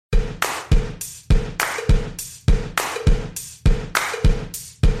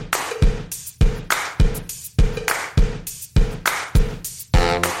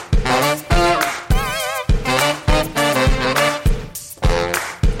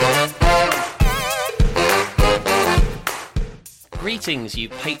Greetings, you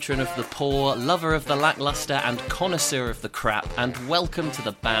patron of the poor, lover of the lacklustre, and connoisseur of the crap, and welcome to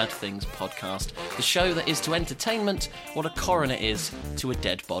the Bad Things podcast, the show that is to entertainment what a coroner is to a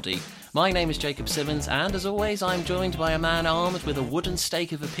dead body. My name is Jacob Simmons, and as always, I'm joined by a man armed with a wooden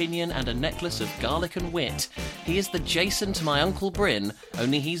stake of opinion and a necklace of garlic and wit. He is the Jason to my Uncle Bryn,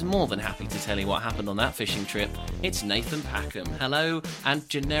 only he's more than happy to tell you what happened on that fishing trip. It's Nathan Packham. Hello, and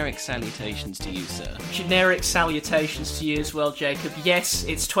generic salutations to you, sir. Generic salutations to you as well, Jacob. Yes,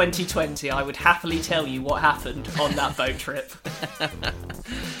 it's 2020. I would happily tell you what happened on that boat trip.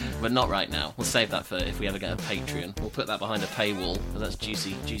 But not right now. We'll save that for if we ever get a Patreon. We'll put that behind a paywall, because that's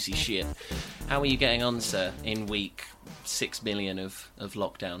juicy shit. How are you getting on, sir, in week 6 million of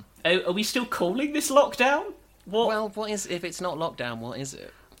lockdown? Oh, are we still calling this lockdown? What? Well, what is, if it's not lockdown, what is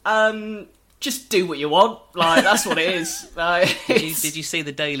it? Just do what you want. Like, that's what it is. Did you see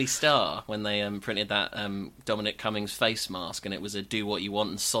the Daily Star when they printed that Dominic Cummings face mask, and it was a do what you want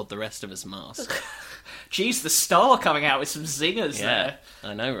and sod the rest of us mask? Jeez, the Star coming out with some zingers there.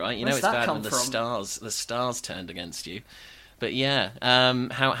 I know, right? You know it's bad when the stars turned against you. But yeah,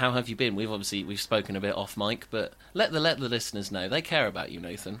 how have you been? We've spoken a bit off mic, but let the listeners know. They care about you,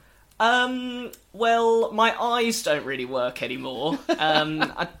 Nathan. Well, my eyes don't really work anymore.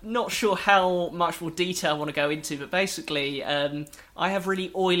 I'm not sure how much more detail I want to go into, but basically, I have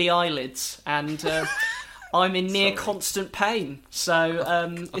really oily eyelids, and I'm in near constant pain.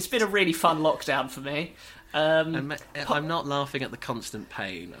 So it's been a really fun lockdown for me. I'm not laughing at the constant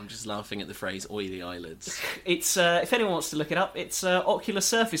pain. I'm just laughing at the phrase "oily eyelids." It's if anyone wants to look it up, it's ocular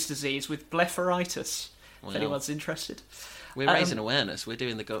surface disease with blepharitis. If anyone's interested. We're raising awareness. We're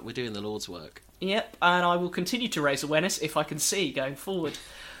doing the Lord's work. Yep, and I will continue to raise awareness if I can see going forward.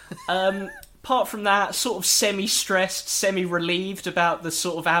 Apart from that, sort of semi-stressed, semi-relieved about the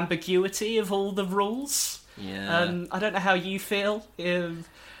sort of ambiguity of all the rules. Yeah. I don't know how you feel.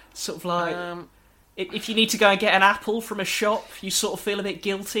 Sort of like, if you need to go and get an apple from a shop, you sort of feel a bit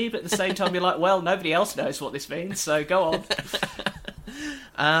guilty, but at the same time you're like, well, nobody else knows what this means, so go on.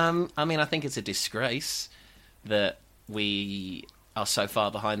 I mean, I think it's a disgrace that we are so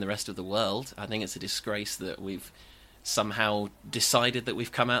far behind the rest of the world. I think it's a disgrace that we've somehow decided that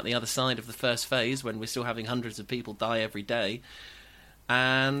we've come out the other side of the first phase when we're still having hundreds of people die every day.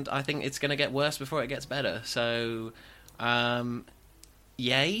 And I think it's going to get worse before it gets better. So,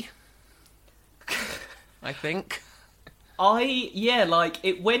 yay, I think. We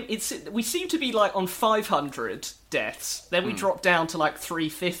seem to be like on 500 deaths, then we drop down to like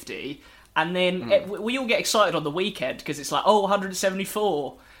 350, and then we all get excited on the weekend because it's like,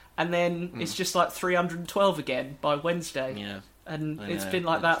 174, and then it's just like 312 again by Wednesday. Yeah. And it's been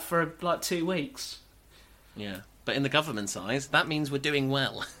like that for like 2 weeks. Yeah. But in the government's eyes, that means we're doing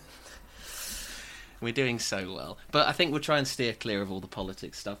well. We're doing so well. But I think we'll try and steer clear of all the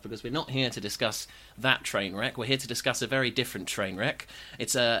politics stuff, because we're not here to discuss that train wreck. We're here to discuss a very different train wreck.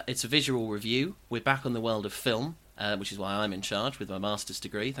 It's a visual review. We're back on the world of film, which is why I'm in charge with my master's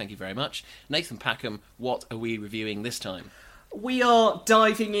degree. Thank you very much. Nathan Packham, what are we reviewing this time? We are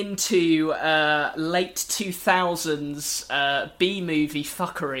diving into late 2000s B-movie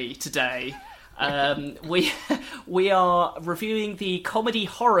fuckery today. We are reviewing the comedy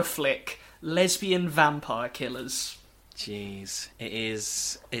horror flick Lesbian Vampire Killers. Jeez.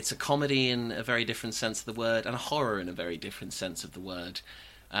 It's a comedy in a very different sense of the word, and a horror in a very different sense of the word.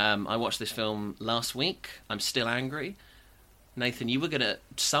 I watched this film last week. I'm still angry. Nathan, you were going to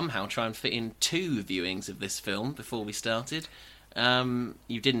somehow try and fit in 2 viewings of this film before we started.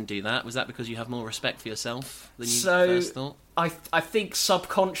 You didn't do that. Was that because you have more respect for yourself than you first thought? I think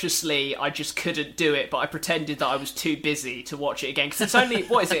subconsciously I just couldn't do it, but I pretended that I was too busy to watch it again, because it's only,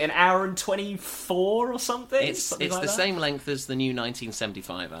 what is it, an hour and 24 or something? It's the same length as the new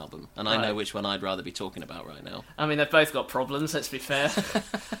 1975 album, and I know which one I'd rather be talking about right now. I mean, they've both got problems, let's be fair.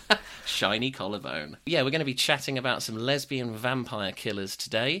 Shiny collarbone. Yeah, we're going to be chatting about some lesbian vampire killers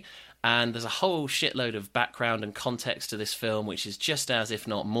today. And there's a whole shitload of background and context to this film, which is just as, if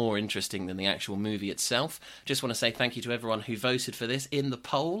not more, interesting than the actual movie itself. Just want to say thank you to everyone who voted for this in the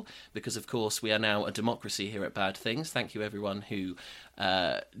poll, because, of course, we are now a democracy here at Bad Things. Thank you, everyone who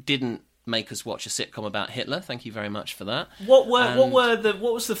didn't make us watch a sitcom about Hitler. Thank you very much for that. What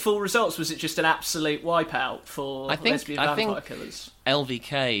was the full results? Was it just an absolute wipeout for lesbian vampire killers?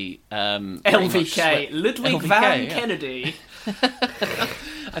 LVK. Ludwig van Kennedy.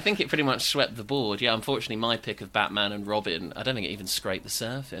 I think it pretty much swept the board. Yeah, unfortunately, my pick of Batman and Robin, I don't think it even scraped the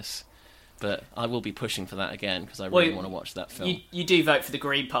surface. But I will be pushing for that again, because I really want to watch that film. You do vote for the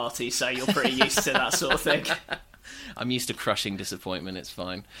Green Party, so you're pretty used to that sort of thing. I'm used to crushing disappointment, it's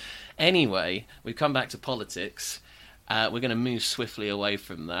fine. Anyway, we've come back to politics. We're going to move swiftly away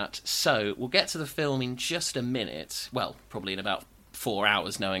from that. So we'll get to the film in just a minute. Well, probably in about 4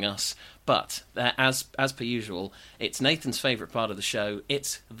 hours, knowing us. But as per usual, it's Nathan's favourite part of the show.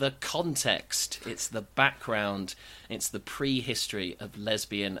 It's the context. It's the background. It's the prehistory of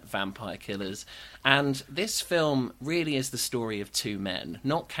lesbian vampire killers. And this film really is the story of two men.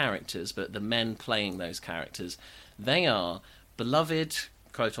 Not characters, but the men playing those characters. They are beloved,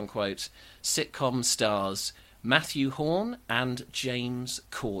 quote-unquote, sitcom stars Matthew Horne and James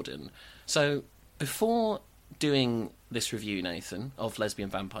Corden. So before doing this review, Nathan, of Lesbian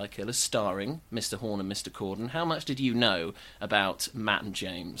Vampire Killers, starring Mr. Horne and Mr. Corden, how much did you know about Matt and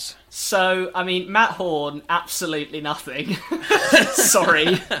James? So, I mean, Matt Horne, absolutely nothing.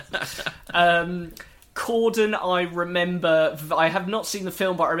 Sorry. Corden, I remember... I have not seen the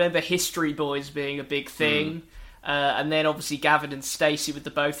film, but I remember History Boys being a big thing. And then, obviously, Gavin and Stacey with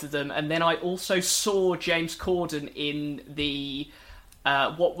the both of them. And then I also saw James Corden in the...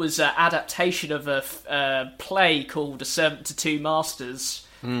 what was an adaptation of a play called A Servant to Two Masters,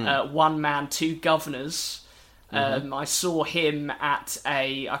 One Man, Two Governors. I saw him at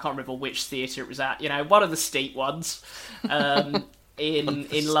I can't remember which theatre it was at, one of the steep ones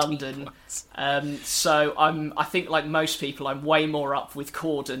in London. So I think, like most people, I'm way more up with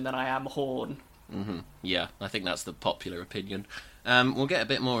Corden than I am Horne. Yeah, I think that's the popular opinion. We'll get a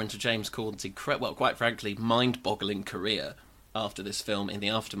bit more into James Corden's quite frankly, mind-boggling career after this film in the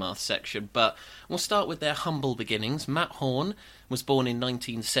aftermath section, but we'll start with their humble beginnings. Matt Horne was born in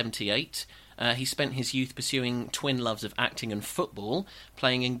 1978. He spent his youth pursuing twin loves of acting and football,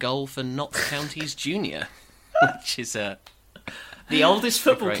 playing in goal for Notts Counties Junior, which is the oldest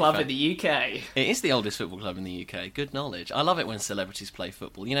football club in the UK. It is the oldest football club in the UK. Good knowledge. I love it when celebrities play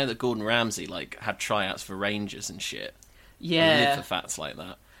football. You know that Gordon Ramsay had tryouts for Rangers and shit. Yeah, I live for facts like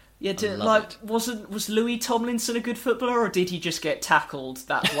that. Yeah, was Louis Tomlinson a good footballer, or did he just get tackled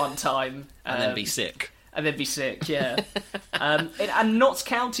that one time and then be sick? And then be sick, yeah. and Notts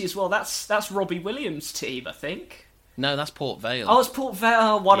County as well. That's Robbie Williams' team, I think. No, that's Port Vale. Oh, it's Port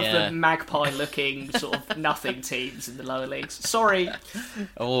Vale, one of the magpie-looking sort of nothing teams in the lower leagues. Sorry.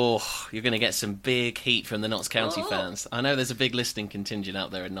 Oh, you're going to get some big heat from the Notts County fans. I know there's a big listening contingent out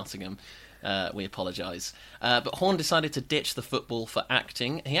there in Nottingham. We apologise. But Horne decided to ditch the football for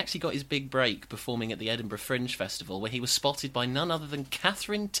acting. He actually got his big break performing at the Edinburgh Fringe Festival, where he was spotted by none other than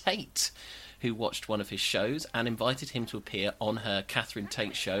Catherine Tate, who watched one of his shows and invited him to appear on her Catherine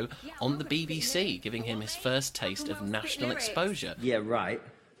Tate show on the BBC, giving him his first taste of national exposure. Yeah, right.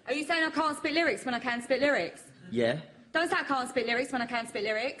 Are you saying I can't spit lyrics when I can spit lyrics? Yeah. Don't say I can't spit lyrics when I can spit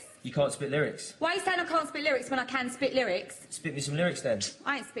lyrics. You can't spit lyrics. Why are you saying I can't spit lyrics when I can spit lyrics? Spit me some lyrics then.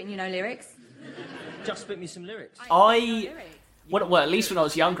 I ain't spitting you no lyrics. Just spit me some lyrics. Well, at least when I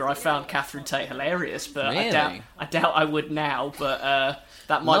was younger, I found Catherine Tate hilarious, but Really? I doubt I would now. But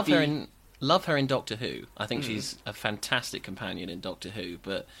that might Love her in Doctor Who. I think she's a fantastic companion in Doctor Who,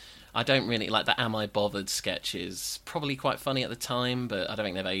 but I don't really like the Am I Bothered sketches. Probably quite funny at the time, but I don't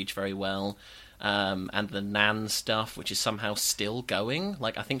think they've aged very well. And the Nan stuff, which is somehow still going.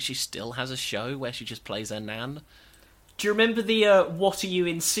 Like, I think she still has a show where she just plays her Nan. Do you remember the "What are you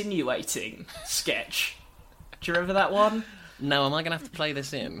insinuating" sketch? Do you remember that one? No, am I going to have to play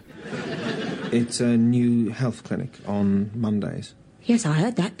this in? It's a new health clinic on Mondays. Yes, I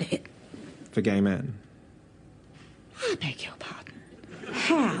heard that bit. For gay men. I beg your pardon.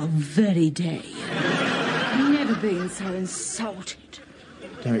 How very dare you? Never been so insulted.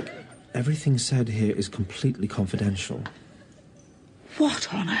 Derek, everything said here is completely confidential.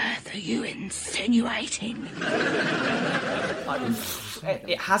 What on earth are you insinuating?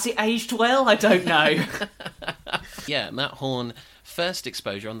 Has it aged well? I don't know. Yeah, Matt Horne, first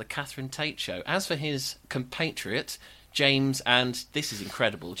exposure on the Catherine Tate show. As for his compatriot, James, and this is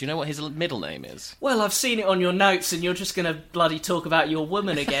incredible, do you know what his middle name is? Well, I've seen it on your notes, and you're just going to bloody talk about your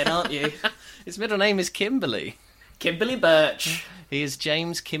woman again, aren't you? His middle name is Kimberly. Kimberly Birch. He is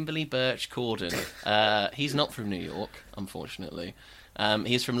James Kimberly Birch Corden. He's not from New York, unfortunately.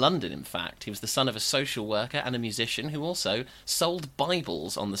 He is from London, in fact. He was the son of a social worker and a musician who also sold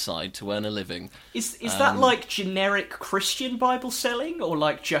Bibles on the side to earn a living. Is that like generic Christian Bible selling, or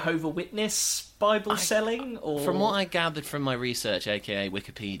like Jehovah Witness Bible selling? Or From what I gathered from my research, aka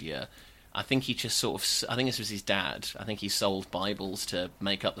Wikipedia, I think he just I think this was his dad. I think he sold Bibles to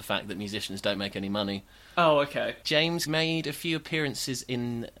make up the fact that musicians don't make any money. Oh, okay. James made a few appearances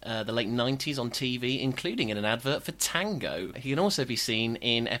in the late 90s on TV, including in an advert for Tango. He can also be seen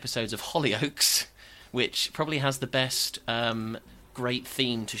in episodes of Hollyoaks, which probably has the best great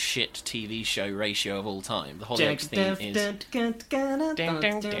theme to shit TV show ratio of all time. The Hollyoaks theme is...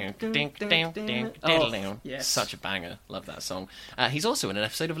 Oh, yes. Such a banger. Love that song. He's also in an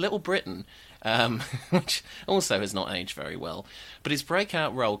episode of Little Britain, which also has not aged very well. But his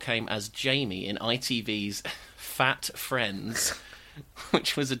breakout role came as Jamie in ITV's Fat Friends,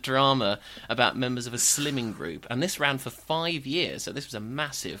 which was a drama about members of a slimming group, and this ran for 5 years, so this was a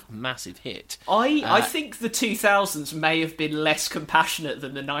massive, massive hit. I think the 2000s may have been less compassionate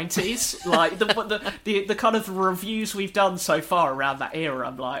than the 90s. Like, the kind of reviews we've done so far around that era,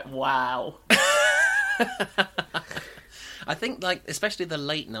 I'm like, wow. I think, like, especially the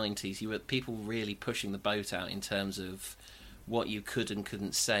late 90s, you were people really pushing the boat out in terms of what you could and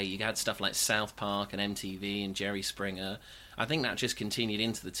couldn't say. You had stuff like South Park and MTV and Jerry Springer. I think that just continued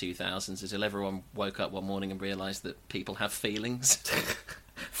into the 2000s until everyone woke up one morning and realised that people have feelings.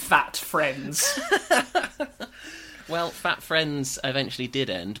 Fat Friends. Well, Fat Friends eventually did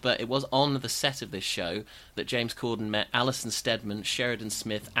end, but it was on the set of this show that James Corden met Alison Steadman, Sheridan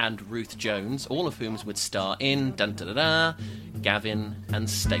Smith and Ruth Jones, all of whom would star in Gavin and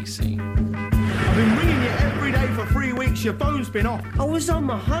Stacey. I've been ringing you every day for 3 weeks. Your phone's been off. I was on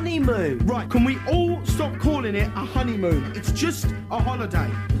my honeymoon. Right, can we all stop calling it a honeymoon? It's just a holiday.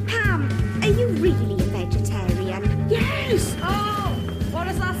 Pam, are you really a vegetarian? Yes! Oh, what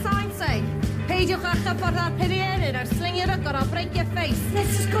does that sign say? Peidiwch â chyffordd periadur ar slingio rygor, I'll break your face.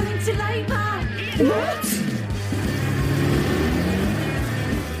 Let's just go into labour! What?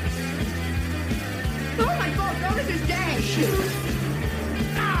 Oh my God, Doris is dead!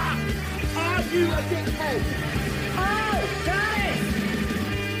 Are you a dickhead? Oh, got it!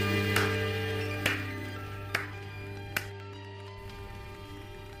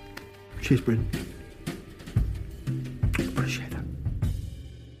 Cheers, Bryn. Appreciate that.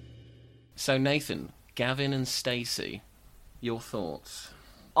 So, Nathan, Gavin and Stacey, your thoughts?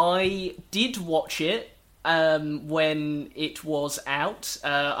 I did watch it when it was out.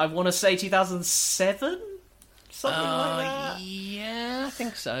 I want to say 2007? Something like that. Yeah, I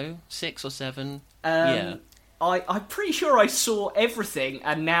think so. 6 or 7. I'm pretty sure I saw everything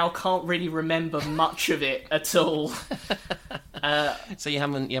and now can't really remember much of it at all. So you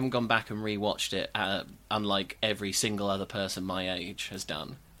haven't gone back and rewatched it, unlike every single other person my age has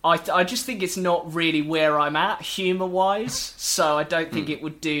done. I just think it's not really where I'm at, humour-wise, so I don't think it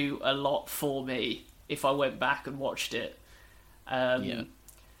would do a lot for me if I went back and watched it. I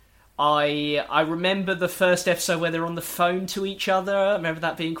remember the first episode where they're on the phone to each other. I remember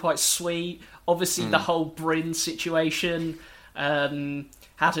that being quite sweet. Obviously, the whole Bryn situation had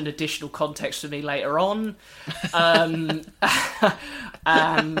an additional context for me later on.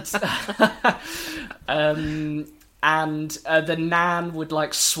 And the Nan would,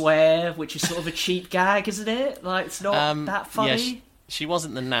 like, swear, which is sort of a cheap gag, isn't it? Like, it's not that funny. Yeah, she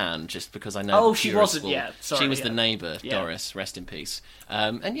wasn't the Nan, just because I know. Oh, she wasn't. Yeah, sorry. She was yeah. the neighbour, Yeah. Doris. Rest in peace.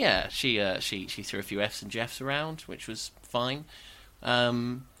 And yeah, she threw a few Fs and Jeffs around, which was fine.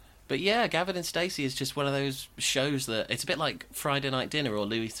 But yeah, Gavin and Stacey is just one of those shows that it's a bit like Friday Night Dinner or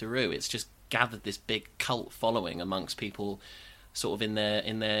Louis Theroux. It's just gathered this big cult following amongst people, sort of in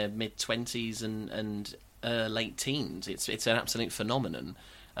their mid-20s and late teens. It's an absolute phenomenon.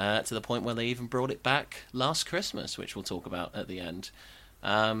 To the point where they even brought it back last Christmas, which we'll talk about at the end.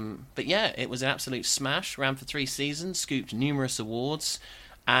 But yeah, it was an absolute smash, ran for 3 seasons, scooped numerous awards,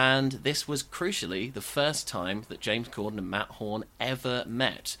 and this was crucially the first time that James Corden and Matt Horn ever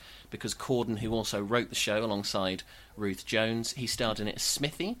met, because Corden, who also wrote the show alongside Ruth Jones, he starred in it as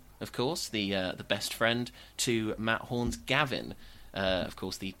Smithy, of course, the best friend to Matt Horn's Gavin, of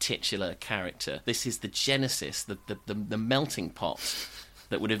course, the titular character. This is the genesis, the melting pot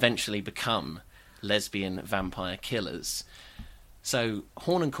that would eventually become lesbian vampire killers. So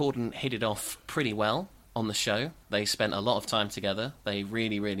Horn and Corden hit it off pretty well on the show. They spent a lot of time together. They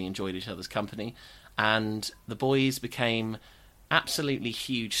really, really enjoyed each other's company. And the boys became absolutely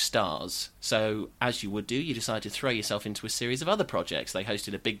huge stars. So, as you would do, you decided to throw yourself into a series of other projects. They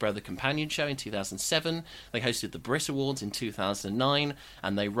hosted a Big Brother companion show in 2007. They hosted the Brit Awards in 2009.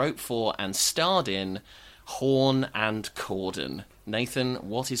 And they wrote for and starred in Horn and Corden. Nathan,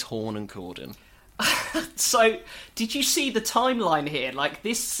 what is Horn and Corden? So, did you see the timeline here? Like,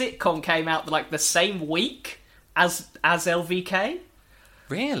 this sitcom came out like the same week as LVK.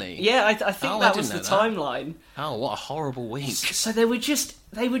 Really? Yeah, I think that was the timeline. Oh, what a horrible week! So they were just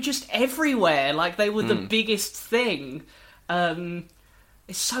everywhere. Like, they were the biggest thing. It's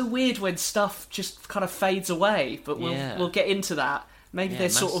so weird when stuff just kind of fades away. But we'll get into that. Maybe they're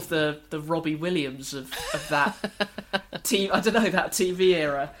sort of the Robbie Williams of that team. I don't know, that TV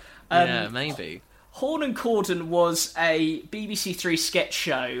era. Yeah, maybe. Horn and Corden was a BBC Three sketch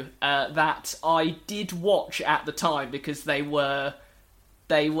show that I did watch at the time because they were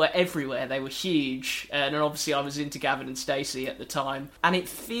everywhere. They were huge, and obviously I was into Gavin and Stacey at the time. And it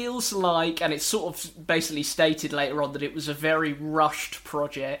feels like, and it's sort of basically stated later on, that it was a very rushed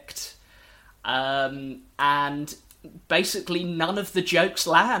project, and basically none of the jokes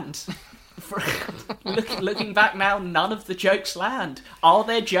land. Looking back now, none of the jokes land. Are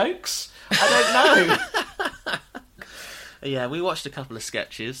there jokes? I don't know. Yeah, we watched a couple of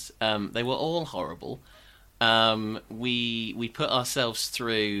sketches. They were all horrible. We put ourselves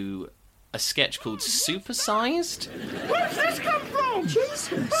through a sketch called Supersized. Where's this come from? Jesus.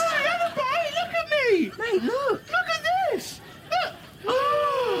 Hey, everybody, look at me! Mate, look. Look at this! Look!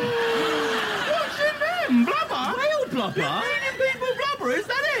 Oh. What's in them? Blubber? Whale blubber? You're feeding people blubber, is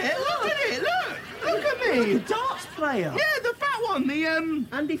that it? Look at it, look! Look at me! The darts player. Yeah, the fat one, the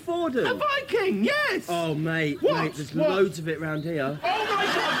Andy Fordham. the Viking, yes! Oh, mate, What? mate, there's What? loads of it round here. Oh my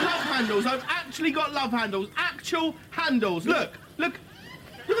God, love handles! I've actually got love handles. Actual handles. Look at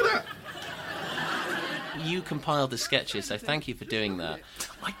that. You compiled the sketches, so thank you for doing that.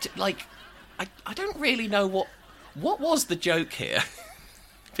 I don't really know what was the joke here.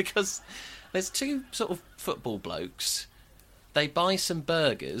 Because there's two sort of football blokes. They buy some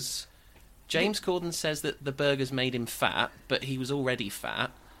burgers. James Corden says that the burgers made him fat, but he was already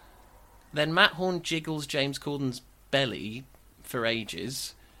fat. Then Matt Horn jiggles James Corden's belly for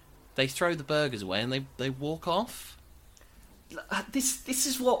ages. They throw the burgers away and they walk off. This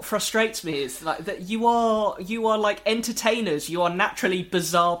is what frustrates me, is like that you are like entertainers. You are naturally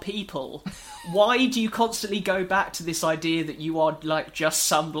bizarre people. Why do you constantly go back to this idea that you are like just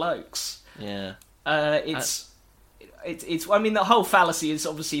some blokes? Yeah. It's. I mean, the whole fallacy is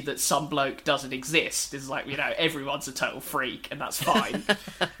obviously that some bloke doesn't exist. It's like, everyone's a total freak, and that's fine.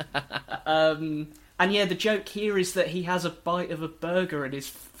 And yeah, the joke here is that he has a bite of a burger and is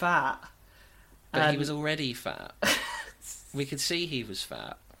fat. But he was already fat. We could see he was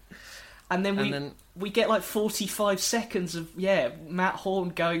fat. And then we get like 45 seconds of, Matt Horn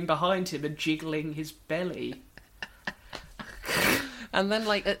going behind him and jiggling his belly. And then,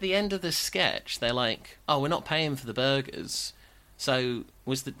 like, at the end of the sketch, they're like, "Oh, we're not paying for the burgers." So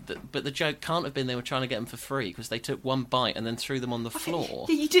but the joke can't have been they were trying to get them for free because they took one bite and then threw them on the floor.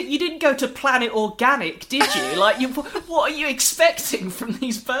 You didn't go to Planet Organic, did you? Like, what are you expecting from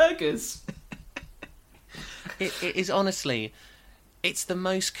these burgers? It is honestly, it's the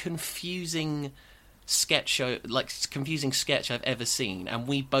most confusing sketch I've ever seen, and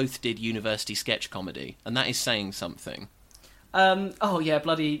we both did university sketch comedy, and that is saying something.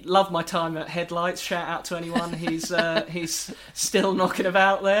 Bloody love my time at Headlights. Shout out to anyone who's still knocking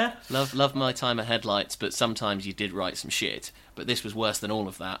about there. Love my time at Headlights, but sometimes you did write some shit. But this was worse than all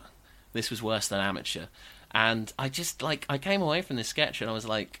of that. This was worse than amateur. And I just, I came away from this sketch and I was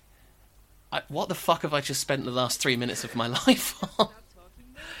like, what the fuck have I just spent the last 3 minutes of my life on?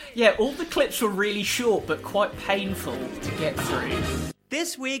 Yeah, all the clips were really short, but quite painful to get through.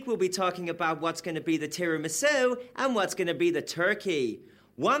 This week we'll be talking about what's going to be the tiramisu and what's going to be the turkey.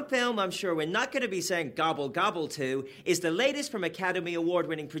 One film I'm sure we're not going to be saying gobble gobble to is the latest from Academy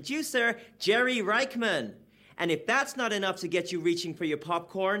Award-winning producer Jerry Reichman. And if that's not enough to get you reaching for your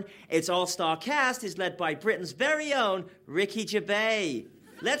popcorn, its all-star cast is led by Britain's very own Ricky Gervais.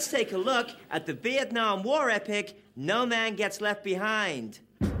 Let's take a look at the Vietnam War epic No Man Gets Left Behind.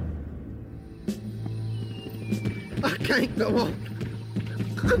 I can't go on.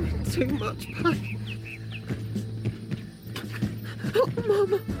 I'm in too much pain. Oh,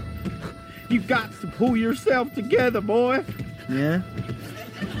 Mama. You got to pull yourself together, boy. Yeah?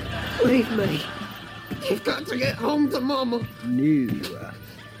 Leave me. You've got to get home to Mama. No.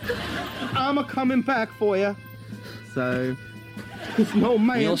 I'm a-coming back for you. So, there's no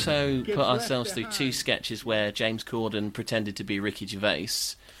man. We also gets put left ourselves through behind. 2 sketches where James Corden pretended to be Ricky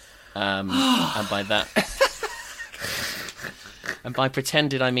Gervais. And by that... And by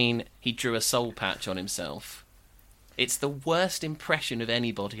pretended, I mean he drew a soul patch on himself. It's the worst impression of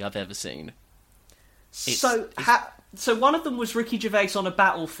anybody I've ever seen. So one of them was Ricky Gervais on a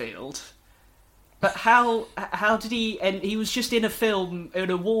battlefield, but how did he? And he was just in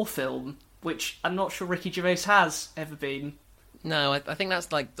a war film, which I'm not sure Ricky Gervais has ever been. No, I think that's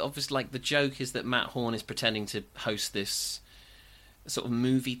obviously the joke is that Matt Horn is pretending to host this sort of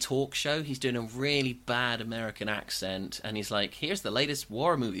movie talk show. He's doing a really bad American accent, and he's like, "Here's the latest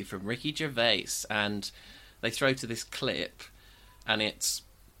war movie from Ricky Gervais," and they throw to this clip, and it's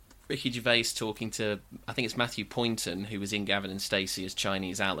Ricky Gervais talking to, I think it's Matthew Poynton, who was in Gavin and Stacey as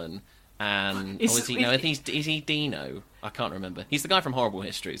Chinese Alan, And is he Dino? I can't remember. He's the guy from Horrible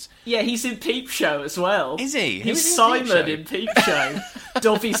Histories. Yeah, he's in Peep Show as well. Is he? He's Simon in Peep Show.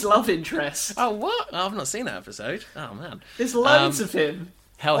 Dobby's love interest. Oh, what? Oh, I've not seen that episode. Oh man, there's loads of him.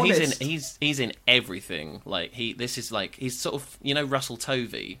 Hell, Honest. he's in everything. Like he's sort of Russell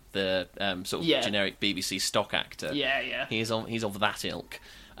Tovey, the sort of generic BBC stock actor. Yeah. He's of that ilk,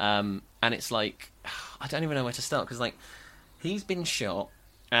 and it's like I don't even know where to start because like he's been shot,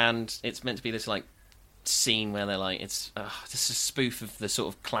 and it's meant to be this like scene where they're like it's just a spoof of the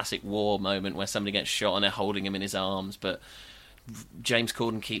sort of classic war moment where somebody gets shot and they're holding him in his arms, but James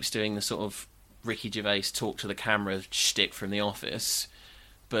Corden keeps doing the sort of Ricky Gervais talk to the camera shtick from The Office.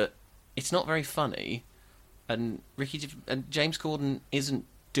 But it's not very funny, and James Corden isn't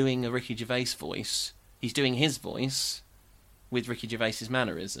doing a Ricky Gervais voice. He's doing his voice with Ricky Gervais's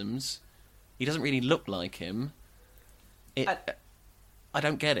mannerisms. He doesn't really look like him. I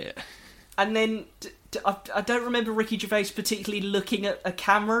don't get it. And then I don't remember Ricky Gervais particularly looking at a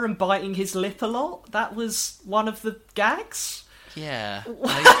camera and biting his lip a lot. That was one of the gags. Yeah.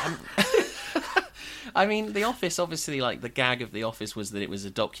 I mean, The Office, obviously, like, the gag of The Office was that it was a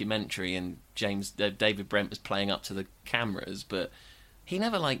documentary and David Brent was playing up to the cameras, but he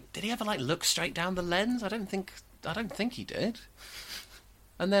never, did he ever, look straight down the lens? I don't think he did.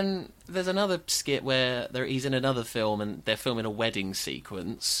 And then there's another skit where he's in another film and they're filming a wedding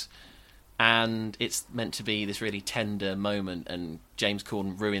sequence, and it's meant to be this really tender moment, and James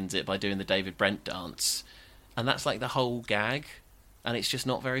Corden ruins it by doing the David Brent dance, and that's, the whole gag. And it's just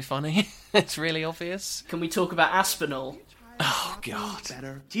not very funny. It's really obvious. Can we talk about Aspinall? Oh, God.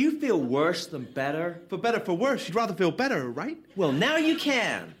 Better. Do you feel worse than better? For better, for worse, you'd rather feel better, right? Well, now you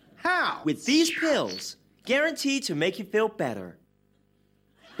can. How? With these pills, guaranteed to make you feel better.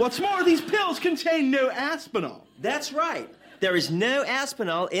 What's more, these pills contain no Aspinall. That's right. There is no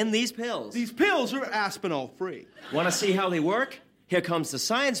Aspinall in these pills. These pills are Aspinall-free. Want to see how they work? Here comes the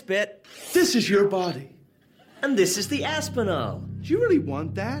science bit. This is your body. And this is the Aspinall. Do you really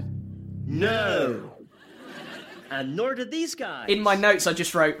want that? No. And nor do these guys. In my notes, I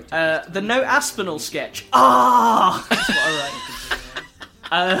just wrote, the No Aspinall sketch. Ah! That's what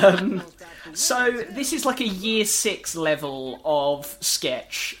I wrote. So, this is like a Year 6 level of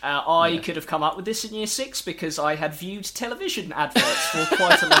sketch. I could have come up with this in Year 6 because I had viewed television adverts for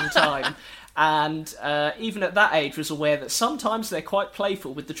quite a long time. And even at that age was aware that sometimes they're quite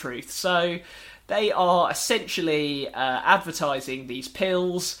playful with the truth. So... they are essentially advertising these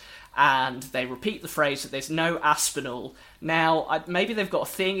pills, and they repeat the phrase that there's no Aspinall. Now, maybe they've got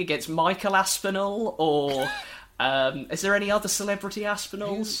a thing against Michael Aspinall, or is there any other celebrity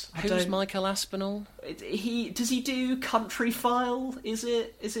Aspinalls? Who's Michael Aspinall? Does he do Country File? Is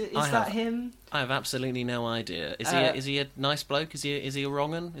that him? I have absolutely no idea. Is he a nice bloke? Is he a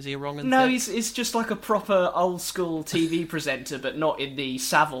wrong 'un? Is he a wrong 'un? No, he's just like a proper old school TV presenter, but not in the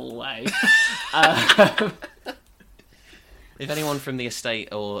Savile way. If anyone from the estate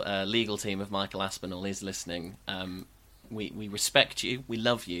or legal team of Michael Aspinall is listening, we respect you, we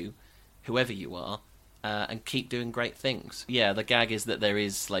love you, whoever you are, and keep doing great things. Yeah, the gag is that there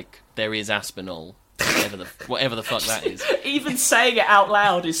is Aspinall. Whatever the fuck that is. Even saying it out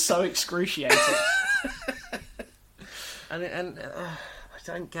loud is so excruciating. and I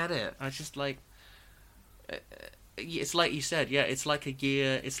don't get it. I just it's like you said, yeah. It's like a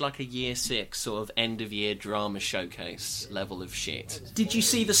Year 6 sort of end of year drama showcase level of shit. Did you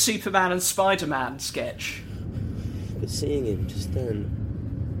see the Superman and Spider-Man sketch? But seeing him just then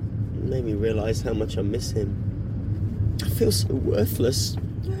made me realise how much I miss him. I feel so worthless.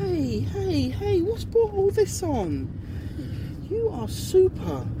 Hey, what's brought all this on? You are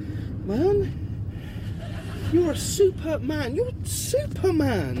super, man. You're a Superman. You're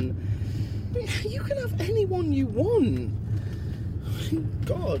Superman. You can have anyone you want.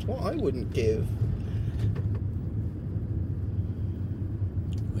 God, what I wouldn't give.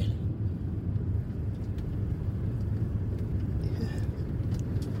 Really?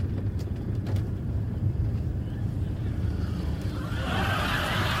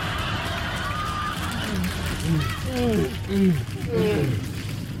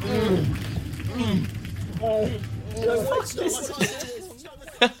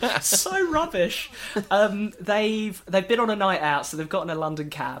 So rubbish. They've been on a night out, so they've gotten a London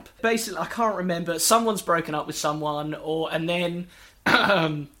cab. Basically, I can't remember. Someone's broken up with someone, and then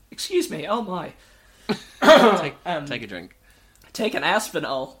excuse me. Oh my. Take a drink. Take an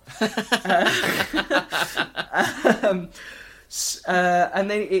Aspinall. And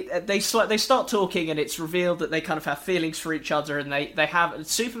then they start talking, and it's revealed that they kind of have feelings for each other, and they have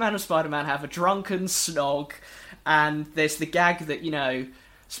Superman and Spider-Man have a drunken snog, and there's the gag that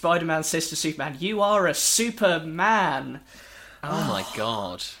Spider-Man says to Superman, "You are a Superman." Oh my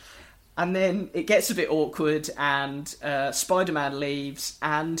god. And then it gets a bit awkward, and Spider-Man leaves,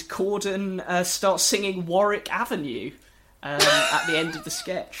 and Corden starts singing Warwick Avenue at the end of the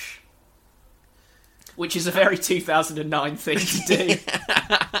sketch. Which is a very 2009 thing to do.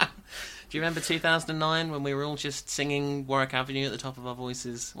 Do you remember 2009 when we were all just singing Warwick Avenue at the top of our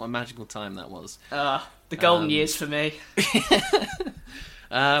voices? What a magical time that was. The golden years for me.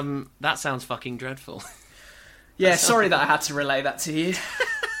 That sounds fucking dreadful. Yeah, sorry that I had to relay that to you.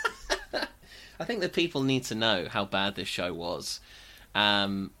 I think that people need to know how bad this show was,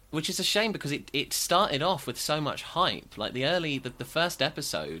 which is a shame because it started off with so much hype. Like the first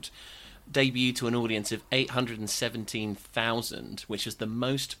episode debuted to an audience of 817,000, which was the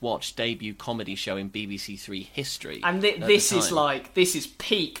most watched debut comedy show in BBC Three history. And this is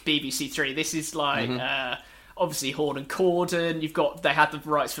peak BBC Three. This is like obviously Horn and Corden. They had the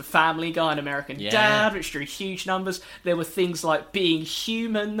rights for Family Guy and American Dad, which drew huge numbers. There were things like Being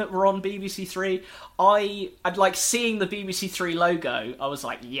Human that were on BBC Three. I'd like seeing the BBC Three logo. I was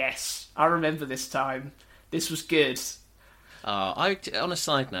like, yes, I remember this time. This was good. On a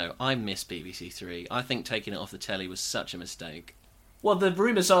side note, I miss BBC Three. I think taking it off the telly was such a mistake. Well, the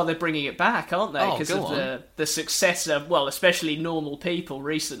rumours are they're bringing it back, aren't they? Because of the success of, well, especially Normal People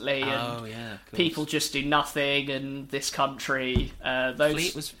recently. And People Just Do Nothing and This Country.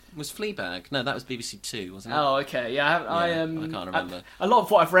 Was Fleabag? No, that was BBC Two, wasn't it? Oh, okay. Yeah, I can't remember. A lot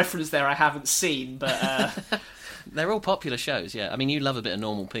of what I've referenced there I haven't seen, but... They're all popular shows, yeah. I mean, you love a bit of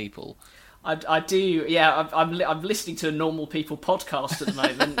Normal People. I do, yeah. I'm listening to a Normal People podcast at the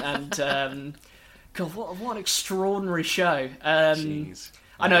moment, and God, what an extraordinary show. Jeez.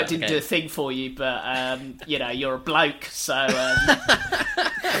 I know it didn't do a thing for you, but you're a bloke, so.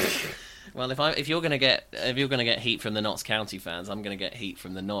 Well, if you're gonna get heat from the Notts County fans, I'm gonna get heat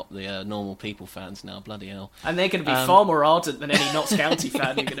from the Normal People fans now. Bloody hell! And they're going to be far more ardent than any Notts County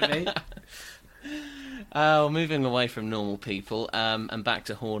fan you're going to be. Moving away from Normal People and back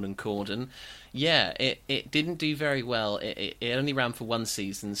to Horn and Corden. Yeah, it didn't do very well. It only ran for one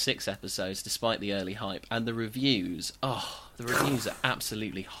season, 6 episodes, despite the early hype. And the reviews are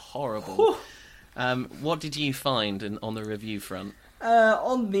absolutely horrible. What did you find on the review front?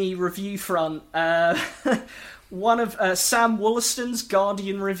 On the review front, one of Sam Wollaston's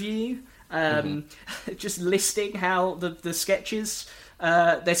Guardian review, just listing how the sketches...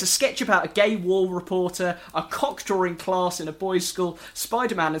 there's a sketch about a gay war reporter, a cock-drawing class in a boys' school,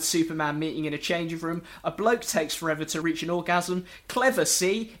 Spider-Man and Superman meeting in a changing room, a bloke takes forever to reach an orgasm. Clever,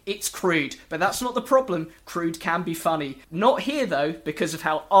 see? It's crude. But that's not the problem. Crude can be funny. Not here, though, because of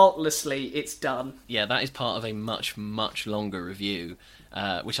how artlessly it's done. Yeah, that is part of a much, much longer review,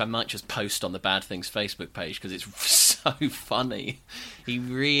 which I might just post on the Bad Things Facebook page, because it's so funny. He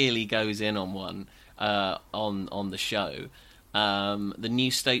really goes in on one on the show. The New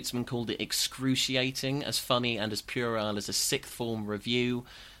Statesman called it excruciating, as funny and as puerile as a sixth form review.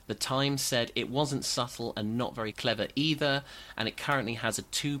 The Times said it wasn't subtle and not very clever either, and it currently has a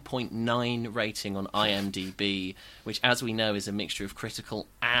 2.9 rating on IMDb, which, as we know, is a mixture of critical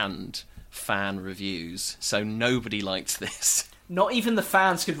and fan reviews. So nobody liked this. Not even the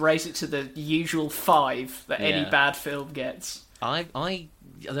fans could raise it to the usual 5 that any bad film gets. I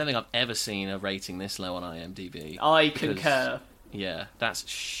don't think I've ever seen a rating this low on IMDb. I concur. Yeah, that's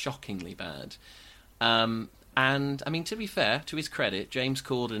shockingly bad. And, I mean, to be fair, to his credit, James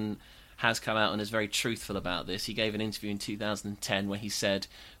Corden has come out and is very truthful about this. He gave an interview in 2010 where he said,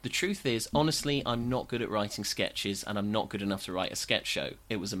 "The truth is, honestly, I'm not good at writing sketches, and I'm not good enough to write a sketch show.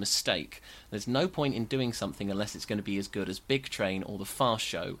 It was a mistake. There's no point in doing something unless it's going to be as good as Big Train or The Fast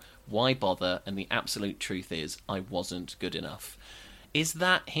Show. Why bother? And the absolute truth is, I wasn't good enough." Is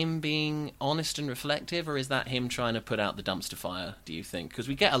that him being honest and reflective, or is that him trying to put out the dumpster fire, do you think? Because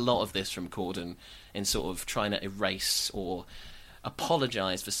we get a lot of this from Corden in sort of trying to erase or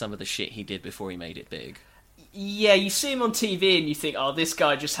apologise for some of the shit he did before he made it big. Yeah, you see him on TV and you think, oh, this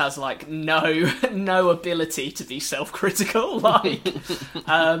guy just has, like, no ability to be self-critical, like...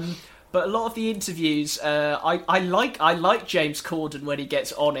 But a lot of the interviews, I like James Corden when he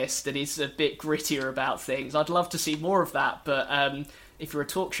gets honest and he's a bit grittier about things. I'd love to see more of that, but if you're a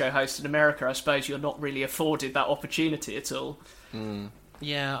talk show host in America, I suppose you're not really afforded that opportunity at all.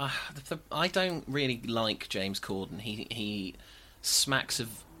 Yeah, I don't really like James Corden. He smacks of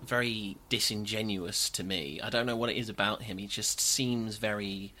very disingenuous to me. I don't know what it is about him. He just seems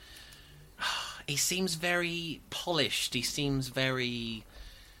very... He seems very polished. He seems very...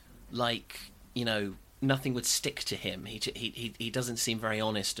 like, you know, nothing would stick to him. He doesn't seem very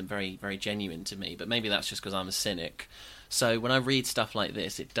honest and very, very genuine to me, but maybe that's just because I'm a cynic. So when I read stuff like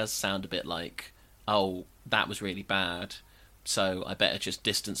this, it does sound a bit like, oh, that was really bad, so I better just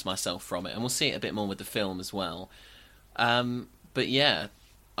distance myself from it. And we'll see it a bit more with the film as well. But yeah,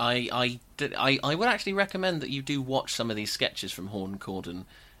 I would actually recommend that you do watch some of these sketches from Horn and Corden.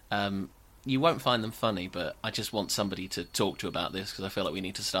 You won't find them funny, but I just want somebody to talk to about this, because I feel like we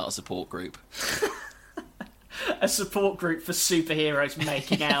need to start a support group. A support group for superheroes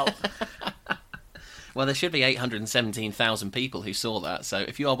making out. Well, there should be 817,000 people who saw that, so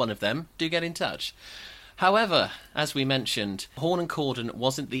if you are one of them, do get in touch. However, as we mentioned, Horn and Corden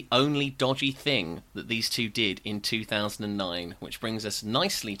wasn't the only dodgy thing that these two did in 2009, which brings us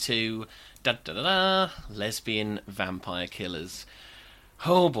nicely to lesbian vampire killers.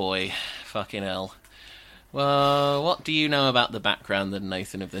 Oh boy, fucking hell. Well, what do you know about the background then,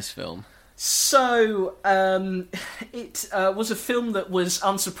 Nathan, of this film? So, it was a film that was,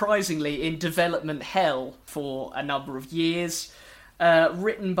 unsurprisingly, in development hell for a number of years.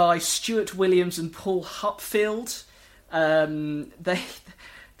 Written by Stuart Williams and Paul Hupfield.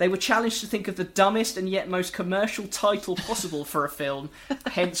 They were challenged to think of the dumbest and yet most commercial title possible for a film.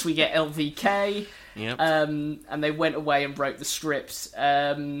 Hence, we get LVK. Yep. And they went away and wrote the script.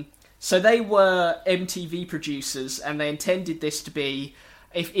 So they were MTV producers, and they intended this to be...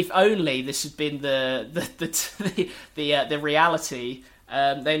 If only this had been the reality,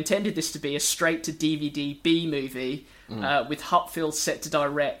 they intended this to be a straight-to-DVD B-movie with Hupfield set to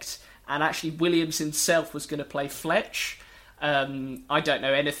direct, and actually Williams himself was going to play Fletch. I don't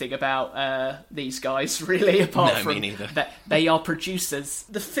know anything about these guys, really, apart from that they are producers.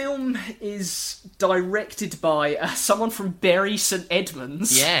 The film is directed by someone from Bury St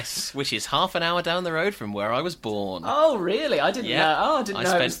Edmunds. Yes, which is half an hour down the road from where I was born. Oh, really? I didn't know. Oh, I didn't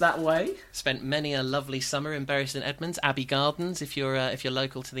know it was that way. Spent many a lovely summer in Bury St Edmunds. Abbey Gardens, if you're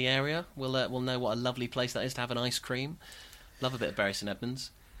local to the area, will know what a lovely place that is to have an ice cream. Love a bit of Bury St Edmunds.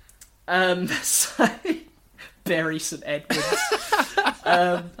 So... Bury St Edmunds.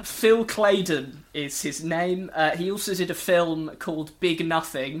 Phil Claydon is his name. He also did a film called Big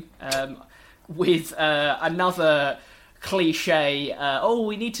Nothing with another cliche,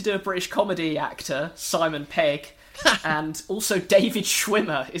 we need to do a British comedy actor, Simon Pegg, and also David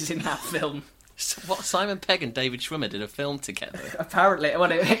Schwimmer is in that film. What, Simon Pegg and David Schwimmer did a film together? Apparently.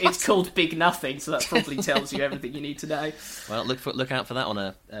 Well, it's called Big Nothing, so that probably tells you everything you need to know. Well, look out for that on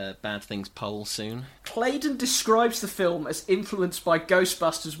a Bad Things poll soon. Claydon describes the film as influenced by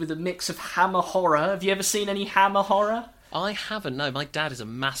Ghostbusters with a mix of Hammer horror. Have you ever seen any Hammer horror? I haven't, no. My dad is a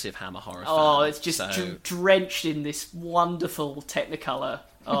massive Hammer horror fan. Oh, it's just drenched in this wonderful Technicolor.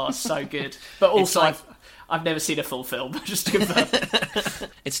 Oh, so good. But also... I've never seen a full film, just to confirm.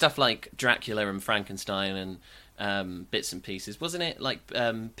 It's stuff like Dracula and Frankenstein and bits and pieces. Wasn't it like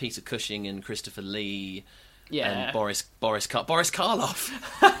Peter Cushing and Christopher Lee and Boris Karloff?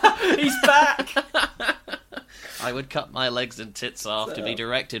 He's back! I would cut my legs and tits off to be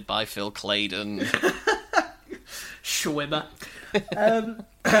directed by Phil Claydon. Schwimmer.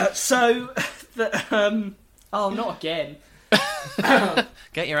 Not again.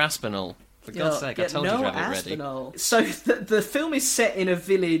 Get your Aspinall. For God's sake, I told you to have it ready. So the film is set in a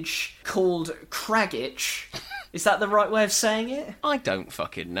village called Cragwich. Is that the right way of saying it? I don't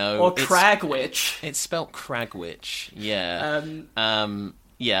fucking know. Or Cragwich. It's spelt Cragwich, yeah.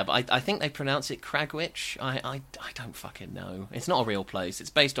 Yeah, but I think they pronounce it Cragwich. I don't fucking know. It's not a real place. It's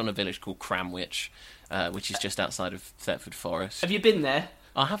based on a village called Cramwich, which is just outside of Thetford Forest. Have you been there?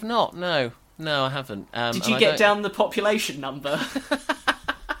 I have not, no. No, I haven't. Did you get down the population number?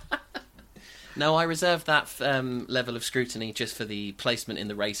 No, I reserved that level of scrutiny just for the placement in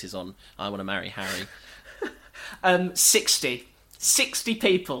the races on I Want to Marry Harry. 60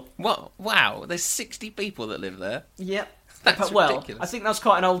 people. What? Wow, there's 60 people that live there? Yep. That's ridiculous. I think that's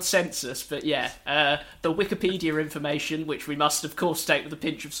quite an old census, but yeah. The Wikipedia information, which we must of course take with a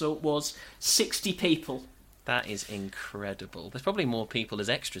pinch of salt, was 60 people. That is incredible. There's probably more people as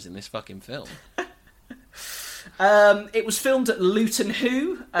extras in this fucking film. It was filmed at Luton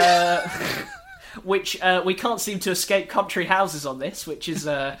Hoo, which we can't seem to escape country houses on this, which is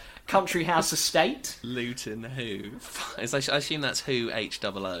a country house estate. Luton Hoo. I assume that's Who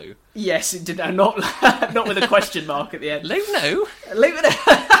H-O-O. Yes, it did. Not with a question mark at the end. Luton.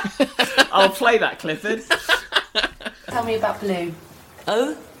 I'll play that, Clifford. Tell me about Blue.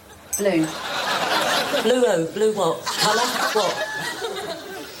 Oh? Blue. Blue oh? Blue what? Colour? What?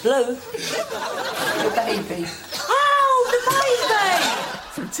 Blue? The baby. Oh, the baby!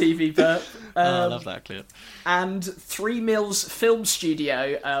 From TV Burp. I love that clip. And 3 Mills Film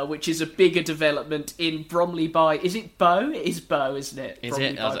Studio, which is a bigger development in Bromley by... Is it Bow? It is Bow, isn't it? Is Bromley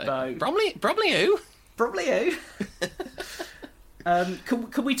it? by Bow. Bromley who? Probably you.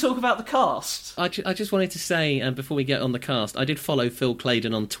 Can we talk about the cast? I just wanted to say, before we get on the cast, I did follow Phil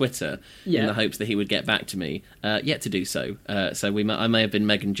Claydon on Twitter in the hopes that he would get back to me. Yet to do so. I may have been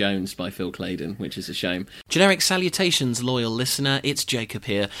Megan Jones by Phil Claydon, which is a shame. Generic salutations, loyal listener. It's Jacob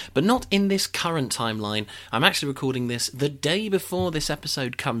here, but not in this current timeline. I'm actually recording this the day before this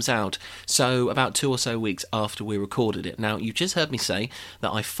episode comes out, so about 2 or so weeks after we recorded it. Now, you just heard me say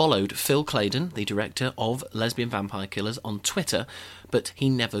that I followed Phil Claydon, the director of Lesbian Vampire Killers, on Twitter, but he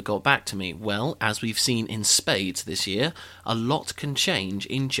never got back to me. Well, as we've seen in spades this year, a lot can change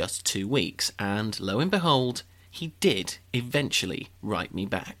in just 2 weeks, and lo and behold, he did eventually write me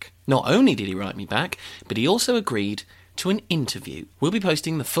back. Not only did he write me back, but he also agreed to an interview. We'll be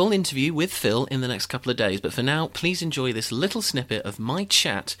posting the full interview with Phil in the next couple of days, but for now, please enjoy this little snippet of my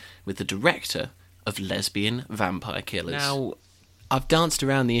chat with the director of Lesbian Vampire Killers. Now, I've danced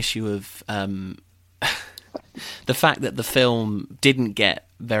around the issue of the fact that the film didn't get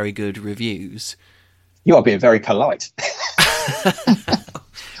very good reviews. You are being very polite.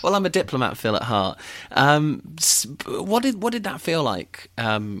 Well, I'm a diplomat, Phil, at heart. What did that feel like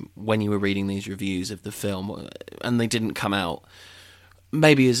when you were reading these reviews of the film and they didn't come out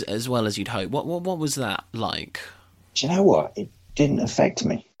maybe as well as you'd hope? What was that like? Do you know what? It didn't affect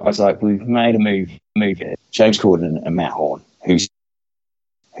me. I was like, we've made a movie. James Corden and Matt Horn, who's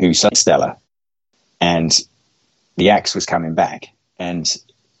Stella, and the axe was coming back. And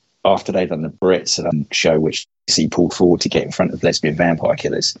after they'd done the Brits show, which he pulled forward to get in front of Lesbian Vampire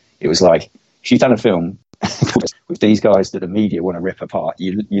Killers, it was like, if you've done a film with these guys that the media want to rip apart,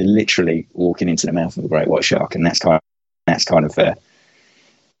 you're literally walking into the mouth of a great white shark. And that's kind of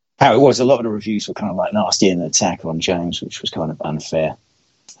how it was. A lot of the reviews were kind of like nasty and an attack on James, which was kind of unfair.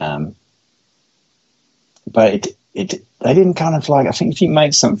 But they didn't kind of like, I think if you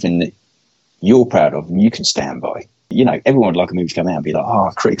make something that you're proud of and you can stand by, you know, everyone would like a movie to come out and be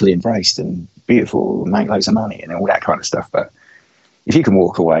like, critically embraced and beautiful, make loads of money and all that kind of stuff. But if you can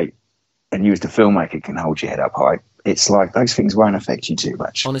walk away and you as the filmmaker can hold your head up high, it's like those things won't affect you too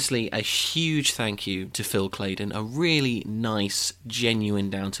much. Honestly, a huge thank you to Phil Claydon, a really nice, genuine,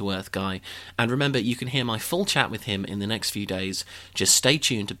 down-to-earth guy. And remember, you can hear my full chat with him in the next few days. Just stay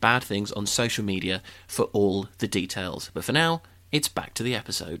tuned to Bad Things on social media for all the details. But for now, it's back to the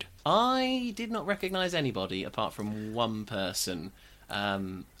episode. I did not recognise anybody apart from one person.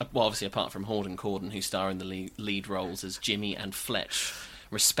 Well, obviously apart from Horden Corden, who star in the lead roles as Jimmy and Fletch,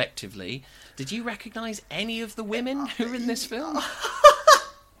 respectively. Did you recognise any of the women who are in this film?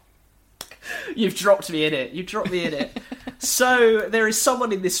 You've dropped me in it. So there is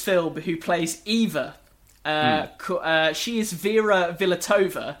someone in this film who plays Eva. She is Vera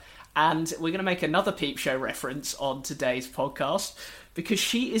Villatova, and we're going to make another Peep Show reference on today's podcast because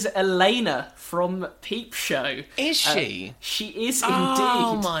she is Elena from Peep Show. Is she? She is indeed.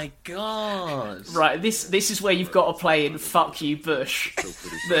 Oh my god! Right, this is where you've got to play in "Fuck You, Bush,"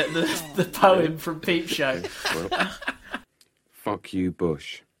 the poem from Peep Show. Fuck you,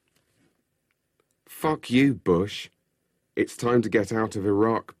 Bush. Fuck you, Bush. It's time to get out of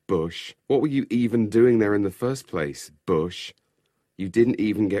Iraq, Bush. What were you even doing there in the first place, Bush? You didn't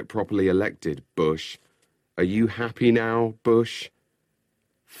even get properly elected, Bush. Are you happy now, Bush?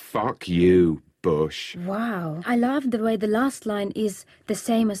 Fuck you, Bush. Wow. I love the way the last line is the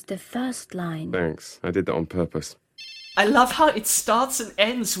same as the first line. Thanks. I did that on purpose. I love how it starts and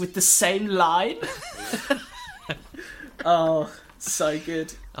ends with the same line. Oh, so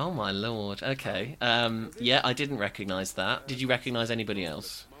good. Oh my lord. Okay. Yeah, I didn't recognise that. Did you recognise anybody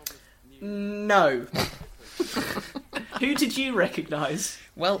else? No. Who did you recognise?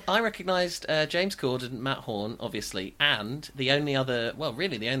 Well, I recognised James Corden, Matt Horn, obviously, and the only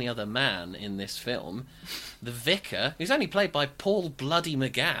other man in this film, the vicar, who's only played by Paul Bloody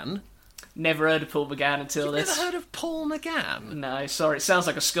McGann. Never heard of Paul McGann until this. Never heard of Paul McGann? No, sorry, it sounds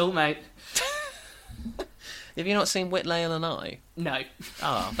like a schoolmate. Have you not seen Whitlail and I? No.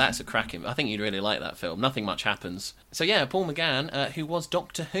 Oh, that's a cracking... I think you'd really like that film. Nothing much happens. So yeah, Paul McGann, who was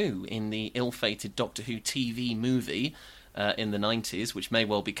Doctor Who in the ill-fated Doctor Who TV movie in the 90s, which may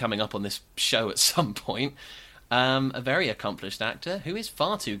well be coming up on this show at some point. A very accomplished actor who is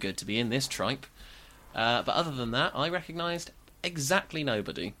far too good to be in this tripe. But other than that, I recognised exactly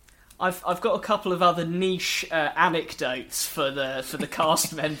nobody. I've got a couple of other niche anecdotes for the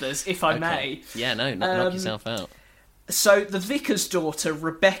cast members, if I may. Yeah, no, knock yourself out. So the vicar's daughter,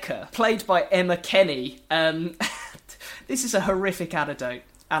 Rebecca, played by Emma Kenny. This is a horrific anecdote.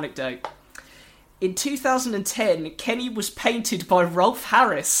 In 2010, Kenny was painted by Rolf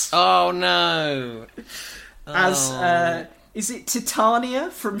Harris. Oh no! Is it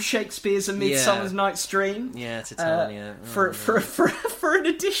Titania from Shakespeare's A Midsummer Night's Dream? Yeah, Titania. For an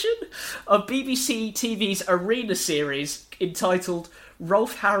edition of BBC TV's Arena series entitled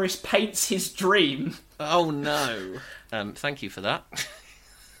Rolf Harris Paints His Dream. Oh no. Thank you for that.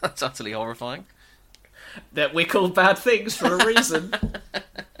 That's utterly horrifying. That we're called Bad Things for a reason.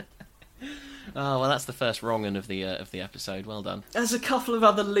 Oh, well, that's the first wrong un of the episode. Well done. There's a couple of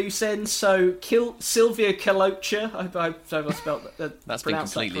other loose ends. So, Sylvia Kalocha. I hope I spelled that. That's been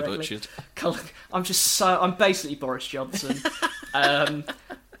completely butchered. I'm basically Boris Johnson.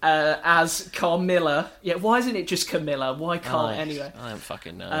 As Carmilla. Yeah, why isn't it just Camilla? Why can't anyway? I don't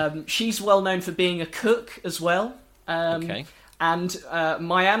fucking know. She's well known for being a cook as well. Okay. And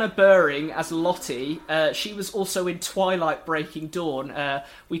Myanna Buring as Lottie, she was also in Twilight Breaking Dawn.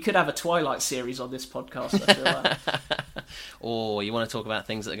 We could have a Twilight series on this podcast, I feel like. Or you want to talk about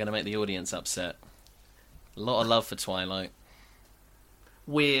things that are going to make the audience upset. A lot of love for Twilight.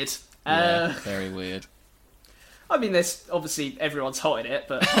 Weird. Yeah, very weird. I mean, there's obviously everyone's hot in it,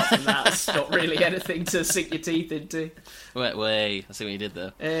 but apart from that, it's not really anything to sink your teeth into. Wait, I see what you did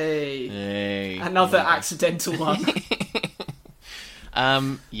there. Hey. Another accidental one.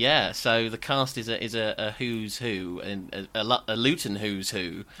 So the cast is a who's who, and a Luton who's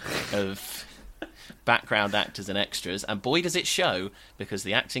who of background actors and extras, and boy does it show, because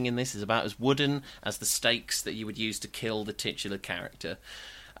the acting in this is about as wooden as the stakes that you would use to kill the titular character.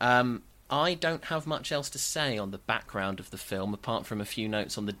 I don't have much else to say on the background of the film, apart from a few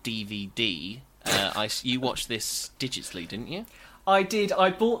notes on the DVD. You watched this digitally, didn't you? I did.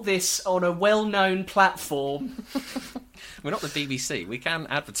 I bought this on a well-known platform. We're not the BBC. We can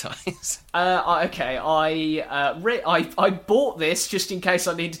advertise. Okay. I bought this just in case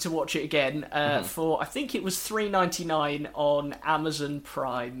I needed to watch it again for, I think it was $3.99 on Amazon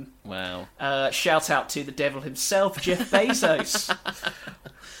Prime. Wow. Shout out to the devil himself, Jeff Bezos.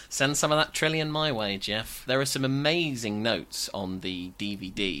 Send some of that trillion my way, Jeff. There are some amazing notes on the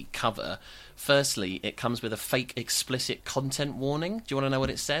DVD cover. Firstly, it comes with a fake explicit content warning. Do you want to know what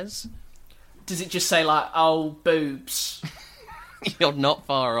it says? Does it just say, like, oh, boobs? You're not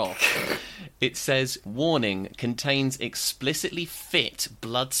far off. It says, warning, contains explicitly fit,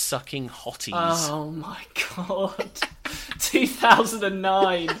 blood-sucking hotties. Oh, my God.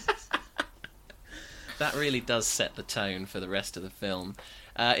 2009. That really does set the tone for the rest of the film.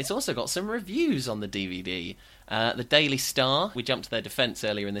 It's also got some reviews on the DVD. The Daily Star, we jumped to their defence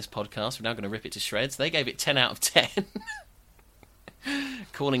earlier in this podcast. We're now going to rip it to shreds. They gave it 10 out of 10.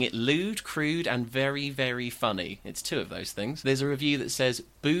 Calling it lewd, crude, and very, very funny. It's two of those things. There's a review that says,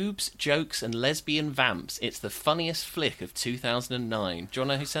 boobs, jokes, and lesbian vamps. It's the funniest flick of 2009. Do you want to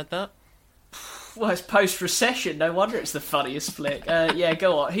know who said that? Well, it's post-recession. No wonder it's the funniest flick. Yeah,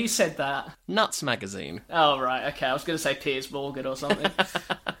 go on. Who said that? Nuts Magazine. Oh, right. Okay, I was going to say Piers Morgan or something.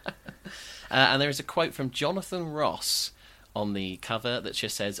 And there is a quote from Jonathan Ross on the cover that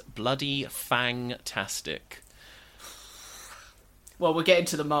just says, bloody fang-tastic. Well, we'll get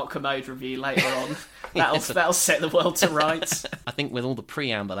into the Mark Commode review later on. That'll set the world to rights. I think with all the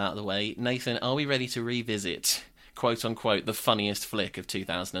preamble out of the way, Nathan, are we ready to revisit, quote-unquote, the funniest flick of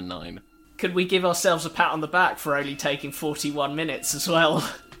 2009? Could we give ourselves a pat on the back for only taking 41 minutes as well?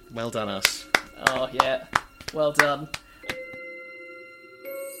 Well done, us. Oh, yeah. Well done.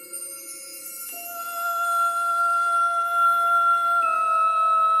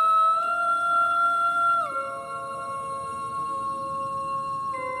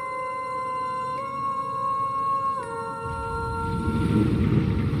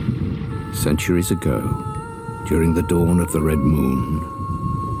 Centuries ago, during the dawn of the Red Moon,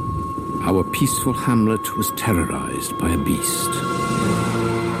 our peaceful hamlet was terrorized by a beast.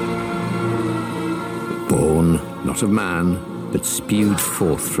 Born, not of man, but spewed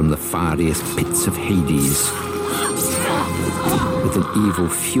forth from the fieriest pits of Hades, with an evil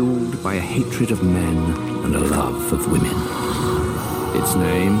fueled by a hatred of men and a love of women. Its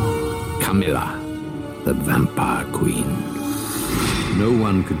name, Camilla, the Vampire Queen. No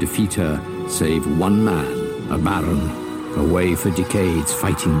one could defeat her save one man, a baron, away for decades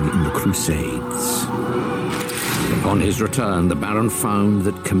fighting in the Crusades. Upon his return, the Baron found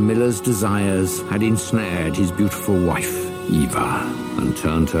that Camilla's desires had ensnared his beautiful wife, Eva, and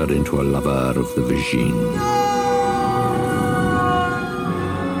turned her into a lover of the Virgin.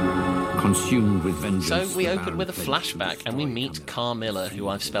 Consumed with vengeance. So we open with a flashback and we meet Carmilla, who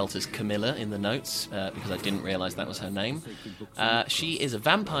I've spelt as Camilla in the notes because I didn't realise that was her name. She is a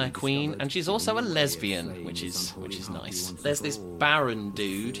vampire queen and she's also a lesbian, which is nice. There's this Baron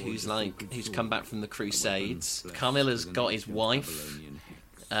dude who's come back from the Crusades. Carmilla's got his wife.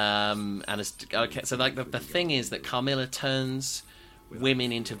 And so like the thing is that Carmilla turns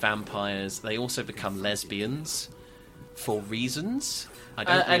women into vampires. They also become lesbians for reasons. I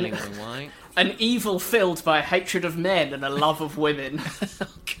don't really know why. An evil filled by a hatred of men and a love of women. Oh,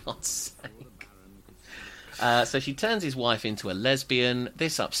 God's sake. So she turns his wife into a lesbian.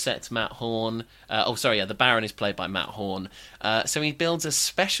 This upsets Matt Horn. The Baron is played by Matt Horn. So he builds a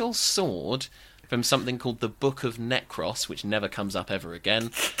special sword from something called the Book of Necros, which never comes up ever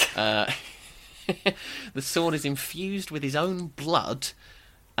again. The sword is infused with his own blood,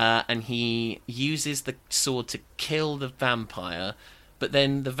 and he uses the sword to kill the vampire, but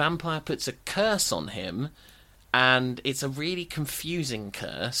then the vampire puts a curse on him, and it's a really confusing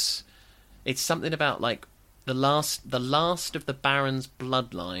curse. It's something about, like, the last of the Baron's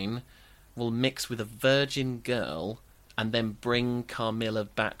bloodline will mix with a virgin girl and then bring Carmilla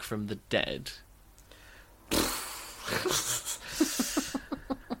back from the dead.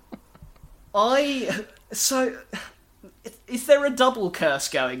 Is there a double curse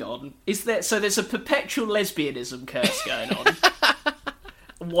going on? There's a perpetual lesbianism curse going on?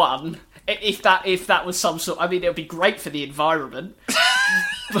 One, if that was some sort, I mean, it would be great for the environment.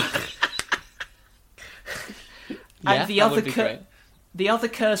 And the other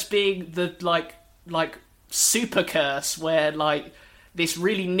curse being the like super curse, where like this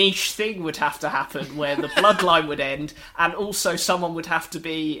really niche thing would have to happen, where the bloodline would end, and also someone would have to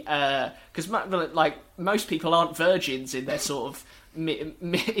be because like most people aren't virgins in their sort of.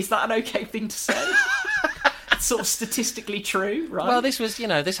 Is that an okay thing to say? It's sort of statistically true, right? Well,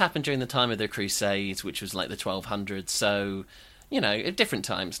 this happened during the time of the Crusades, which was like the 1200s. So, at different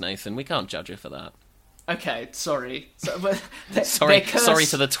times, Nathan. We can't judge her for that. Okay, sorry. Sorry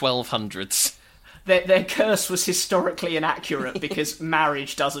to the 1200s. Their curse was historically inaccurate because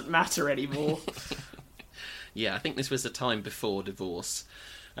marriage doesn't matter anymore. Yeah, I think this was a time before divorce.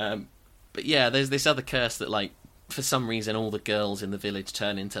 But yeah, there's this other curse that, like, for some reason all the girls in the village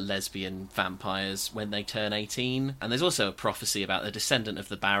turn into lesbian vampires when they turn 18. And there's also a prophecy about the descendant of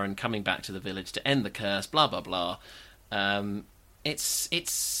the Baron coming back to the village to end the curse, blah, blah, blah.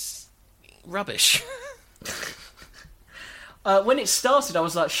 It's rubbish. When it started, I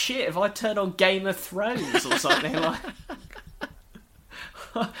was like, shit, if I turn on Game of Thrones or something like...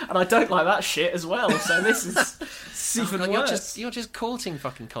 And I don't like that shit as well, so this is even worse. You're just courting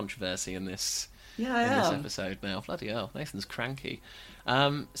fucking controversy in this... Yeah, I am. This episode now. Bloody hell, Nathan's cranky.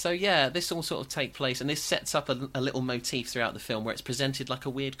 This all sort of take place, and this sets up a little motif throughout the film where it's presented like a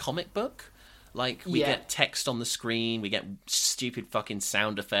weird comic book. Like, we get text on the screen, we get stupid fucking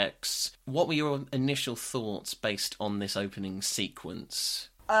sound effects. What were your initial thoughts based on this opening sequence?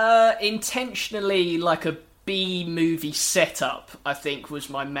 Intentionally, like a B-movie setup, I think, was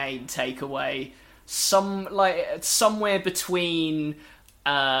my main takeaway. Somewhere between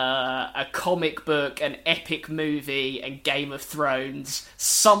a comic book, an epic movie, and Game of Thrones.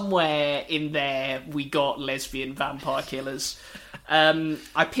 Somewhere in there, we got lesbian vampire killers.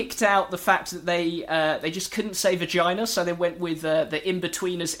 I picked out the fact that they just couldn't say vagina, so they went with the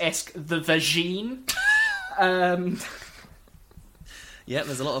In-Betweeners-esque the vagine. Yeah,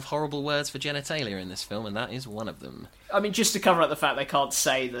 there's a lot of horrible words for genitalia in this film, and that is one of them. I mean, just to cover up the fact they can't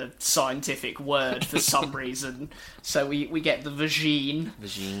say the scientific word for some reason, so we get the vagine,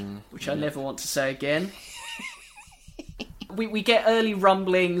 which I never want to say again. We get early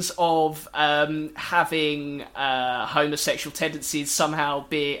rumblings of having homosexual tendencies somehow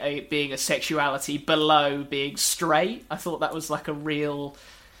being a sexuality below being straight. I thought that was like a real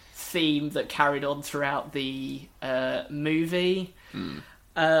theme that carried on throughout the movie.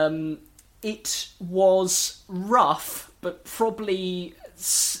 It was rough, but probably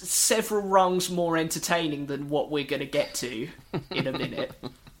several rungs more entertaining than what we're going to get to in a minute.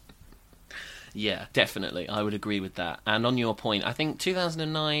 Yeah, definitely. I would agree with that. And on your point, I think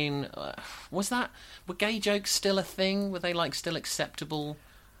 2009, were gay jokes still a thing? Were they, like, still acceptable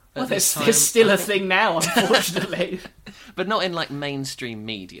at this time? There's still a thing now, unfortunately. But not in, like, mainstream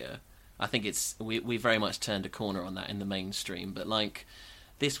media. I think we very much turned a corner on that in the mainstream. But, like,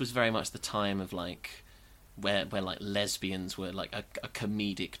 this was very much the time of, like, where like, lesbians were, like, a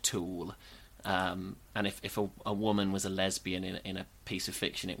comedic tool. And if a woman was a lesbian in a piece of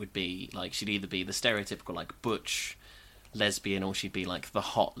fiction, it would be like she'd either be the stereotypical like butch lesbian or she'd be like the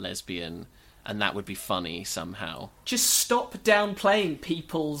hot lesbian, and that would be funny somehow. Just stop downplaying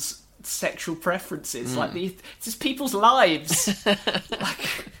people's sexual preferences. Like it's just people's lives.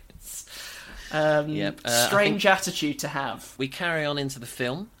 Strange attitude to have. We carry on into the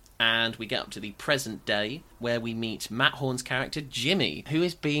film. And we get up to the present day, where we meet Matt Horn's character, Jimmy, who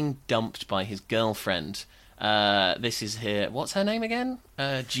is being dumped by his girlfriend. This is here. What's her name again?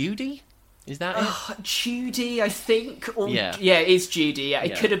 Judy? Is that it? Judy, I think. Or, yeah, it is Judy. Yeah,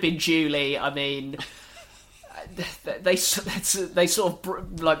 it could have been Julie. I mean, they sort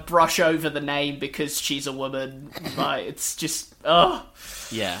of brush over the name because she's a woman. Like, it's just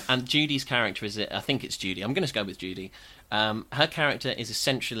Yeah, and Judy's character is I think it's Judy. I'm going to go with Judy. Her character is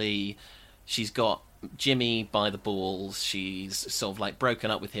essentially, she's got Jimmy by the balls. She's sort of like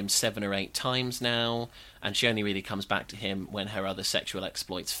broken up with him 7 or 8 times now, and she only really comes back to him when her other sexual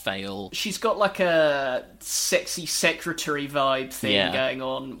exploits fail. She's got like a sexy secretary vibe thing going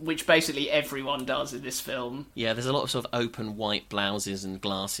on, which basically everyone does in this film. Yeah, there's a lot of sort of open white blouses and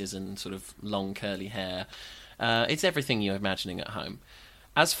glasses and sort of long curly hair. It's everything you're imagining at home.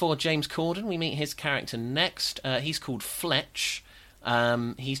 As for James Corden, we meet his character next. He's called Fletch.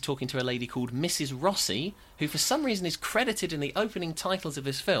 He's talking to a lady called Mrs. Rossi, who for some reason is credited in the opening titles of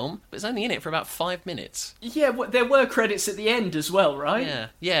this film, but is only in it for about 5 minutes. Yeah, there were credits at the end as well, right?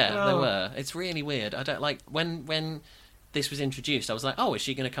 Yeah, there were. It's really weird. I don't like when this was introduced. I was like, oh, is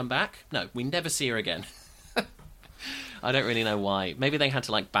she going to come back? No, we never see her again. I don't really know why. Maybe they had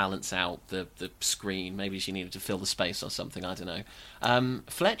to like balance out the screen. Maybe she needed to fill the space or something. I don't know.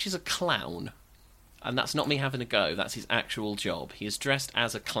 Fletch is a clown. And that's not me having a go, that's his actual job. He is dressed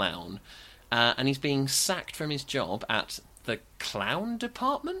as a clown, and he's being sacked from his job at the clown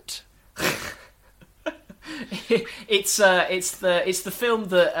department? It's the film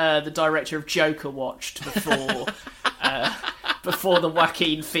that the director of Joker watched before the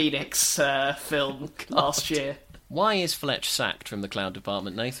Joaquin Phoenix film last year. Why is Fletch sacked from the clown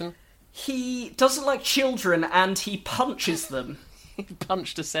department, Nathan? He doesn't like children and he punches them. He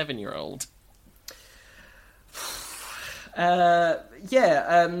punched a 7-year-old.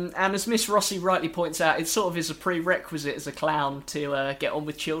 And as Miss Rossi rightly points out, it sort of is a prerequisite as a clown to get on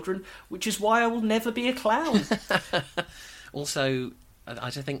with children, which is why I will never be a clown. Also, I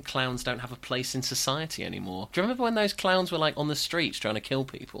don't think clowns don't have a place in society anymore. Do you remember when those clowns were like on the streets trying to kill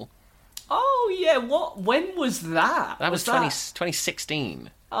people? Oh yeah, when was that? That was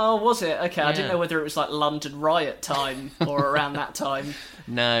 2016. Oh, was it? Okay, Yeah. I didn't know whether it was like London riot time or around that time.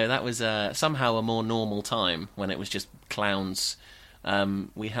 No, that was somehow a more normal time when it was just clowns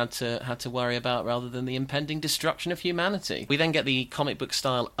we had to worry about rather than the impending destruction of humanity. We then get the comic book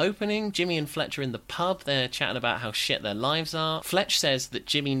style opening. Jimmy and Fletch are in the pub. They're chatting about how shit their lives are. Fletch says that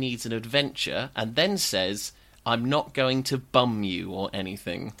Jimmy needs an adventure and then says, "I'm not going to bum you or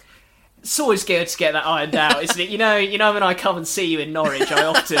anything." It's always good to get that ironed out, isn't it? You know when I come and see you in Norwich, I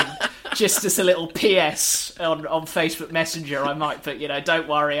often, just as a little PS on Facebook Messenger, I might put, don't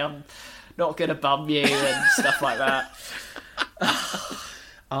worry, I'm not going to bum you and stuff like that.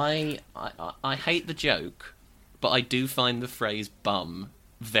 I hate the joke, but I do find the phrase bum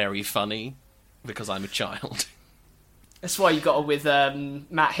very funny because I'm a child. That's why you got on with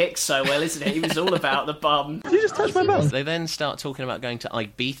Matt Hicks so well, isn't it? He was all about the bum. Did you just touch my bum? They then start talking about going to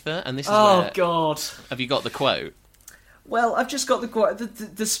Ibiza, and this is Oh, God. Have you got the quote? Well, I've just got the quote.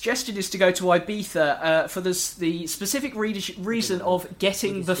 The suggestion is to go to Ibiza for the specific reason of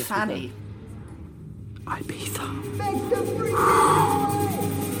getting the fanny. Ibiza.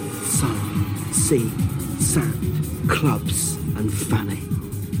 Sun, sea, sand, clubs and fanny.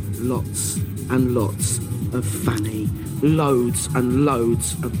 Lots and lots of fanny. Loads and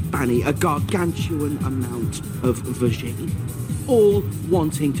loads of fanny. A gargantuan amount of vagine. All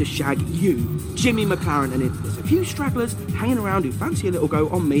wanting to shag you, Jimmy McLaren, and if there's a few stragglers hanging around who fancy a little go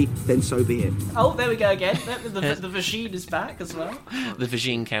on me, then so be it. Oh, there we go again. The vagine is back as well. The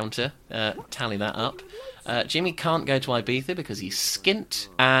vagine counter. Tally that up. Jimmy can't go to Ibiza because he's skint,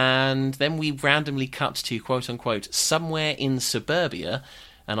 and then we randomly cut to quote-unquote somewhere in suburbia,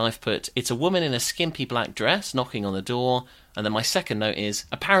 and I've put, it's a woman in a skimpy black dress knocking on the door, and then my second note is,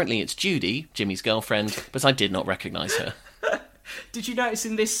 apparently it's Judy, Jimmy's girlfriend, but I did not recognise her. Did you notice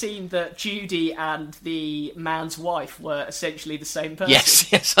in this scene that Judy and the man's wife were essentially the same person?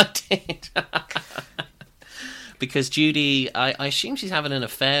 Yes, I did. Because Judy, I assume she's having an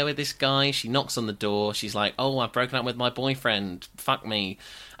affair with this guy. She knocks on the door. She's like, oh, I've broken up with my boyfriend. Fuck me.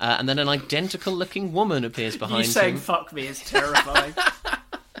 And then an identical-looking woman appears behind him. You saying fuck me is terrifying.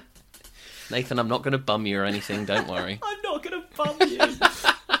 Nathan, I'm not going to bum you or anything. Don't worry. I'm not going to bum you.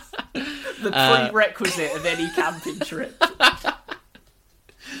 The prerequisite of any camping trip.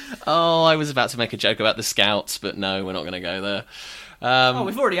 Oh, I was about to make a joke about the Scouts, but no, we're not going to go there.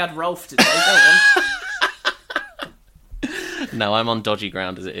 We've already had Rolf today. Go on. No, I'm on dodgy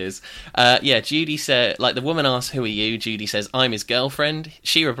ground as it is. Judy said, the woman asks, who are you? Judy says, I'm his girlfriend.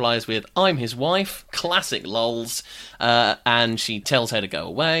 She replies with, I'm his wife. Classic lols. And she tells her to go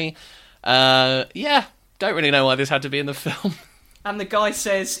away. Don't really know why this had to be in the film. And the guy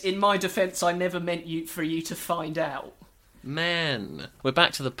says, in my defence, I never meant for you to find out. Man. We're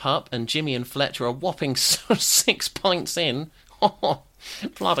back to the pub, and Jimmy and Fletcher are a whopping 6 pints in.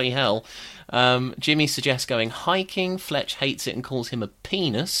 Bloody hell. Jimmy suggests going hiking. Fletch hates it and calls him a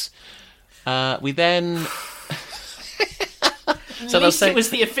penis. We then... So at least it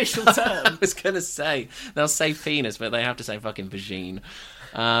was the official term. I was going to say, they'll say penis, but they have to say fucking vagine.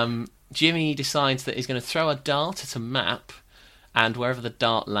 Jimmy decides that he's going to throw a dart at a map, and wherever the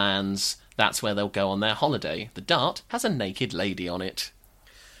dart lands, that's where they'll go on their holiday. The dart has a naked lady on it.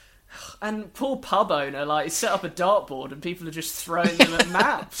 And poor pub owner, like, set up a dartboard and people are just throwing them at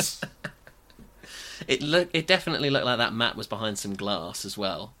maps. It definitely looked like that map was behind some glass as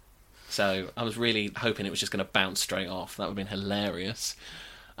well. So I was really hoping it was just going to bounce straight off. That would have been hilarious.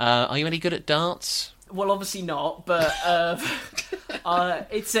 Are you any good at darts? Well, obviously not, but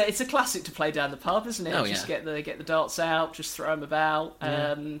it's a classic to play down the pub, isn't it? Oh, just yeah. get the darts out, just throw them about,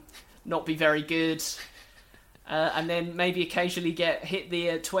 not be very good, and then maybe occasionally hit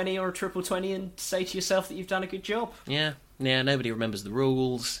the 20 or a triple 20 and say to yourself that you've done a good job. Yeah, nobody remembers the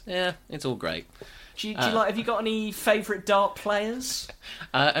rules. Yeah, it's all great. Do you like? Have you got any favourite dart players?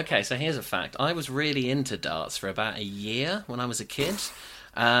 Okay, so here's a fact. I was really into darts for about a year when I was a kid.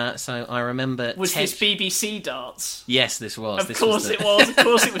 So I remember... Was this BBC darts? Yes, this was. Of course it was. Of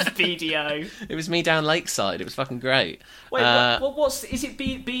course it was BDO. It was me down Lakeside. It was fucking great. Wait, is it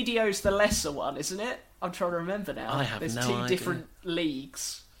BDO's the lesser one, isn't it? I'm trying to remember now. I have There's no two idea. different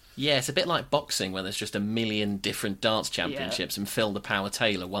leagues. Yeah, it's a bit like boxing where there's just a million different darts championships and Phil the Power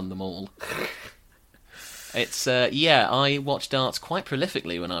Taylor won them all. It's, I watched darts quite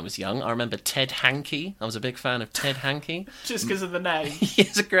prolifically when I was young. I remember Ted Hankey. I was a big fan of Ted Hankey. Just because of the name.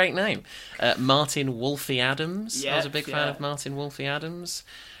 It's a great name. Martin Wolfie Adams. Yep, I was a big fan of Martin Wolfie Adams.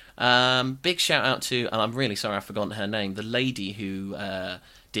 Big shout out to, and I'm really sorry I've forgotten her name, the lady who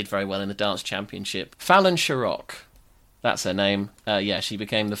did very well in the darts championship. Fallon Sherrock. That's her name. She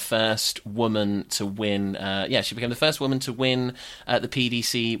became the first woman to win. The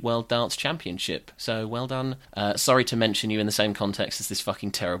PDC World Darts Championship. So well done. Sorry to mention you in the same context as this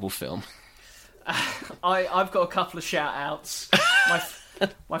fucking terrible film. I've got a couple of shout outs.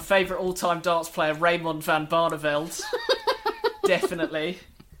 My favourite all-time darts player, Raymond van Barneveld. Definitely.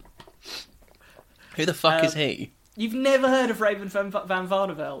 Who the fuck is he? You've never heard of Raymond van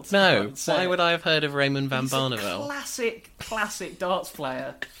Barneveld? No. Why would I have heard of Raymond van Barneveld? Classic darts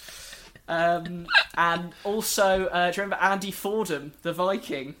player. And also, do you remember Andy Fordham, the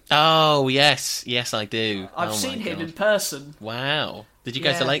Viking? Oh, yes, I do. I've seen him in person. Wow. Did you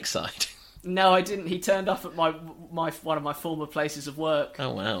go to Lakeside? No, I didn't. He turned up at one of my former places of work.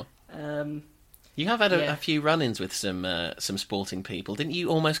 Oh, wow. You have had a few run-ins with some sporting people. Didn't you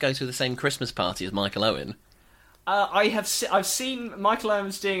almost go to the same Christmas party as Michael Owen? I've seen Michael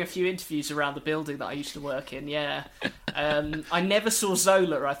Owens doing a few interviews around the building that I used to work in, yeah. I never saw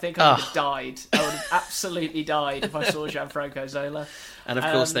Zola. I think I would have died. I would have absolutely died if I saw Gianfranco Zola. And of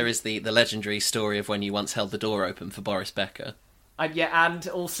course there is the legendary story of when you once held the door open for Boris Becker. And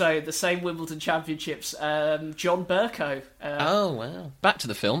also the same Wimbledon Championships, John Burko. Oh, wow. Back to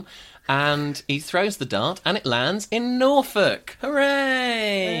the film. And he throws the dart, and it lands in Norfolk. Hooray!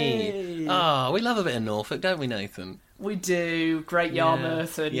 Hey. Oh, we love a bit of Norfolk, don't we, Nathan? We do. Great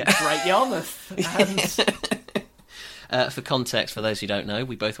Yarmouth and Great Yarmouth. And... for context, for those who don't know,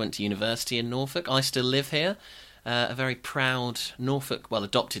 we both went to university in Norfolk. I still live here. A very proud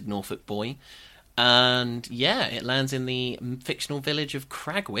adopted Norfolk boy. And, it lands in the fictional village of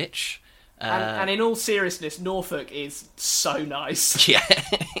Cragwich. And in all seriousness, Norfolk is so nice. Yeah,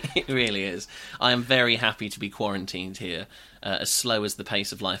 it really is. I am very happy to be quarantined here. As slow as the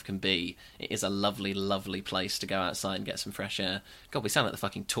pace of life can be, it is a lovely, lovely place to go outside and get some fresh air. God, we sound like the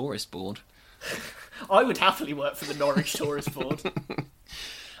fucking tourist board. I would happily work for the Norwich Tourist Board. Do you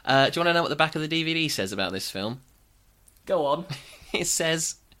want to know what the back of the DVD says about this film? Go on. It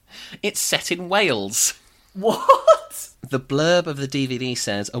says, it's set in Wales. What? The blurb of the DVD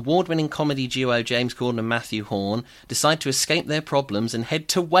says, award-winning comedy duo James Corden and Matthew Horn decide to escape their problems and head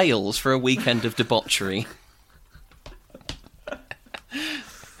to Wales for a weekend of debauchery.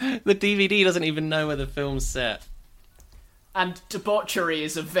 The DVD doesn't even know where the film's set. And debauchery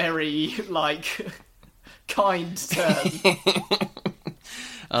is a very, kind term.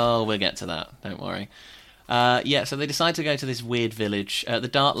 Oh, we'll get to that. Don't worry. So they decide to go to this weird village. The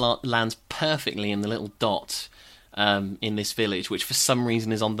dart lands perfectly in the little dot in this village, which for some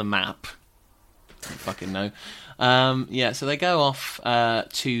reason is on the map. Don't fucking know. So they go off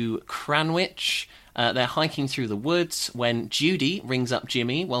to Cranwich, They're hiking through the woods when Judy rings up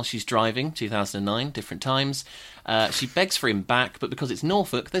Jimmy while she's driving, 2009, different times. She begs for him back, but because it's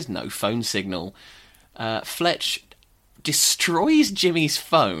Norfolk, there's no phone signal. Fletch destroys Jimmy's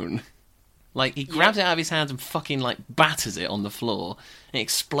phone. Like, he grabs it out of his hands and fucking, like, batters it on the floor. It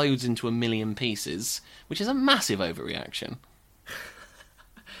explodes into a million pieces, which is a massive overreaction.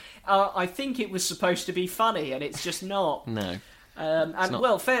 I think it was supposed to be funny, and it's just not. No.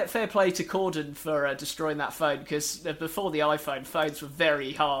 Well, fair play to Corden for destroying that phone, because before the iPhone, phones were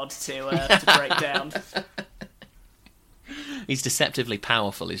very hard to break down. He's deceptively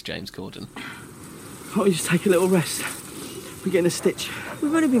powerful, is James Corden. Can't we just take a little rest? We're getting a stitch.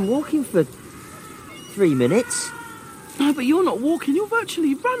 We've only been walking for 3 minutes. No, but you're not walking, you're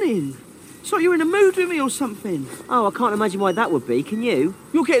virtually running. It's like you're in a mood with me or something. Oh, I can't imagine why that would be, can you?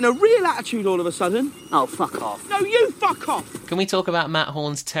 You're getting a real attitude all of a sudden. Oh, fuck off. No, you fuck off! Can we talk about Matt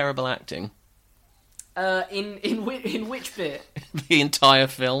Horn's terrible acting? In which bit? The entire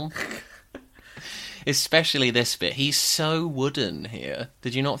film. Especially this bit. He's so wooden here.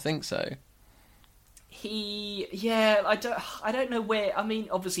 Did you not think so? I don't know where. I mean,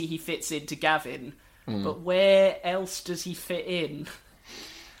 obviously he fits into Gavin, but where else does he fit in?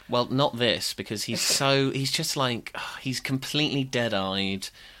 Well, not this, because he's just like, he's completely dead-eyed.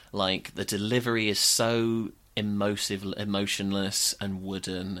 Like, the delivery is so emotionless and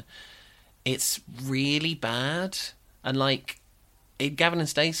wooden. It's really bad. And, like, in Gavin and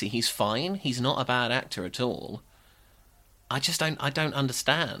Stacey, he's fine. He's not a bad actor at all. I don't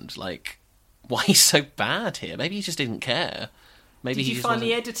understand, like, why he's so bad here. Maybe he just didn't care. Maybe Did you find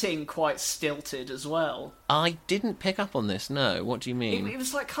the editing quite stilted as well? I didn't pick up on this, no. What do you mean? It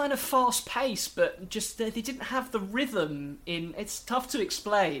was like kind of fast-paced, but just they didn't have the rhythm in... It's tough to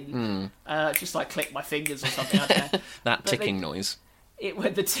explain. Just like click my fingers or something, I don't know. That ticking noise.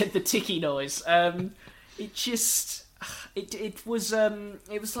 The ticky noise. It just... It was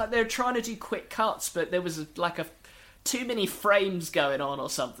like they were trying to do quick cuts, but there was too many frames going on or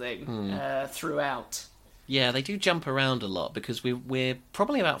something throughout. Yeah, they do jump around a lot because we're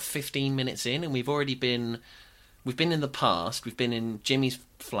probably about 15 minutes in, and we've been in the past. We've been in Jimmy's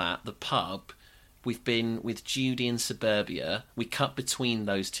flat, the pub. We've been with Judy in suburbia. We cut between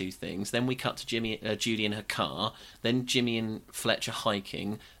those two things. Then we cut to Judy in her car. Then Jimmy and Fletch are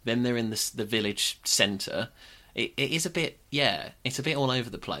hiking. Then they're in the village centre. It is a bit, it's a bit all over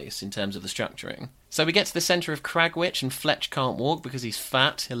the place in terms of the structuring. So we get to the centre of Cragwitch, and Fletch can't walk because he's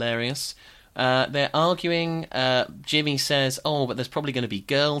fat. Hilarious. They're arguing. Jimmy says, but there's probably going to be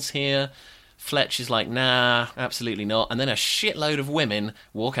girls here. Fletch is like, nah, absolutely not. And then a shitload of women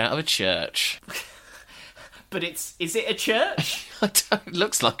walk out of a church. But is it a church? It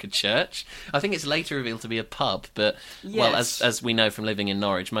looks like a church. I think it's later revealed to be a pub, but, well, as we know from living in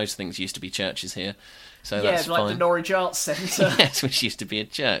Norwich, most things used to be churches here. So that's like fine. The Norwich Arts Centre. Yes, which used to be a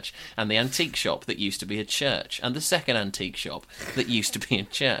church. And the antique shop that used to be a church. And the second antique shop that used to be a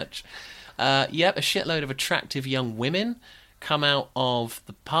church. A shitload of attractive young women come out of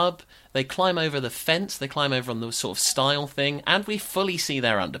the pub. They climb over the fence. They climb over on the sort of stile thing. And we fully see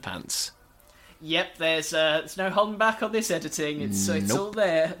their underpants. Yep, there's no holding back on this editing. It's all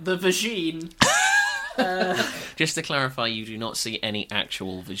there. The vagine. Just to clarify, you do not see any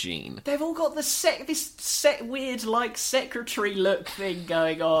actual vagine. They've all got this weird, like, secretary look thing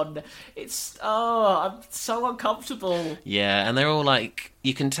going on. I'm so uncomfortable. Yeah, and they're all like,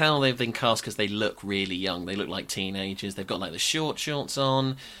 you can tell they've been cast because they look really young. They look like teenagers. They've got like the short shorts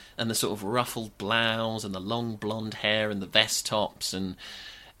on, and the sort of ruffled blouse, and the long blonde hair, and the vest tops, and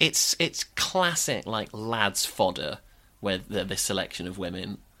it's classic like lads fodder, where this selection of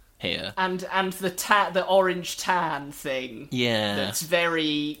women here. And the orange tan thing. Yeah. That's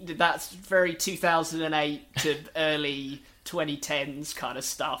very 2008 to early 2010s kind of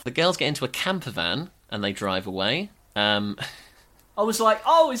stuff. The girls get into a camper van and they drive away. I was like,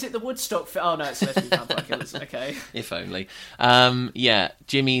 is it the Woodstock film? Oh no, it's Lesbian Vampire Killers. Okay. If only.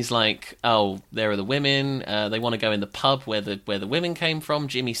 Jimmy's like, there are the women. They want to go in the pub where the women came from.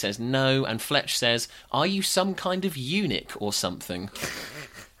 Jimmy says no, and Fletch says, "Are you some kind of eunuch or something?"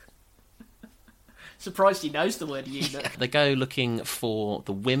 Surprised he knows the word eunuch. They go looking for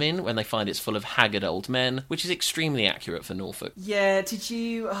the women when they find it's full of haggard old men, which is extremely accurate for Norfolk. Yeah, did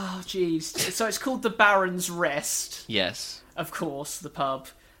you... Oh, jeez. So it's called the Baron's Rest. Yes. Of course, the pub.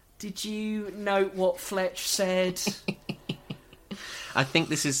 Did you note what Fletch said? I think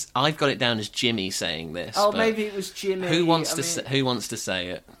I've got it down as Jimmy saying this. Oh, maybe it was Jimmy. Who wants to say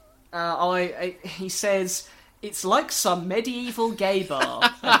it? He says, it's like some medieval gay bar,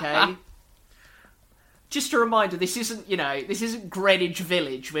 okay? Just a reminder, this isn't Greenwich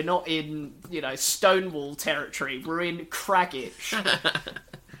Village. We're not in, Stonewall territory. We're in Craggitch.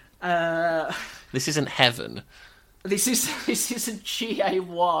 This isn't heaven. This is a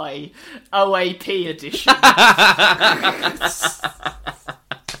GAY OAP edition.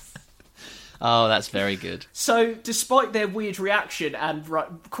 Oh, that's very good. So, despite their weird reaction and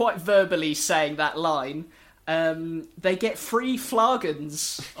quite verbally saying that line, they get free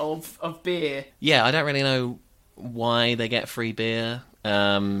flagons of beer. Yeah, I don't really know why they get free beer.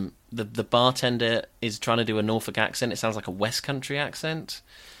 The bartender is trying to do a Norfolk accent. It sounds like a West Country accent.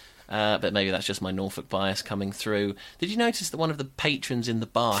 But maybe that's just my Norfolk bias coming through. Did you notice that one of the patrons in the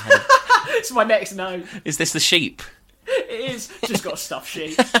bar had It's my next note. Is this the sheep? It is. Just got a stuffed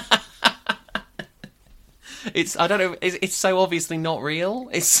sheep. I don't know, it's so obviously not real.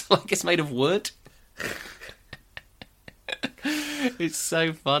 It's like it's made of wood. It's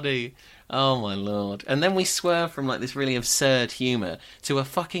so funny. Oh my lord. And then we swerve from like this really absurd humour to a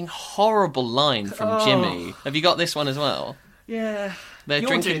fucking horrible line from Jimmy. Have you got this one as well? Yeah. They're You're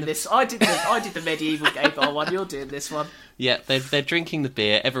drinking doing this. I did the medieval gay bar one. You're doing this one. Yeah, they're drinking the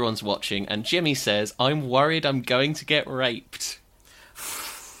beer, everyone's watching, and Jimmy says, "I'm worried I'm going to get raped."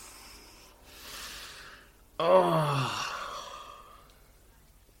 Oh,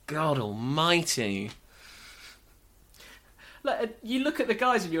 God almighty. Like, you look at the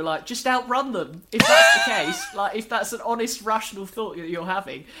guys and you're like, just outrun them. If that's the case, like, if that's an honest, rational thought that you're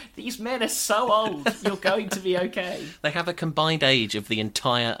having, these men are so old, you're going to be okay. They have a combined age of the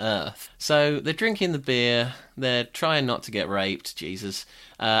entire Earth. So they're drinking the beer, they're trying not to get raped, Jesus.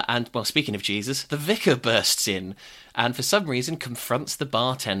 And, well, speaking of Jesus, the vicar bursts in and for some reason confronts the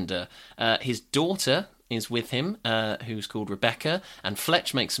bartender. His daughter is with him, who's called Rebecca, and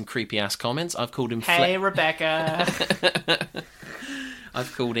Fletch makes some creepy-ass comments. I've called him Hey, Rebecca!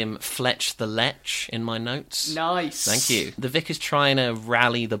 I've called him Fletch the Lech in my notes. Nice. Thank you. The vicar's trying to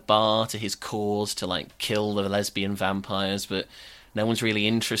rally the bar to his cause to, like, kill the lesbian vampires, but no one's really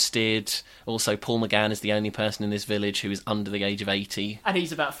interested. Also, Paul McGann is the only person in this village who is under the age of 80. And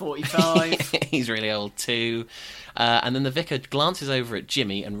he's about 45. He's really old too. And then the vicar glances over at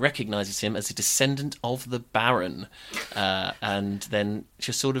Jimmy and recognises him as a descendant of the Baron. And then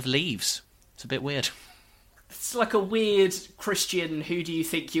just sort of leaves. It's a bit weird. It's like a weird Christian who do you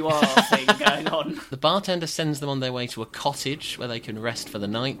think you are thing going on. The bartender sends them on their way to a cottage where they can rest for the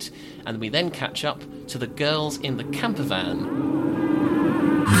night, and we then catch up to the girls in the camper van.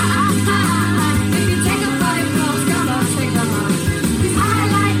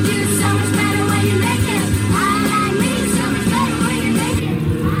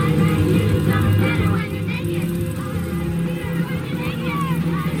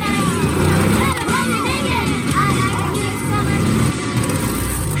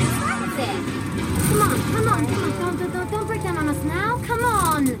 Don't break down on us now. Come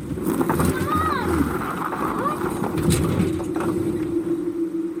on.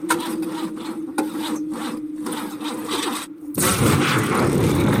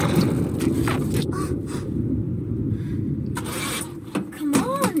 Come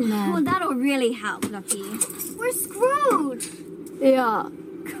on. Well, that'll really help, Lucky. We're screwed. Yeah.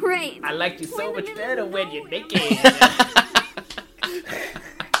 Great. I like you so much better when you're naked.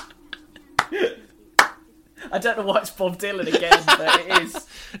 I don't know why it's Bob Dylan again, but it is.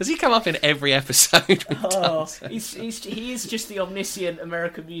 Does he come up in every episode? He is just the omniscient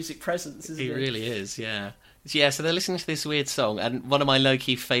American music presence, isn't he? He really is, yeah. Yeah, so they're listening to this weird song, and one of my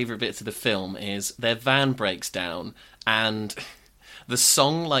low-key favourite bits of the film is their van breaks down, and the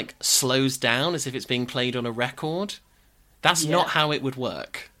song, like, slows down as if it's being played on a record. That's not how it would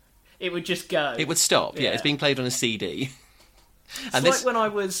work. It would just go. It would stop, yeah. It's being played on a CD. It's like when I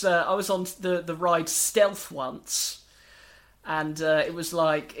was on the ride Stealth once, and it was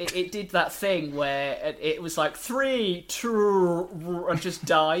like it did that thing where it was like 3, 2, and just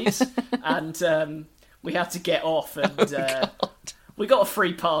died, and we had to get off, and we got a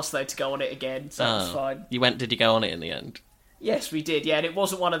free pass though to go on it again, so that was fine. Did you go on it in the end? Yes, we did. Yeah, and it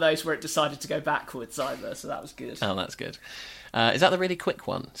wasn't one of those where it decided to go backwards either, so that was good. Oh, that's good. Is that the really quick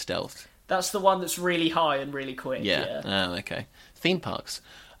one, Stealth? That's the one that's really high and really quick. Yeah. Oh, okay. Theme parks.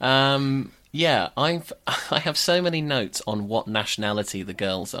 Yeah, I have so many notes on what nationality the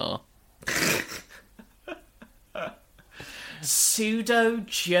girls are.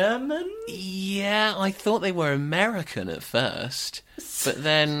 Pseudo-German? Yeah, I thought they were American at first, but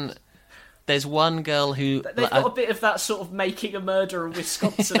then there's one girl who... They've got a bit of that sort of Making a Murderer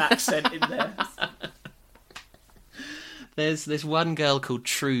Wisconsin accent in there. There's one girl called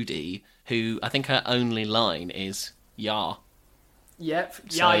Trudy who I think her only line is "ya." Yep.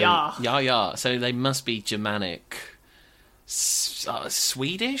 So, Yeah. Yeah. So they must be Germanic,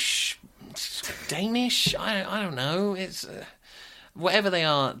 Swedish, Danish. I don't know. It's whatever they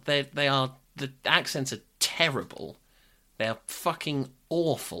are. They are. The accents are terrible. They are fucking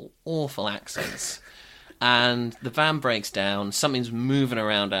awful accents. And the van breaks down. Something's moving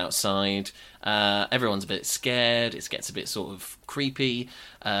around outside. Everyone's a bit scared. It gets a bit sort of creepy.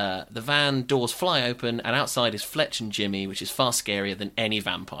 The van doors fly open, and outside is Fletch and Jimmy, which is far scarier than any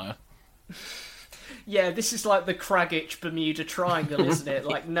vampire. Yeah, this is like the Craggitch Bermuda Triangle, isn't it?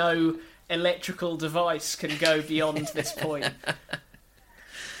 Like, no electrical device can go beyond this point.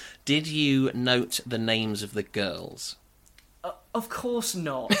 Did you note the names of the girls? Of course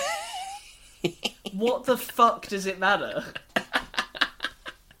not. What the fuck does it matter?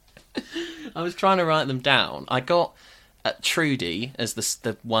 I was trying to write them down. I got Trudy as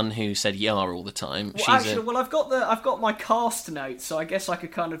the one who said "yar" all the time. Well, I've got my cast notes, so I guess I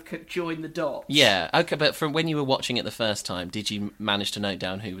could kind of join the dots. Yeah, okay, but from when you were watching it the first time, did you manage to note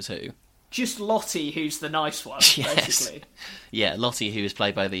down who was who? Just Lottie, who's the nice one, yes. Basically. Yeah, Lottie, who is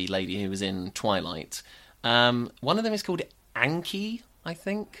played by the lady who was in Twilight. One of them is called Anki, I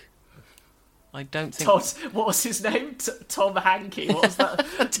think. I don't think... What was his name? Tom Hankey. What was that?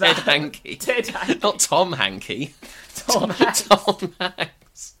 Ted Hankey. Ted Hankey. Not Tom Hankey. Tom Hanks. Tom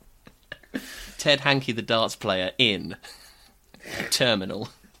Hanks. Ted Hankey, the darts player in Terminal.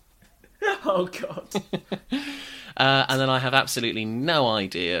 Oh, God. And then I have absolutely no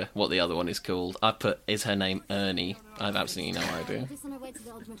idea what the other one is called. I put, is her name Ernie? I have absolutely no idea.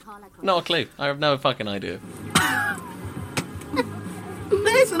 Not a clue. I have no fucking idea.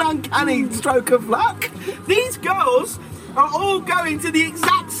 There's an uncanny stroke of luck. These girls are all going to the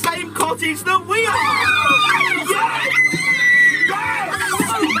exact same cottage that we are.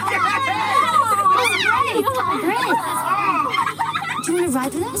 Great. Do you want to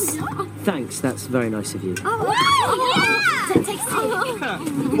ride with us? Thanks, that's very nice of you. Oh, yeah! Take a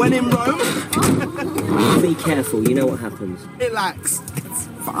seat. When in Rome. Be careful, you know what happens. Relax. It's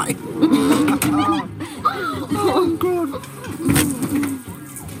fine. Oh, God.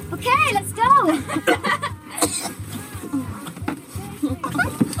 Okay, let's go.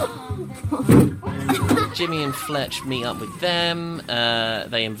 Jimmy and Fletch meet up with them.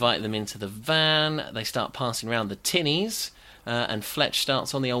 They invite them into the van. They start passing around the tinnies. And Fletch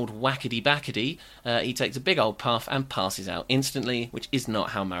starts on the old whackety-backety. He takes a big old puff and passes out instantly, which is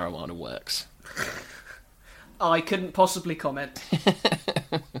not how marijuana works. I couldn't possibly comment.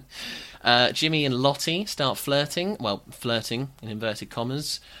 Jimmy and Lottie start flirting. Well, flirting in inverted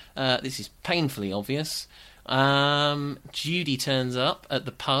commas. This is painfully obvious. Judy turns up at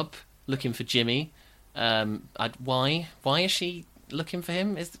the pub looking for Jimmy. Why is she looking for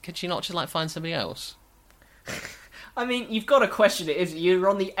him? Could she not just find somebody else? I mean, you've got to question it. You're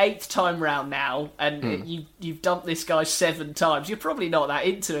on the 8th time round now, and you've dumped this guy 7 times. You're probably not that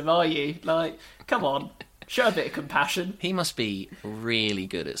into him, are you? Come on. Show a bit of compassion. He must be really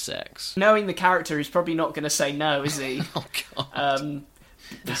good at sex. Knowing the character, he's probably not going to say no, is he? Oh, God.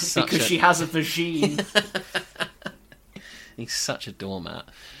 Because she has a vagine. He's such a doormat.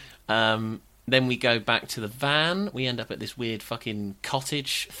 Then we go back to the van. We end up at this weird fucking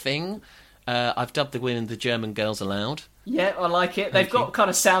cottage thing. I've dubbed the women the German Girls Aloud. Yeah, I like it. They've got kind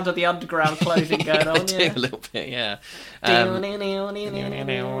of Sound of the Underground clothing going on. They do a little bit, yeah.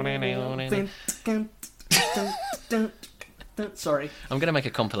 Sorry. I'm going to make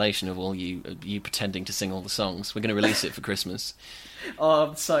a compilation of all you pretending to sing all the songs. We're going to release it for Christmas. Oh,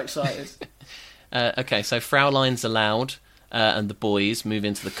 I'm so excited. Okay, so Fraulein's allowed, and the boys move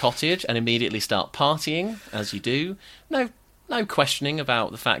into the cottage and immediately start partying, as you do. No questioning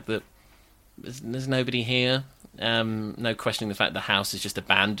about the fact that there's nobody here. No questioning the fact the house is just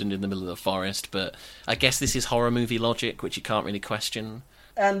abandoned in the middle of the forest, but I guess this is horror movie logic, which you can't really question.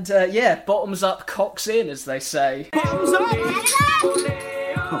 And, bottoms up, cocks in, as they say. Bottoms up!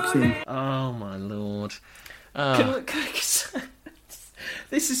 Cocks in. Oh, my lord.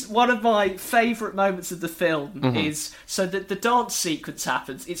 This is one of my favourite moments of the film, is so that the dance sequence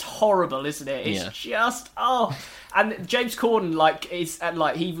happens. It's horrible, isn't it? It's just, and James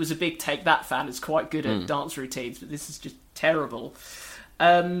Corden, he was a big Take That fan, is quite good at dance routines, but this is just terrible.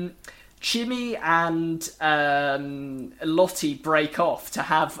 Jimmy and Lottie break off to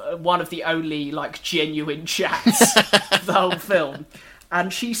have one of the only genuine chats of the whole film.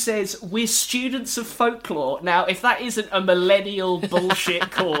 And she says, "We're students of folklore." Now, if that isn't a millennial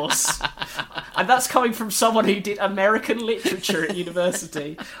bullshit course, and that's coming from someone who did American literature at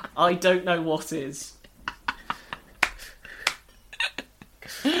university, I don't know what is.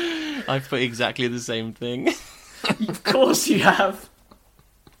 I've put exactly the same thing. Of course you have.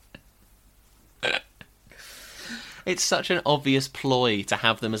 It's such an obvious ploy to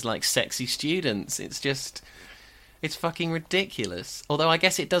have them as, like, sexy students. It's fucking ridiculous. Although I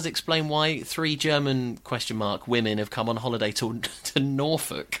guess it does explain why 3 German women have come on holiday to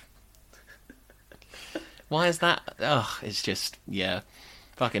Norfolk. Why is that? Ugh, it's just, yeah,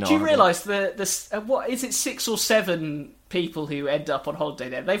 fucking horrible. Do you realise what is it, 6 or 7 people who end up on holiday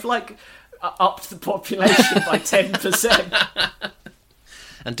there? They've, like, upped the population by 10%.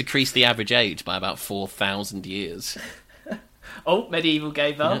 And decreased the average age by about 4,000 years. Oh, medieval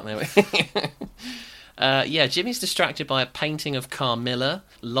gave up. Jimmy's distracted by a painting of Carmilla.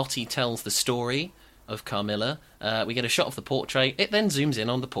 Lottie tells the story of Carmilla. We get a shot of the portrait. It then zooms in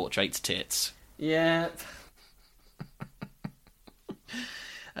on the portrait's tits. Yeah.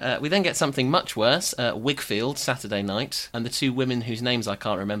 We then get something much worse. Wigfield, Saturday night, and the 2 women whose names I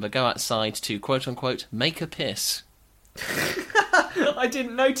can't remember go outside to, quote-unquote, make a piss. I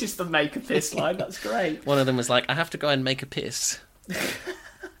didn't notice the make a piss line. That's great. One of them was like, I have to go and make a piss.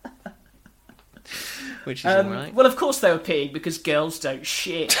 Which is all right. Well, of course they were peeing, because girls don't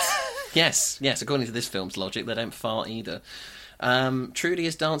shit. Yes, according to this film's logic, they don't fart either. Trudy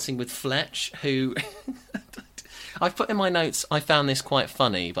is dancing with Fletch, who... I've put in my notes, I found this quite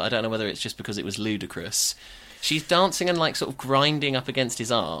funny, but I don't know whether it's just because it was ludicrous. She's dancing and, like, sort of grinding up against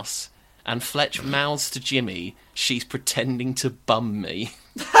his arse, and Fletch mouths to Jimmy, she's pretending to bum me.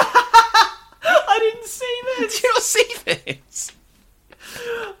 I didn't see this. Did you not see this?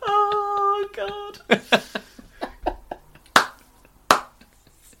 Oh, God.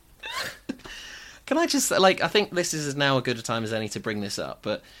 Can I just, like, I think this is now a good a time as any to bring this up,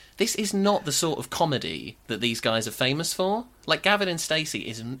 but this is not the sort of comedy that these guys are famous for. Like, Gavin and Stacey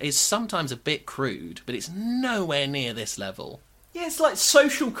is sometimes a bit crude, but it's nowhere near this level. Yeah, it's like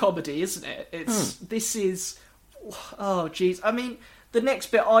social comedy, isn't it? This is... Oh, jeez. I mean, the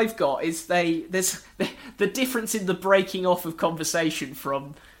next bit I've got is there's the difference in the breaking off of conversation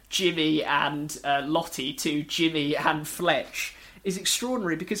from Jimmy and Lottie to Jimmy and Fletch is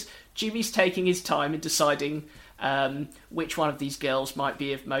extraordinary, because Jimmy's taking his time in deciding which one of these girls might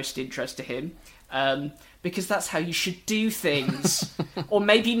be of most interest to him, because that's how you should do things. Or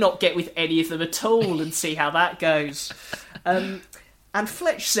maybe not get with any of them at all and see how that goes. And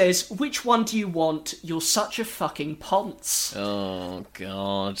Fletch says, which one do you want? You're such a fucking ponce. Oh,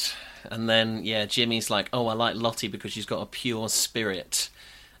 God. And then, Jimmy's like, oh, I like Lottie because she's got a pure spirit.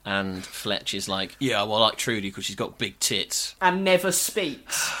 And Fletch is like, yeah, well, I like Trudy because she's got big tits. And never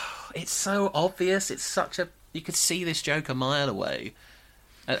speaks. It's so obvious. It's such a... You could see this joke a mile away.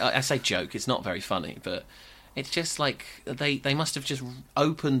 I say joke, it's not very funny, but it's just like they must have just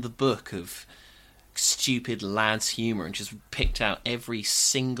opened the book of stupid lads' humour and just picked out every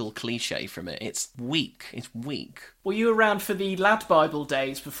single cliche from it. It's weak. It's weak. Were you around for the Lad Bible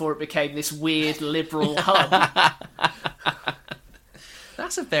days before it became this weird liberal hub?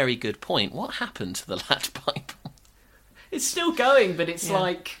 That's a very good point. What happened to the Lad Bible? It's still going, but it's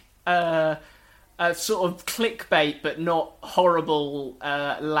like a sort of clickbait, but not horrible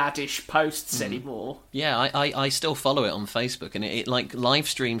laddish posts anymore. Yeah, I still follow it on Facebook, and it like live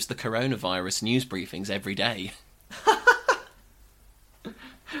streams the coronavirus news briefings every day.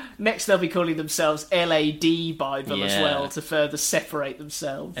 Next, they'll be calling themselves LAD Bible as well, to further separate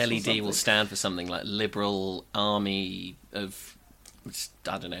themselves. LED will stand for something like Liberal Army of...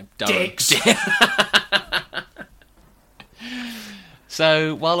 I don't know. Dicks.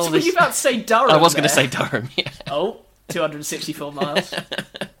 So while all so this... were you about to say Durham? I was going to say Durham, yeah. Oh, 264 miles.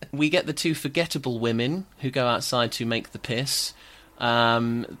 We get the 2 forgettable women who go outside to make the piss.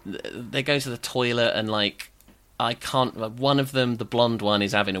 They go to the toilet and, like, one of them, the blonde one,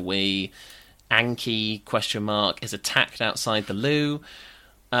 is having a wee. Anki, is attacked outside the loo.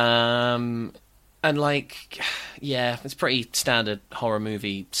 And, like, yeah, it's pretty standard horror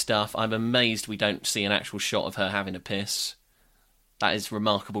movie stuff. I'm amazed we don't see an actual shot of her having a piss. That is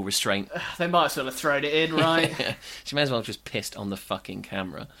remarkable restraint. They might as well have thrown it in, right? She may as well have just pissed on the fucking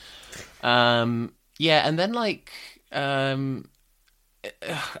camera. And then, like, it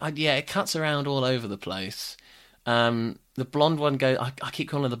cuts around all over the place. The blonde one goes... I keep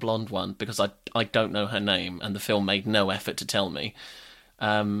calling her the blonde one because I don't know her name, and the film made no effort to tell me.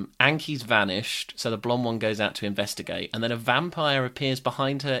 Anki's vanished, so the blonde one goes out to investigate, and then a vampire appears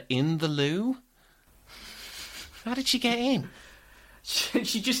behind her in the loo. How did she get in?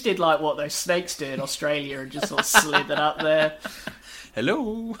 She just did like what those snakes do in Australia and just sort of slithered up there.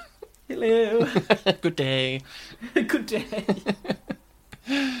 Hello. Hello. Good day. Good day.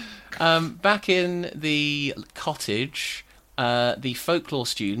 Back in the cottage, the folklore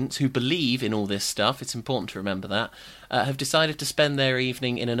students who believe in all this stuff, it's important to remember that, have decided to spend their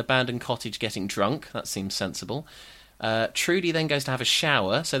evening in an abandoned cottage getting drunk. That seems sensible. Trudy then goes to have a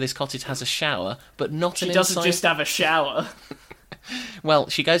shower, so this cottage has a shower, but not She an doesn't inside... just have a shower. Well,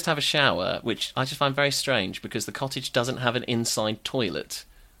 she goes to have a shower, which I just find very strange, because the cottage doesn't have an inside toilet,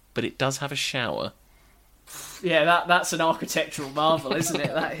 but it does have a shower. Yeah, that's an architectural marvel, isn't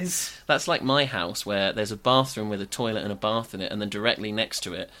it? That is. That's like my house, where there's a bathroom with a toilet and a bath in it, and then directly next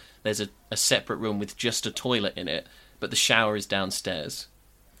to it, there's a separate room with just a toilet in it, but the shower is downstairs.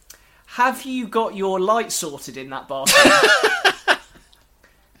 Have you got your light sorted in that bathroom? Are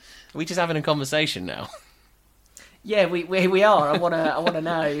we just having a conversation now? Yeah, we are. I wanna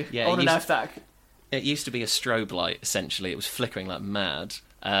know. Yeah, I wanna know if that. It used to be a strobe light, essentially. It was flickering like mad.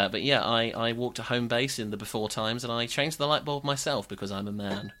 But yeah, I walked to home base in the before times and I changed the light bulb myself because I'm a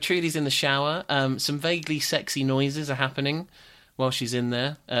man. Trudy's in the shower. Some vaguely sexy noises are happening while she's in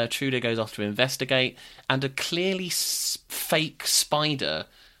there. Trudy goes off to investigate, and a clearly fake spider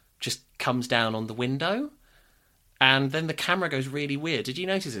just comes down on the window. And then the camera goes really weird. Did you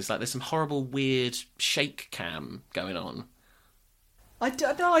notice this? Like, there's some horrible, weird shake cam going on.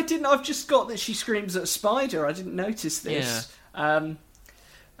 No, I didn't. I've just got that she screams at a spider. I didn't notice this. Yeah.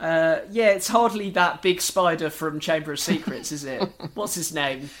 It's hardly that big spider from Chamber of Secrets, is it? What's his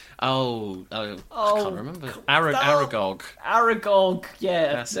name? I can't remember. Aragog. Aragog,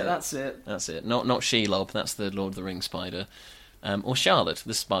 yeah. That's it. That's it. Not Shelob, that's the Lord of the Rings spider. Or Charlotte,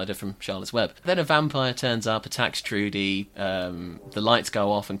 the spider from Charlotte's Web. Then a vampire turns up, attacks Trudy. The lights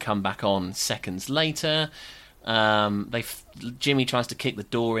go off and come back on seconds later. Jimmy tries to kick the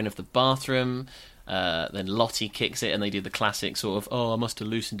door in of the bathroom. Then Lottie kicks it, and they do the classic sort of, I must have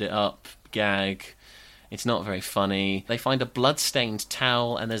loosened it up gag. It's not very funny. They find a blood-stained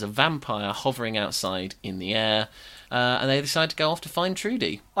towel, and there's a vampire hovering outside in the air. And they decide to go off to find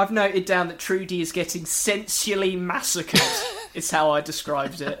Trudy. I've noted down that Trudy is getting sensually massacred, is how I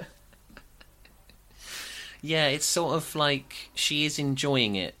described it. Yeah, it's sort of like she is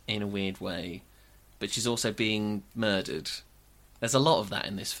enjoying it in a weird way, but she's also being murdered. There's a lot of that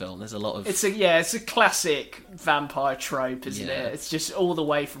in this film. There's a lot of... It's a classic vampire trope, isn't it? It's just all the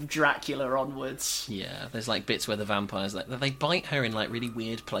way from Dracula onwards. Yeah, there's like bits where the vampires, like, they bite her in like really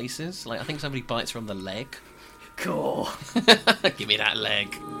weird places. Like, I think somebody bites her on the leg. Cool. Give me that leg.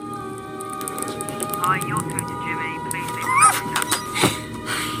 Hi, you're through to Jimmy. Please leave a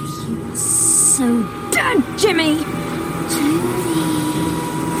message. You are so done, Jimmy!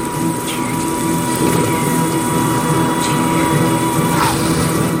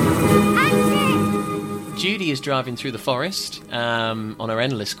 Judy is driving through the forest on her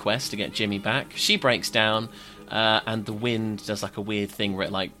endless quest to get Jimmy back. She breaks down, and the wind does like a weird thing where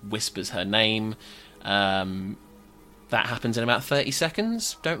it like whispers her name. That happens in about 30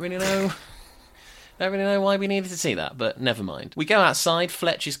 seconds. Don't really know why we needed to see that, but never mind. We go outside.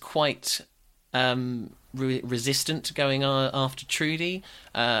 Fletch is quite resistant to going after Trudy.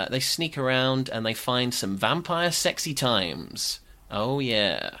 They sneak around and they find some vampire sexy times. Oh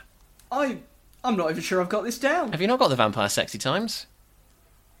yeah. I'm not even sure I've got this down. Have you not got the vampire sexy times?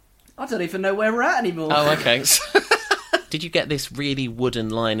 I don't even know where we're at anymore. Oh, okay. Did you get this really wooden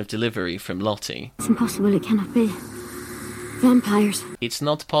line of delivery from Lottie? It's impossible, it cannot be. Vampires. It's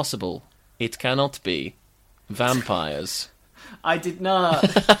not possible. It cannot be. Vampires. I did not.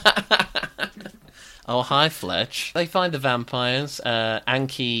 Oh, hi, Fletch. They find the vampires.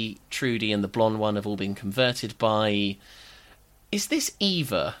 Anki, Trudy, and the blonde one have all been converted by... Is this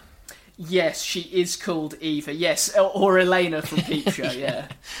Eva? Yes, she is called Eva. Yes, or Elena from Peep Show, yeah.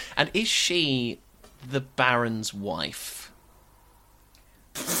 And is she the Baron's wife?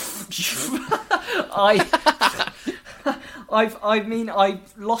 I've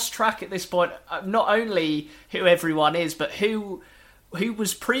lost track at this point, not only who everyone is, but who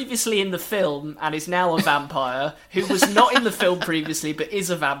was previously in the film and is now a vampire, who was not in the film previously but is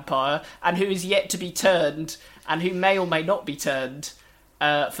a vampire, and who is yet to be turned, and who may or may not be turned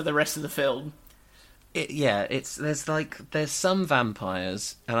for the rest of the film. There's some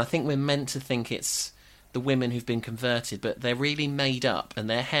vampires, and I think we're meant to think it's the women who've been converted, but they're really made up, and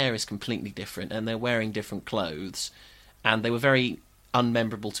their hair is completely different, and they're wearing different clothes, and they were very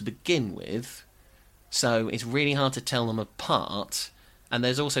unmemorable to begin with, so it's really hard to tell them apart. And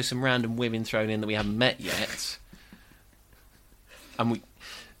there's also some random women thrown in that we haven't met yet, and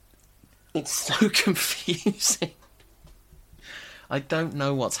it's so confusing. I don't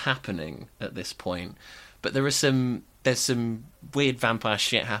know what's happening at this point, but there's some weird vampire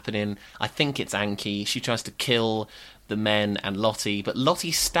shit happening. I think it's Anki. She tries to kill the men and Lottie, but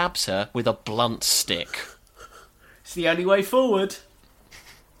Lottie stabs her with a blunt stick. It's the only way forward.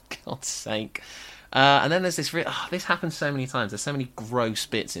 God's sake. And then there's this... this happens so many times. There's so many gross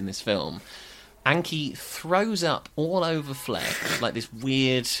bits in this film. Anki throws up all over Fletch, like this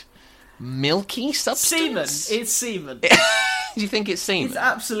weird milky substance. Semen. It's semen. Do you think it's semen? It's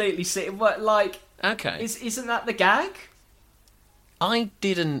absolutely semen. But, like... Okay. Isn't that the gag? I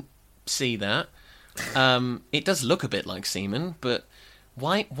didn't see that. It does look a bit like semen, but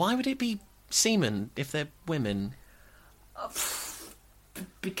why would it be semen if they're women?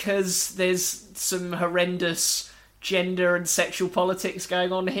 Because there's some horrendous gender and sexual politics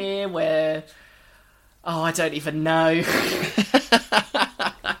going on here where... Oh, I don't even know.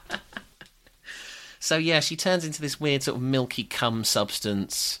 So, yeah, she turns into this weird sort of milky cum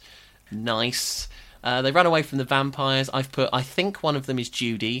substance. Nice. They run away from the vampires. I think one of them is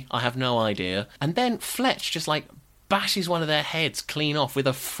Judy. I have no idea. And then Fletch just, like, bashes one of their heads clean off with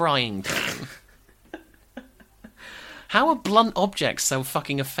a frying pan. How are blunt objects so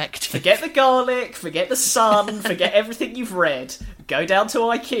fucking effective? Forget the garlic, forget the sun, forget everything you've read. Go down to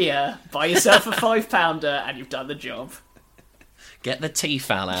IKEA, buy yourself a £5, and you've done the job. Get the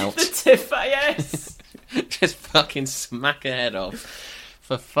Tefal out. The Tefal, yes. Just fucking smack her head off.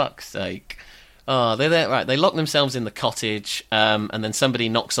 For fuck's sake. Oh, they're there. Right, they lock themselves in the cottage, and then somebody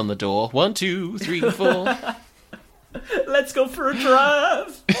knocks on the door. 1, 2, 3, 4. Let's go for a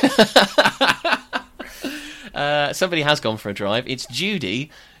drive. Somebody has gone for a drive. It's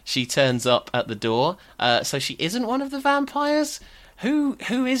Judy. She turns up at the door. So she isn't one of the vampires? Who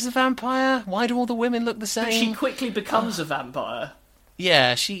is the vampire? Why do all the women look the same? But she quickly becomes a vampire.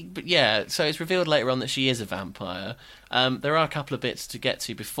 Yeah, so it's revealed later on that she is a vampire. There are a couple of bits to get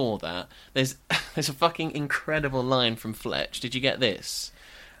to before that. There's a fucking incredible line from Fletch. Did you get this?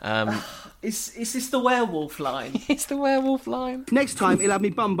 Is this the werewolf line? It's the werewolf line. Next time, he'll have me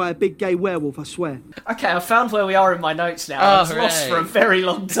bummed by a big gay werewolf, I swear. Okay, I found where we are in my notes now. I was lost for a very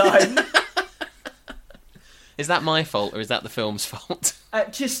long time. Is that my fault, or is that the film's fault?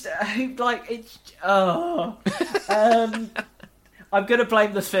 I'm going to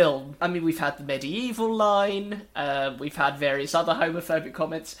blame the film. I mean, we've had the medieval line, we've had various other homophobic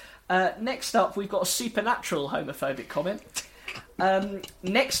comments. Next up, we've got a supernatural homophobic comment.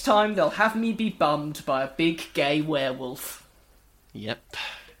 Next time, they'll have me be bummed by a big gay werewolf. Yep.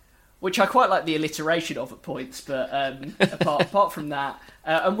 Which I quite like the alliteration of at points, but apart from that...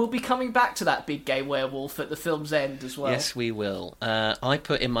 and we'll be coming back to that big gay werewolf at the film's end as well. Yes, we will. I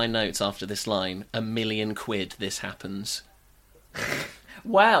put in my notes after this line, £1,000,000 this happens.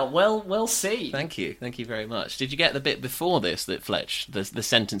 Wow, well seen. Thank you very much. Did you get the bit before this that Fletch, the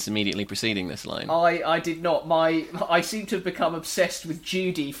sentence immediately preceding this line? I did not. I seem to have become obsessed with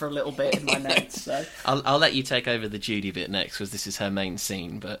Judy for a little bit in my notes. So I'll let you take over the Judy bit next because this is her main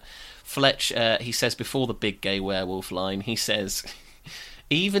scene. But Fletch, he says before the big gay werewolf line, he says,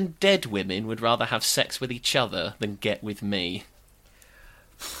 "Even dead women would rather have sex with each other than get with me."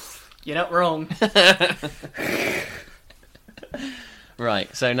 You're not wrong.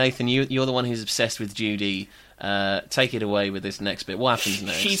 Right, so Nathan, you're the one who's obsessed with Judy. Take it away with this next bit. What happens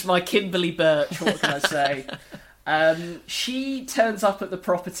next? She's my Kimberly Birch, what can I say? She turns up at the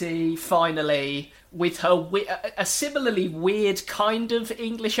property, finally, with her a similarly weird kind of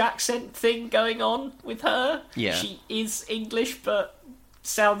English accent thing going on with her. Yeah. She is English, but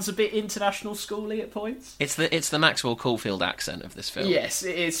sounds a bit international schooly at points. It's the Maxwell Caulfield accent of this film. Yes,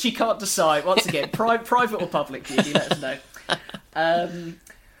 it is. She can't decide. Once again, private or public, Judy, let us know.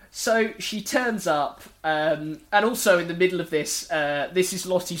 So she turns up, and also in the middle of this, this is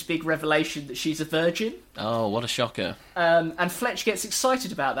Lottie's big revelation that she's a virgin. Oh, what a shocker. And Fletch gets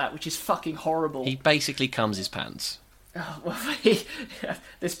excited about that, which is fucking horrible. He basically cums his pants. Oh, well,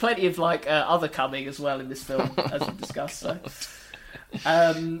 there's plenty of other coming as well in this film, as we discussed. So.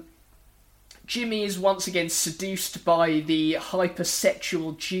 Jimmy is once again seduced by the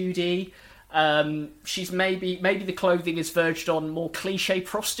hypersexual Judy. She's maybe the clothing is verged on more cliche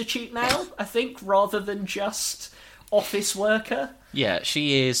prostitute now, I think, rather than just office worker. Yeah,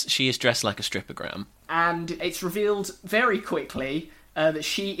 she is dressed like a strippogram. And it's revealed very quickly that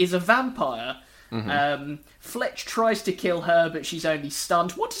she is a vampire. Mm-hmm. Fletch tries to kill her, but she's only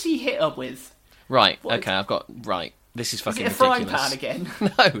stunned. What does he hit her with? Right, this is fucking ridiculous. Is it a frying pan again?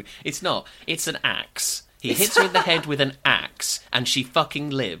 No, it's not. It's an axe. He hits her in the head with an axe, and she fucking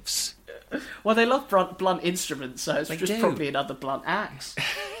lives. Well, they love blunt instruments, so it's probably another blunt axe.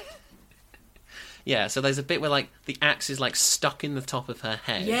 Yeah, so there's a bit where the axe is stuck in the top of her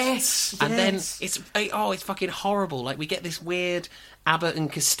head. Yes, and then it's fucking horrible. We get this weird Abbott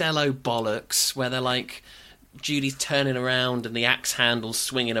and Costello bollocks where they're Judy's turning around and the axe handle's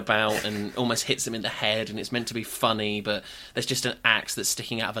swinging about and almost hits them in the head, and it's meant to be funny, but there's just an axe that's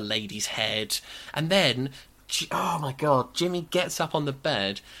sticking out of a lady's head, and then. Oh my god, Jimmy gets up on the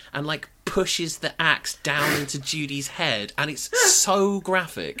bed and pushes the axe down into Judy's head, and it's so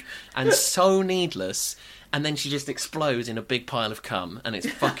graphic and so needless. And then she just explodes in a big pile of cum, and it's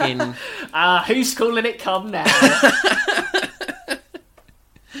fucking... Who's calling it cum now?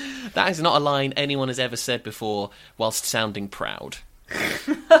 That is not a line anyone has ever said before whilst sounding proud.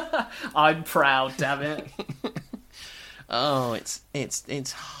 I'm proud, damn it. Oh,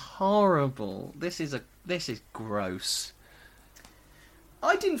 it's horrible. This is gross.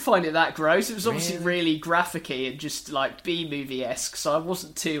 I didn't find it that gross. It was obviously really graphic-y and just like B-movie-esque, so I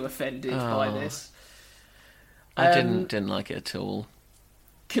wasn't too offended by this. I didn't like it at all.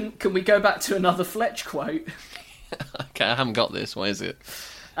 Can we go back to another Fletch quote? Okay, I haven't got this. What is it?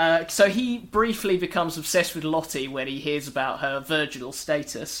 So he briefly becomes obsessed with Lottie when he hears about her virginal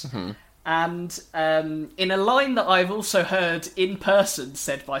status. Mm-hmm. And in a line that I've also heard in person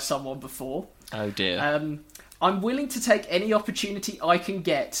said by someone before... Oh dear. I'm willing to take any opportunity I can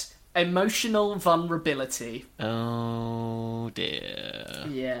get. Emotional vulnerability. Oh dear.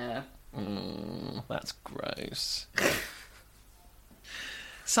 Yeah. That's gross.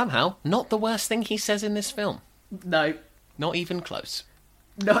 Somehow, not the worst thing he says in this film. No. Not even close.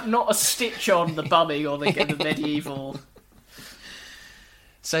 Not a stitch on the bumming or the medieval.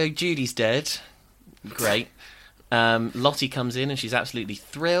 So Judy's dead. Great. Lottie comes in and she's absolutely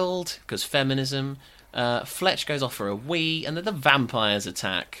thrilled because feminism. Fletch goes off for a wee, and then the vampires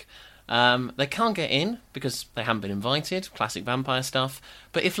attack. They can't get in because they haven't been invited. Classic vampire stuff.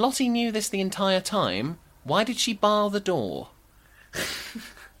 But if Lottie knew this the entire time, why did she bar the door?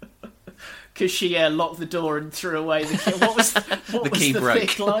 Because she locked the door and threw away the key. What was the key broke.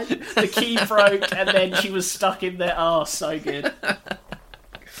 thick line? The key broke, and then she was stuck in there. Oh, so good.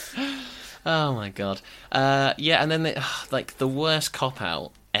 Oh my god. Yeah, and then the worst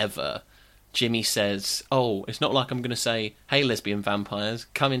cop-out ever. Jimmy says, oh, it's not like I'm going to say, hey, lesbian vampires,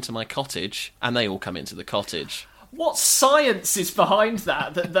 come into my cottage, and they all come into the cottage. What science is behind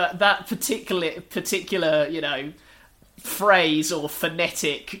that? That particular, phrase or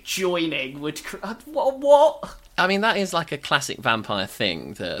phonetic joining would... What? I mean, that is like a classic vampire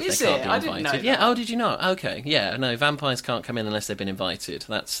thing that is they can't it? be I invited. didn't know Yeah. that. Oh, did you not? Okay. Yeah. No, vampires can't come in unless they've been invited.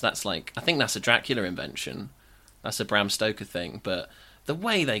 That's like, I think that's a Dracula invention. That's a Bram Stoker thing. But the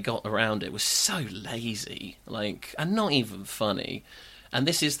way they got around it was so lazy, and not even funny. And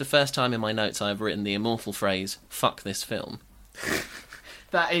this is the first time in my notes I've written the immortal phrase, "Fuck this film."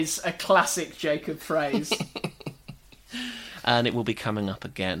 That is a classic Jacob phrase. And it will be coming up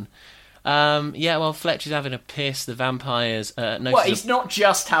again. Yeah, well, Fletch is having a piss. The vampires notice... What, he's not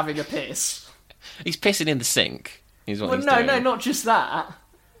just having a piss? He's pissing in the sink, is what Well, he's no, doing. no, not just that.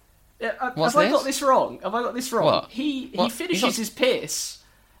 What's Have I this? got this wrong? Have I got this wrong? What? He What? finishes his piss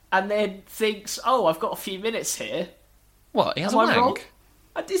and then thinks, oh, I've got a few minutes here. What? He has Am a I wrong? wank?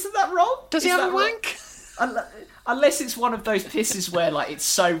 Isn't that wrong? Does he Is have that a wrong? wank? Unless it's one of those pisses where, it's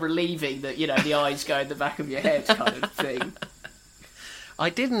so relieving that, the eyes go in the back of your head kind of thing. I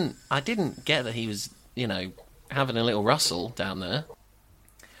didn't get that he was, having a little rustle down there.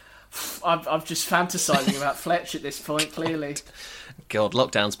 I'm just fantasising about Fletch at this point, clearly. God,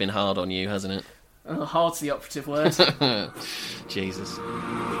 lockdown's been hard on you, hasn't it? Oh, hard's the operative word. Jesus.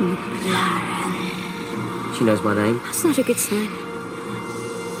 She knows my name. That's not a good sign.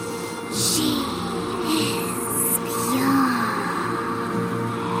 She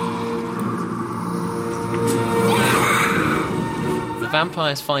The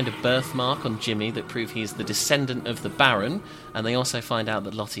vampires find a birthmark on Jimmy that prove he is the descendant of the Baron, and they also find out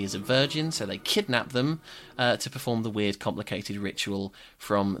that Lottie is a virgin, so they kidnap them to perform the weird, complicated ritual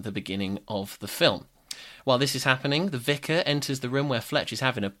from the beginning of the film. While this is happening, the vicar enters the room where Fletch is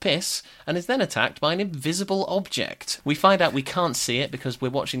having a piss and is then attacked by an invisible object. We find out we can't see it because we're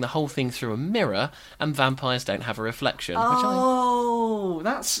watching the whole thing through a mirror, and vampires don't have a reflection.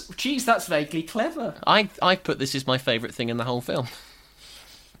 That's vaguely clever. I put this as my favourite thing in the whole film.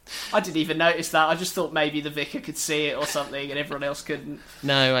 I didn't even notice that. I just thought maybe the vicar could see it or something and everyone else couldn't.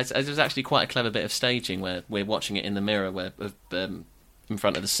 No, it was actually quite a clever bit of staging where we're watching it in the mirror in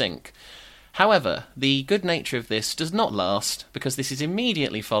front of the sink. However, the good nature of this does not last because this is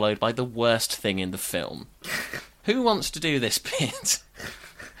immediately followed by the worst thing in the film. Who wants to do this bit?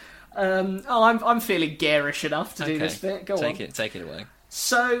 I'm feeling garish enough to do this bit. Go on. Take it away.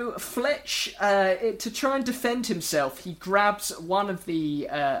 So Fletch, to try and defend himself, he grabs one of the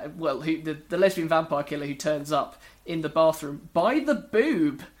the lesbian vampire killer who turns up in the bathroom by the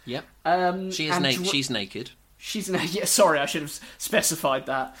boob. Yep. She's naked. Yeah, sorry, I should have specified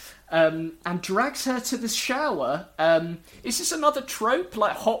that. And drags her to the shower. Is this another trope,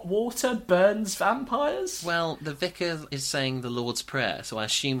 like hot water burns vampires? Well, the vicar is saying the Lord's Prayer, so I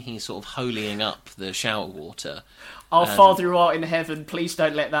assume he's sort of holying up the shower water. Our Father who art in heaven, please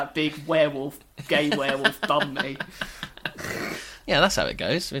don't let that big gay werewolf bum me. Yeah, that's how it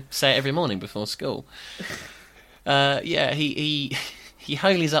goes. We say it every morning before school. He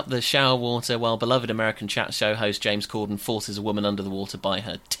holies up the shower water while beloved American chat show host James Corden forces a woman under the water by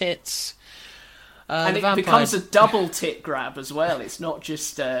her tits. And it becomes a double tit grab as well. It's not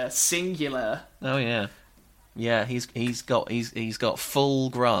just singular. Oh yeah, yeah. He's got full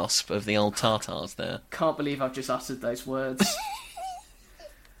grasp of the old tartars there. Can't believe I've just uttered those words.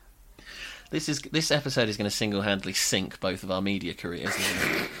 This episode is going to single-handedly sink both of our media careers.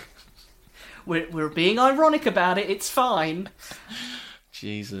 Isn't it? We're being ironic about it. It's fine.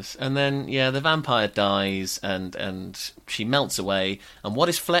 Jesus. And then, the vampire dies and she melts away. And what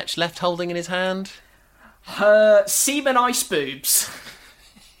is Fletch left holding in his hand? Her semen ice boobs.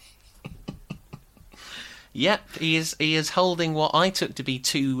 Yep, he is holding what I took to be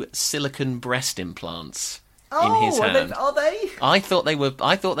 2 silicone breast implants in his hand. Are they? I thought they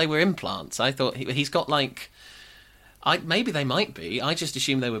were implants. I thought he's got maybe they might be. I just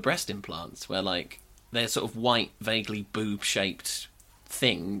assumed they were breast implants, where they're sort of white, vaguely boob-shaped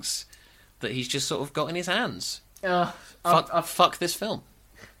things that he's just sort of got in his hands. Fuck this film.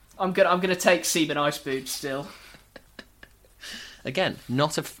 I'm gonna take semen ice boobs still. Again,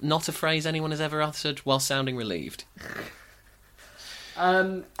 not a phrase anyone has ever uttered while sounding relieved.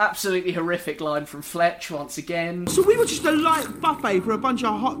 Absolutely horrific line from Fletch once again. So we were just a light buffet for a bunch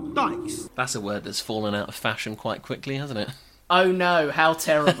of hot dykes. That's a word that's fallen out of fashion quite quickly, hasn't it? Oh no, how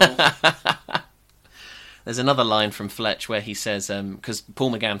terrible. There's another line from Fletch where he says, because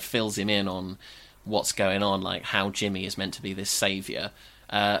Paul McGann fills him in on what's going on, like how Jimmy is meant to be this saviour.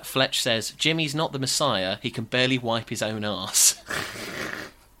 Fletch says, Jimmy's not the Messiah, he can barely wipe his own arse.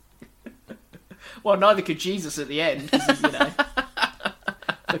 Well, neither could Jesus at the end, the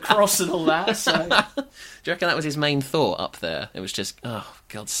cross and all that, so... Do you reckon that was his main thought up there? It was just, oh,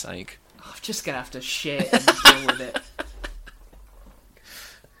 God's sake. I'm just going to have to shit and deal with it.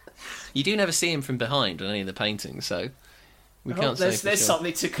 You do never see him from behind on any of the paintings, so we can't say for There's sure.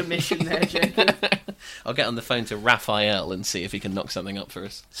 something to commission there, Jacob. I'll get on the phone to Raphael and see if he can knock something up for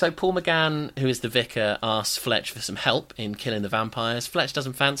us. So Paul McGann, who is the vicar, asks Fletch for some help in killing the vampires. Fletch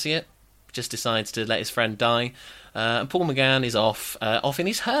doesn't fancy it, just decides to let his friend die. And Paul McGann is off in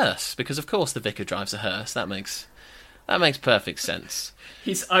his hearse, because of course the vicar drives a hearse. That makes perfect sense.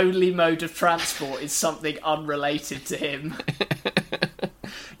 His only mode of transport is something unrelated to him.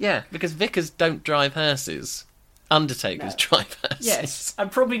 Yeah, because vicars don't drive hearses. Undertakers drive hearses. Yes,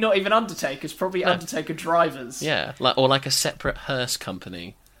 and probably not even undertakers, probably undertaker drivers. Yeah, or a separate hearse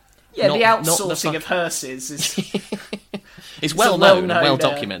company. Yeah, the outsourcing of hearses is... It's well known, well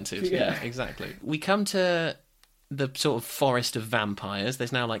there. documented. Yeah, exactly. We come to the sort of forest of vampires.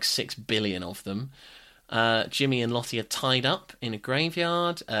 There's now 6 billion of them. Jimmy and Lottie are tied up in a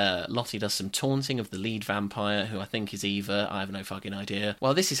graveyard. Lottie does some taunting of the lead vampire, who I think is Eva. I have no fucking idea.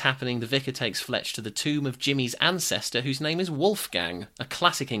 While this is happening, the vicar takes Fletch to the tomb of Jimmy's ancestor, whose name is Wolfgang, a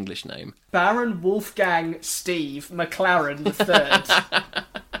classic English name. Baron Wolfgang Steve McLaren III.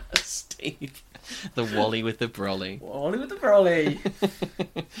 Steve. The Wally with the brolly. Wally with the brolly.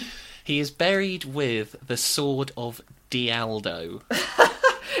 He is buried with the sword of Dialdo.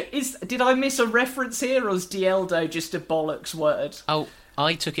 Did I miss a reference here, or is Dialdo just a bollocks word? Oh,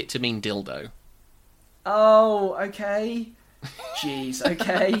 I took it to mean dildo. Oh, okay. Jeez,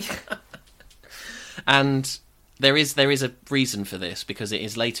 okay. And there is a reason for this, because it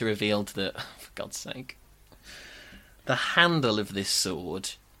is later revealed that, for God's sake, the handle of this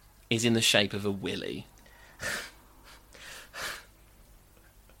sword is in the shape of a willy.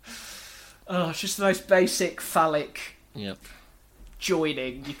 Oh, it's just the most basic phallic Yep.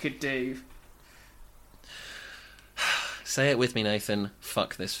 joining you could do. Say it with me, Nathan.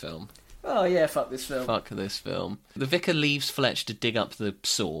 Fuck this film. Oh yeah, fuck this film. Fuck this film. The vicar leaves Fletch to dig up the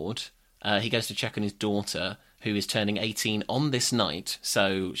sword. He goes to check on his daughter, who is turning 18 on this night,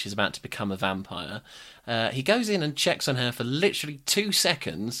 so she's about to become a vampire. He goes in and checks on her for literally 2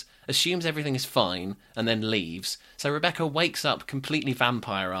 seconds, assumes everything is fine, and then leaves. So Rebecca wakes up completely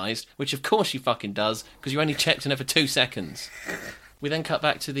vampirised, which of course she fucking does, because you only checked on her for 2 seconds. We then cut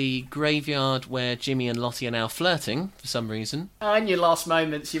back to the graveyard where Jimmy and Lottie are now flirting, for some reason. And your last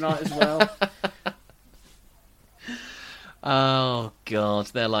moments, you might as well. Oh, God.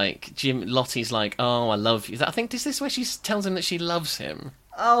 They're like... Lottie's like, oh, I love you. I think, is this where she tells him that she loves him?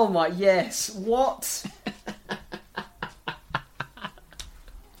 Oh, my... Yes. What?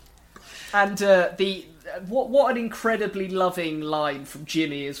 And what an incredibly loving line from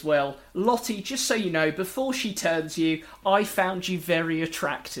Jimmy as well. Lottie, just so you know, before she turns you, I found you very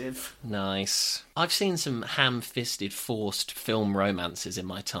attractive. Nice. I've seen some ham-fisted, forced film romances in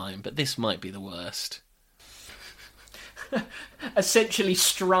my time, but this might be the worst. Essentially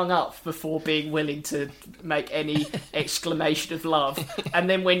strung up before being willing to make any exclamation of love. And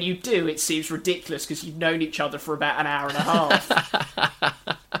then when you do, it seems ridiculous because you've known each other for about an hour and a half.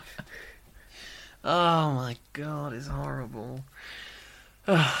 Oh my god, it's horrible.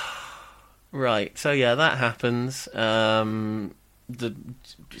 Right, so yeah, that happens. The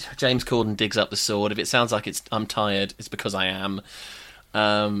James Corden digs up the sword. If it sounds like I'm tired, it's because I am.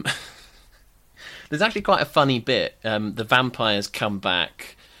 There's actually quite a funny bit. The vampires come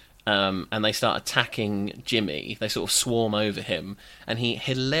back and they start attacking Jimmy. They sort of swarm over him, and he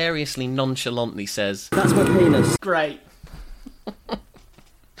hilariously nonchalantly says, "That's my penis." Great.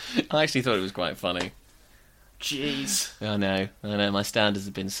 I actually thought it was quite funny. Jeez. I know. My standards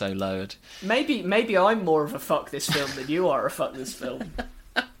have been so lowered. Maybe I'm more of a fuck this film than you are a fuck this film.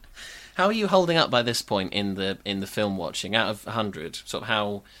 How are you holding up by this point in the film watching? Out of 100, sort of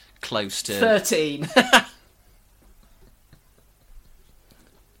how close to 13?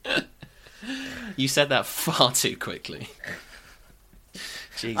 You said that far too quickly.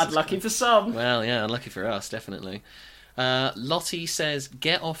 Jesus. Unlucky for some. Well, yeah, unlucky for us, definitely. Lottie says,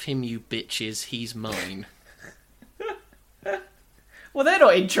 "Get off him, you bitches, he's mine." Well, they're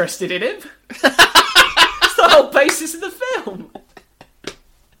not interested in him. That's the whole basis of the film.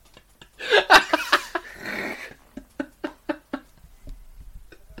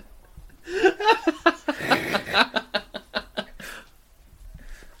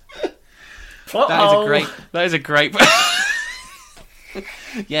 That is a great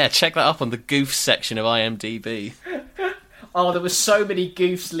Yeah, check that up on the goofs section of IMDb. Oh, there were so many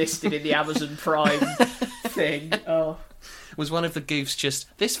goofs listed in the Amazon Prime thing. Oh. Was one of the goofs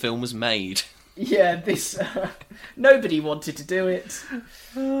just, this film was made? Yeah, this... nobody wanted to do it.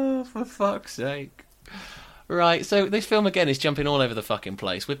 Oh, for fuck's sake. Right, so this film again is jumping all over the fucking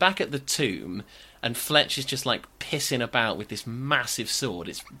place. We're back at the tomb, and Fletch is just like pissing about with this massive sword.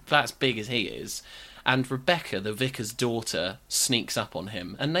 It's as big as he is. And Rebecca, the vicar's daughter, sneaks up on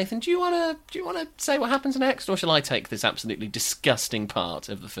him. And Nathan, do you want to say what happens next, or shall I take this absolutely disgusting part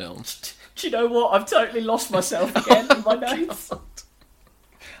of the film? Do you know what? I've totally lost myself again in my notes. God.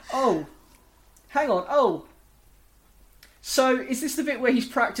 Oh, hang on. Oh, so is this the bit where he's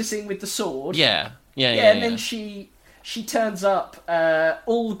practicing with the sword? Yeah. And then she turns up,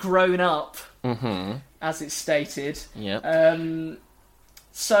 all grown up, as it's stated. Yeah.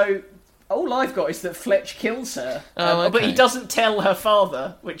 So all I've got is that Fletch kills her, okay. But he doesn't tell her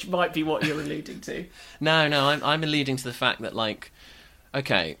father, which might be what you're alluding to. No, I'm alluding to the fact that, like,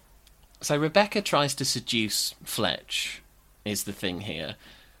 okay, so Rebecca tries to seduce Fletch, is the thing here.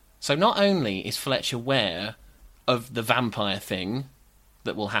 So not only is Fletch aware of the vampire thing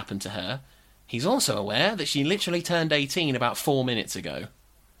that will happen to her, he's also aware that she literally turned 18 about 4 minutes ago.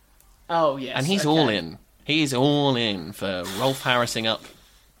 Oh, yes. And he's all in. He's all in for Rolf Harrising up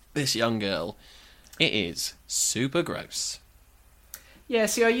this young girl. It is super gross. Yeah,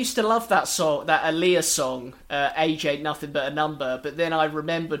 see, I used to love that song, that Aaliyah song, Age Ain't Nothing But a Number, but then I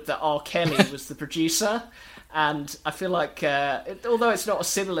remembered that R. Kelly was the producer, and I feel like, although it's not a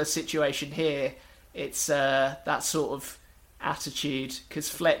similar situation here, it's that sort of attitude, because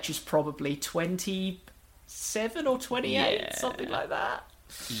Fletch is probably 27 or 28, something like that.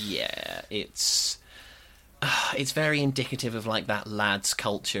 Yeah, it's very indicative of, like, that lads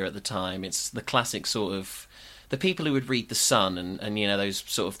culture at the time. It's the classic sort of the people who would read The Sun and you know, those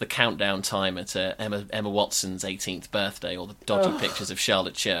sort of the countdown timer to Emma Watson's 18th birthday, or the dodgy pictures of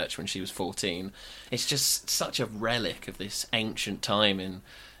Charlotte Church when she was 14. It's just such a relic of this ancient time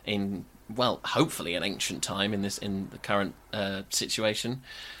in well, hopefully an ancient time in the current situation.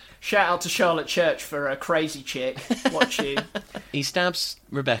 Shout out to Charlotte Church for a crazy chick. Watch you. He stabs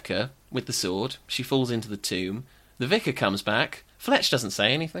Rebecca with the sword. She falls into the tomb. The vicar comes back. Fletch doesn't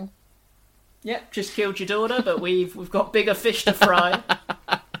say anything. Yep, just killed your daughter, but we've got bigger fish to fry.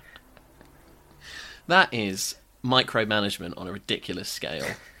 That is micromanagement on a ridiculous scale.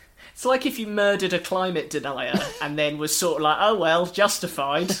 It's like if you murdered a climate denier and then was sort of like, oh well,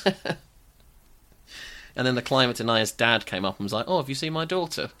 justified. And then the climate denier's dad came up and was like, oh, have you seen my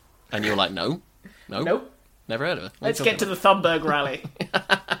daughter? And you're like, no. Nope. Never heard of her. Let's get to the Thunberg rally.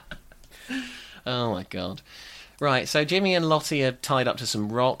 Oh my god. Right, so Jimmy and Lottie are tied up to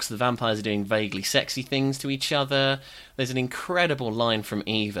some rocks. The vampires are doing vaguely sexy things to each other. There's an incredible line from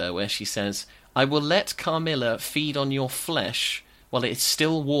Eva where she says, I will let Carmilla feed on your flesh, while it's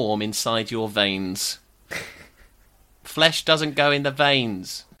still warm inside your veins. Flesh doesn't go in the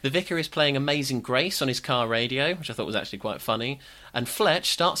veins. The vicar is playing Amazing Grace on his car radio, which I thought was actually quite funny, and Fletch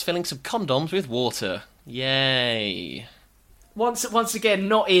starts filling some condoms with water. Yay. Once again,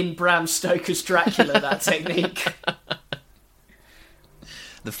 not in Bram Stoker's Dracula, that technique.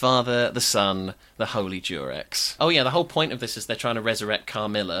 The Father, the Son, the Holy Durex. Oh yeah, the whole point of this is they're trying to resurrect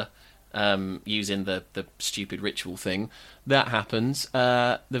Carmilla, using the stupid ritual thing. That happens.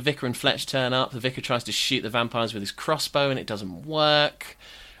 The vicar and Fletch turn up. The vicar tries to shoot the vampires with his crossbow and it doesn't work.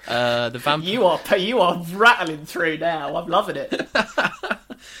 You are rattling through now. I'm loving it.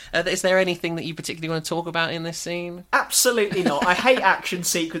 Is there anything that you particularly want to talk about in this scene? Absolutely not. I hate action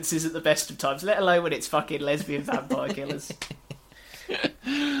sequences at the best of times, let alone when it's fucking lesbian vampire killers.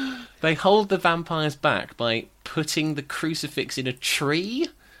 They hold the vampires back by putting the crucifix in a tree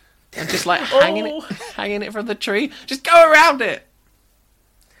and just like hanging it from the tree. Just go around it.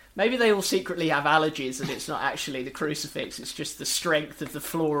 Maybe they all secretly have allergies and it's not actually the crucifix, it's just the strength of the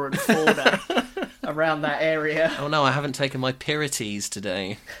flora and fauna around that area. Oh no, I haven't taken my Pyretes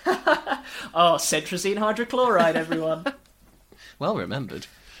today. Oh, Centrazine hydrochloride, everyone. Well remembered.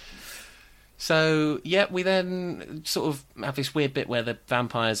 So, yeah, we then sort of have this weird bit where the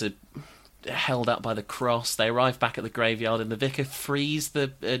vampires are held up by the cross. They arrive back at the graveyard and the vicar frees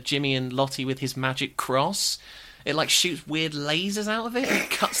the Jimmy and Lottie with his magic cross. It, like, shoots weird lasers out of it and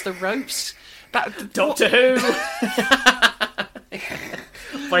cuts the ropes. Doctor Who!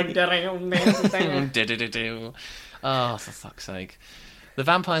 Oh, for fuck's sake. The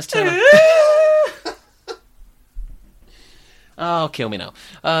vampires turn up... Oh, kill me now.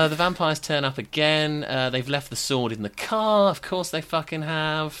 The vampires turn up again. They've left the sword in the car. Of course they fucking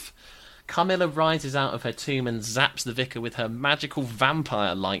have. Carmilla rises out of her tomb and zaps the vicar with her magical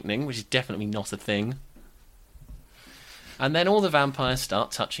vampire lightning, which is definitely not a thing. And then all the vampires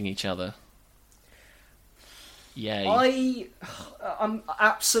start touching each other. Yay. I'm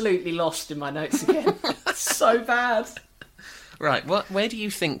absolutely lost in my notes again. It's so bad. Right, where do you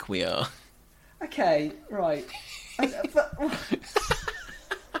think we are? Okay, right.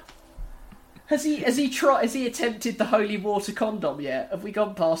 Has he attempted the holy water condom yet? Have we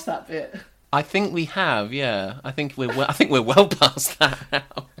gone past that bit? I think we have, yeah. I think we're well past that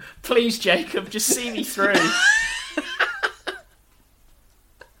now. Please, Jacob, just see me through.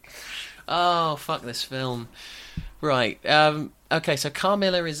 Oh, fuck this film. Right. Okay, so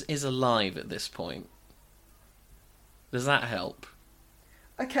Carmilla is alive at this point. Does that help?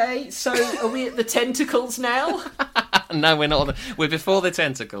 Okay, so are we at the tentacles now? No, we're not. We're before the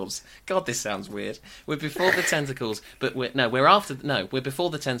tentacles. God, this sounds weird. We're before the tentacles, but we're before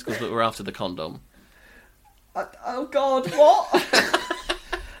the tentacles, but we're after the condom. Oh God, what?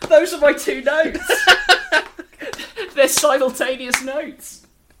 Those are my two notes. They're simultaneous notes.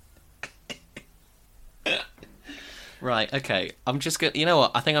 Right. Okay. I'm just gonna. You know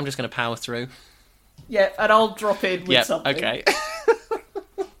what? I think I'm just gonna power through. Yeah, and I'll drop in with something. Okay.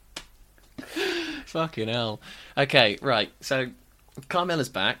 Fucking hell. Okay, right. So, Carmilla's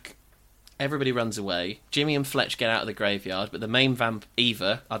back. Everybody runs away. Jimmy and Fletch get out of the graveyard, but the main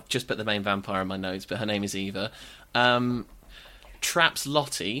Eva, I've just put the main vampire in my notes, but her name is Eva, traps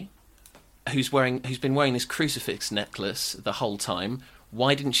Lottie, who's been wearing this crucifix necklace the whole time.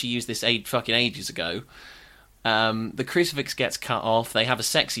 Why didn't she use this fucking ages ago? The crucifix gets cut off. They have a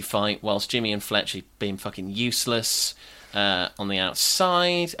sexy fight whilst Jimmy and Fletch are being fucking useless. On the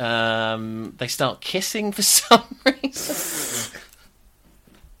outside, they start kissing for some reason.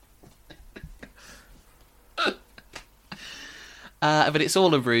 But it's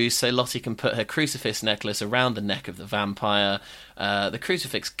all a ruse, so Lottie can put her crucifix necklace around the neck of the vampire. The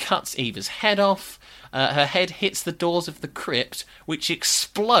crucifix cuts Eva's head off. Her head hits the doors of the crypt, which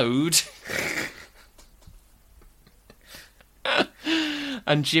explode.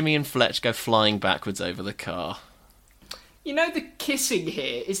 And Jimmy and Fletch go flying backwards over the car. You know, the kissing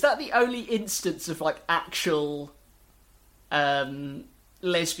here, is that the only instance of, like, actual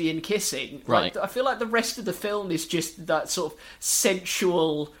lesbian kissing? Right. Like, I feel like the rest of the film is just that sort of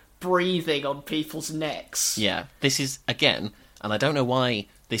sensual breathing on people's necks. Yeah, this is, again, and I don't know why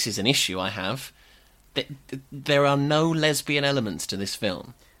this is an issue I have, there are no lesbian elements to this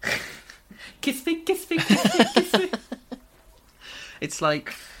film. Kissing, kissing, kissing, kissing. It's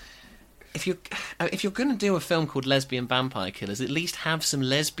like... If you're going to do a film called Lesbian Vampire Killers, at least have some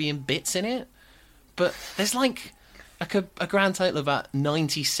lesbian bits in it. But there's like a grand total of about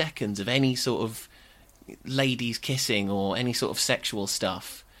 90 seconds of any sort of ladies kissing or any sort of sexual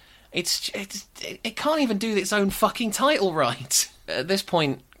stuff. It can't even do its own fucking title right. At this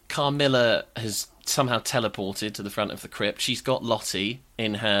point, Carmilla has somehow teleported to the front of the crypt. She's got Lottie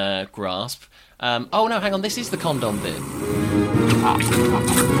in her grasp. Oh no, hang on, this is the condom bit.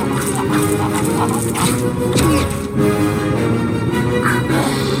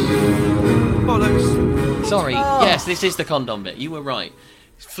 Bollocks. Sorry, yes, this is the condom bit. You were right.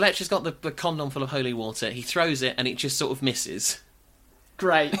 Fletcher's got the condom full of holy water. He throws it and it just sort of misses.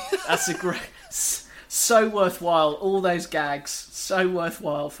 Great. That's a great... So worthwhile. All those gags. So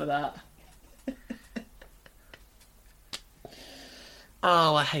worthwhile for that.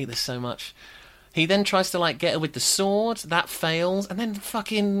 Oh, I hate this so much. He then tries to, like, get her with the sword. That fails. And then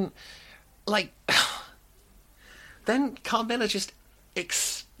fucking... Like... Then Carmilla just...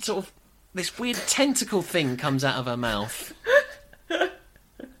 sort of... This weird tentacle thing comes out of her mouth.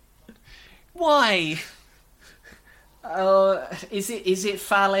 Why? Is it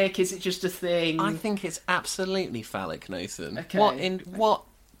phallic? Is it just a thing? I think it's absolutely phallic, Nathan. Okay. What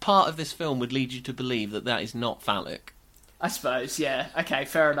part of this film would lead you to believe that is not phallic? I suppose, yeah. Okay,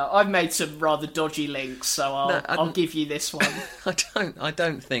 fair enough. I've made some rather dodgy links, so I'll give you this one. I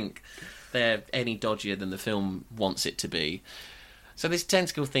don't think they're any dodgier than the film wants it to be. So this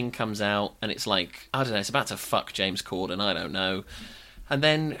tentacle thing comes out, and it's like, I don't know, it's about to fuck James Corden, I don't know. And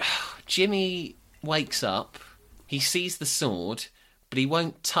then Jimmy wakes up, he sees the sword, but he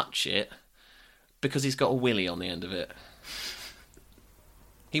won't touch it because he's got a willy on the end of it.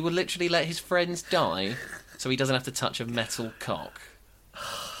 He would literally let his friends die so he doesn't have to touch a metal cock.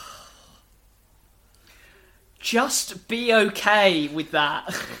 Just be okay with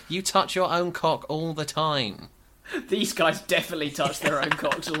that. You touch your own cock all the time. These guys definitely touch their own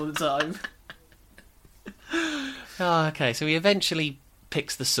cocks all the time. Oh, okay, so he eventually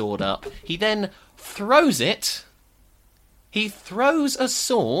picks the sword up. He then throws it. He throws a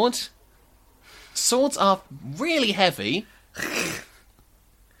sword. Swords are really heavy.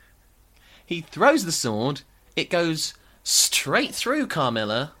 He throws the sword. It goes straight through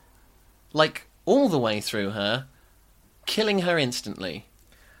Carmilla, like all the way through her, killing her instantly.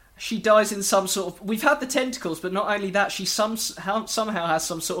 She dies in some sort of... We've had the tentacles, but not only that, she somehow has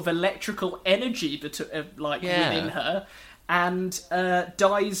some sort of electrical energy within her, and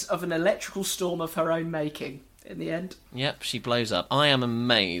dies of an electrical storm of her own making in the end. Yep, she blows up. I am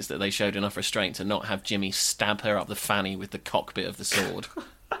amazed that they showed enough restraint to not have Jimmy stab her up the fanny with the cockpit of the sword.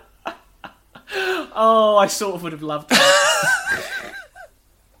 Oh, I sort of would have loved that.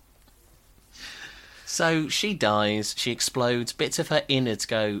 So she dies, she explodes, bits of her innards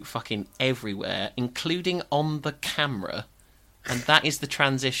go fucking everywhere, including on the camera. And that is the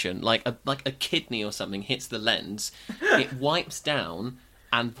transition. Like a kidney or something hits the lens, it wipes down,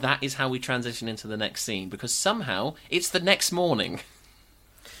 and that is how we transition into the next scene, because somehow it's the next morning.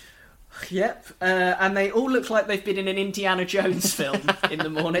 Yep, and they all look like they've been in an Indiana Jones film in the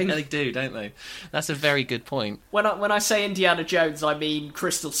morning. Yeah, they do, don't they? That's a very good point. When I say Indiana Jones, I mean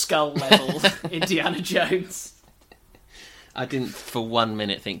Crystal Skull level Indiana Jones. I didn't for 1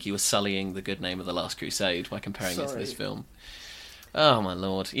 minute think you were sullying the good name of The Last Crusade by comparing it to this film. Oh my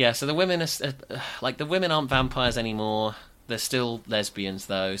lord. Yeah, so the women are the women aren't vampires anymore. They're still lesbians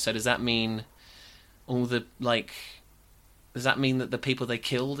though. So does that mean does that mean that the people they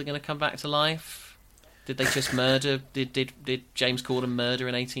killed are going to come back to life? Did they just murder... Did James Corden murder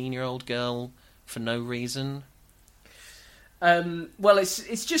an 18-year-old girl for no reason? Well,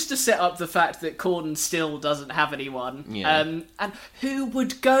 it's just to set up the fact that Corden still doesn't have anyone. Yeah. And who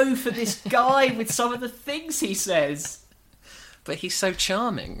would go for this guy with some of the things he says? But he's so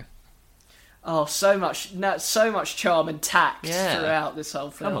charming. Oh, so much charm and tact throughout this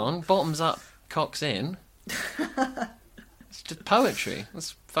whole film. Come on, bottoms up, cocks in. It's just poetry.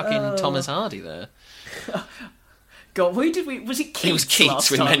 That's fucking Thomas Hardy there. God, was it Keats? It was Keats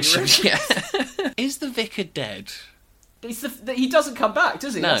we mentioned, yeah. Is the vicar dead? He doesn't come back,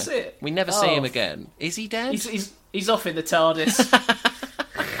 does he? No, that's it. We never see him again. Is he dead? He's off in the TARDIS.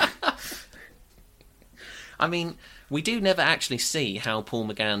 I mean, we do never actually see how Paul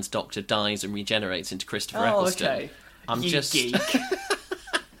McGann's Doctor dies and regenerates into Christopher Eccleston. Okay. I'm just geek.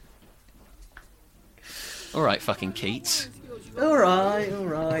 All right, fucking Keats. All right.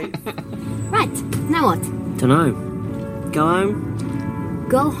 Right, now what? Dunno. Go home?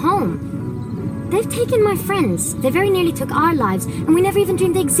 Go home. They've taken my friends. They very nearly took our lives, and we never even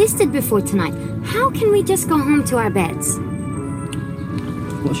dreamed they existed before tonight. How can we just go home to our beds?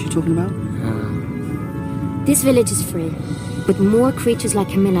 What's she talking about? This village is free, but more creatures like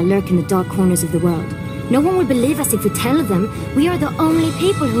Camilla lurk in the dark corners of the world. No one will believe us if we tell them we are the only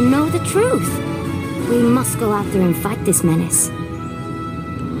people who know the truth. We must go out there and fight this menace.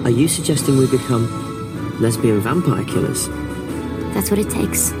 Are you suggesting we become lesbian vampire killers? That's what it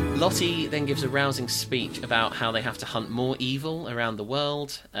takes. Lottie then gives a rousing speech about how they have to hunt more evil around the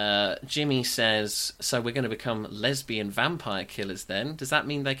world. Jimmy says, so we're going to become lesbian vampire killers then? Does that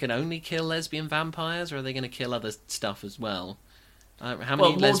mean they can only kill lesbian vampires, or are they going to kill other stuff as well? How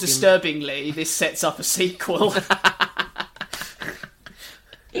many More disturbingly, this sets up a sequel.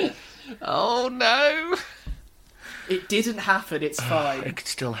 Oh no! It didn't happen, it's fine. It could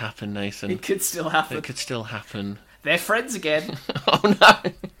still happen, Nathan. It could still happen. It could still happen. They're friends again. Oh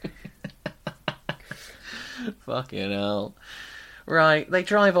no! Fucking hell. Right, they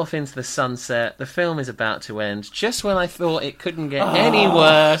drive off into the sunset. The film is about to end. Just when I thought it couldn't get any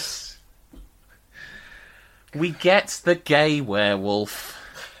worse, we get the gay werewolf.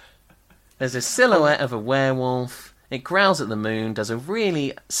 There's a silhouette of a werewolf. It growls at the moon, does a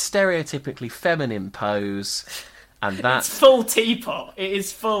really stereotypically feminine pose, and that's... It's full teapot. It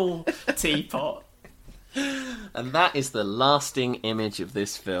is full teapot. And that is the lasting image of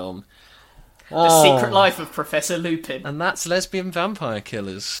this film. The Secret Life of Professor Lupin. And that's Lesbian Vampire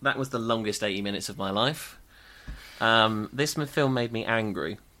Killers. That was the longest 80 minutes of my life. This film made me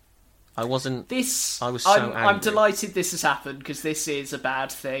angry. I was so angry. I'm delighted this has happened, because this is a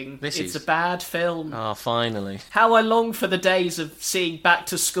bad thing. It's a bad film. Oh, finally. How I long for the days of seeing Back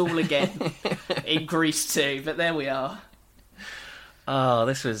to School again in Grease 2, but there we are. Oh,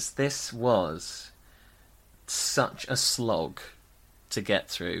 this was such a slog to get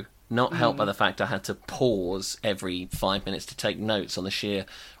through. Not helped by the fact I had to pause every 5 minutes to take notes on the sheer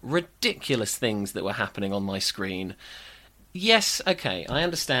ridiculous things that were happening on my screen. Yes, okay, I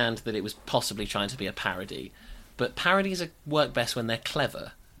understand that it was possibly trying to be a parody, but parodies work best when they're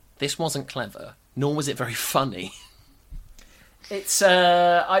clever. This wasn't clever, nor was it very funny. It's,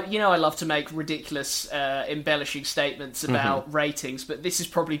 I love to make ridiculous, embellishing statements about ratings, but this is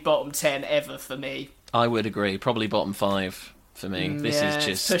probably bottom 10 ever for me. I would agree, probably bottom 5 for me. This is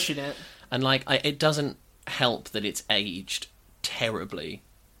just... It's pushing it. And, it doesn't help that it's aged terribly.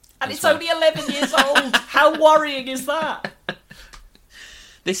 And it's only 11 years old! How worrying is that?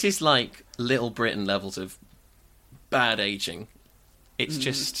 This is like Little Britain levels of bad aging. It's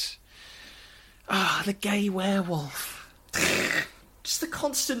just... the gay werewolf. Just the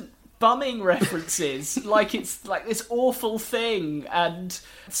constant bumming references. It's like this awful thing, and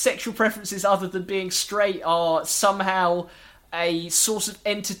sexual preferences other than being straight are somehow a source of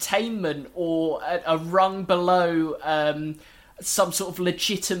entertainment or a rung below some sort of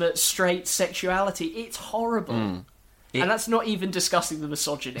legitimate straight sexuality. It's horrible. And that's not even discussing the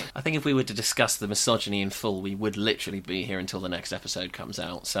misogyny. I think if we were to discuss the misogyny in full, we would literally be here until the next episode comes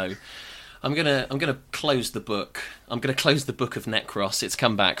out. So I'm gonna close the book. I'm gonna close the book of Necros. It's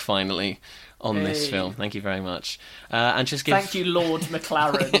come back finally on this film. Thank you very much. And just give... Thank you, Lord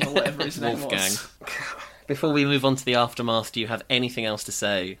McLaren, or whatever his name was. Before we move on to the aftermath, do you have anything else to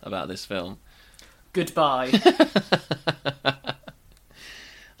say about this film? Goodbye.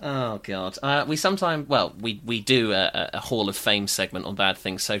 Oh, God. We sometimes... Well, we do a Hall of Fame segment on Bad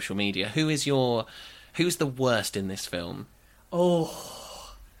Things social media. Who's the worst in this film? Oh...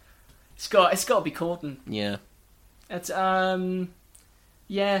 It's got to be Corden. Yeah. It's everyone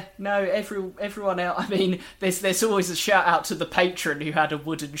else. I mean, there's always a shout out to the patron who had a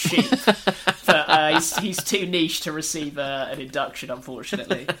wooden sheep, but he's too niche to receive an induction,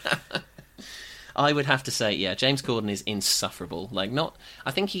 unfortunately. I would have to say, yeah, James Corden is insufferable.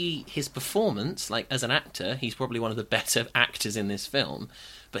 I think his performance, as an actor, he's probably one of the better actors in this film,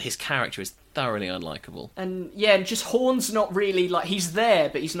 but his character is thoroughly unlikable. And just Horn's not really, he's there,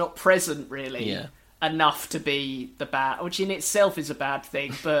 but he's not present, really, enough to be the bad, which in itself is a bad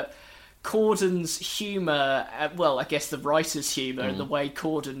thing, but Corden's humour, I guess the writer's humour and the way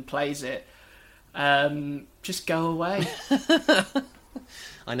Corden plays it, just go away.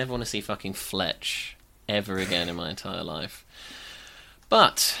 I never want to see fucking Fletch ever again in my entire life.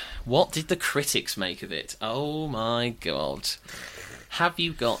 But what did the critics make of it? Oh my God. Have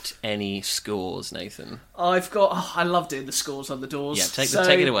you got any scores, Nathan? I love doing the scores on the doors. Yeah, take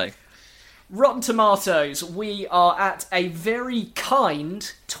it away. Rotten Tomatoes, we are at a very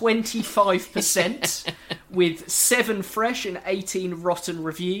kind 25% with 7 fresh and 18 rotten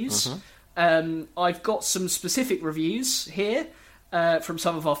reviews. I've got some specific reviews here. From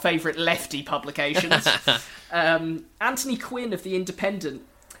some of our favourite lefty publications. Anthony Quinn of The Independent.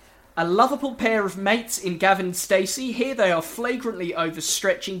 A lovable pair of mates in Gavin and Stacey. Here they are flagrantly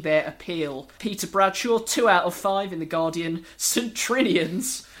overstretching their appeal. Peter Bradshaw, 2 out of 5 in The Guardian. St.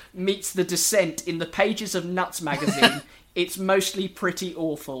 Trinians meets The Descent in the pages of Nuts magazine. It's mostly pretty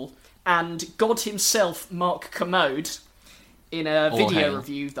awful. And God himself, Mark Commode, in a video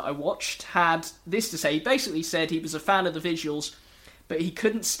review that I watched, had this to say. He basically said he was a fan of the visuals, but he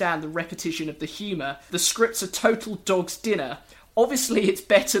couldn't stand the repetition of the humour. The script's a total dog's dinner. Obviously, it's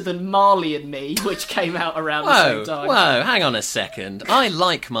better than Marley and Me, which came out around the same time. Whoa, hang on a second. I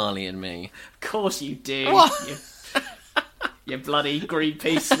like Marley and Me. Of course you do. What? You bloody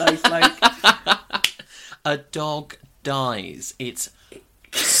Greenpeace snowflake. A dog dies. It's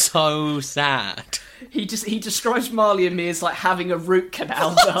so sad. He describes Marley and Me as like having a root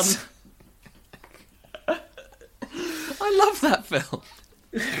canal done. I love that film.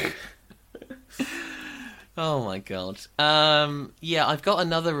 Oh my god. Yeah, I've got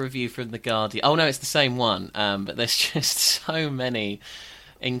another review from The Guardian. Oh no, it's the same one. But there's just so many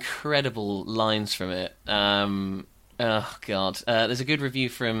incredible lines from it. Oh god. There's a good review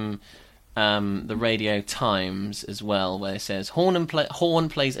from the Radio Times as well, where it says Horn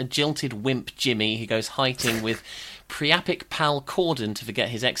plays a jilted wimp Jimmy who goes hiking with Priapic pal Corden to forget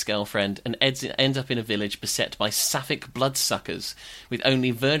his ex-girlfriend and ends up in a village beset by sapphic bloodsuckers with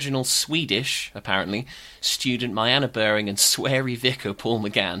only virginal Swedish, apparently, student Mariana Bering and sweary vicar Paul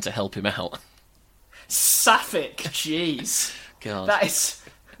McGann to help him out. Sapphic, jeez. God.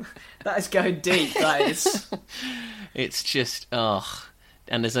 That is going deep, that is. It's just,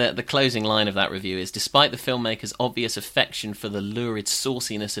 And the closing line of that review is, despite the filmmaker's obvious affection for the lurid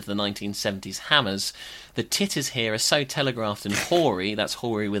sauciness of the 1970s Hammers, the titters here are so telegraphed and hoary, that's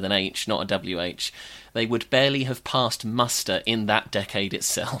hoary with an H, not a WH, they would barely have passed muster in that decade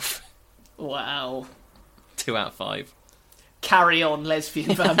itself. Wow. 2 out of 5. Carry on,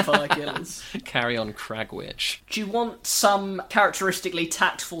 lesbian vampire killers. Carry on, Cragwitch. Do you want some characteristically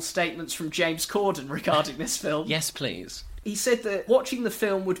tactful statements from James Corden regarding this film? Yes, please. He said that watching the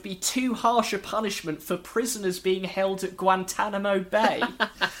film would be too harsh a punishment for prisoners being held at Guantanamo Bay,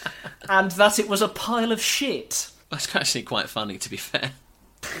 and that it was a pile of shit. That's actually quite funny, to be fair.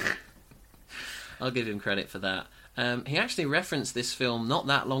 I'll give him credit for that. He actually referenced this film not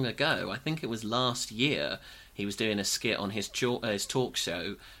that long ago. I think it was last year. He was doing a skit on his talk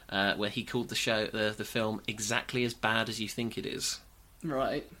show where he called the film Exactly as Bad as You Think It Is.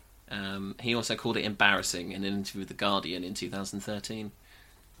 Right. He also called it embarrassing in an interview with The Guardian in 2013.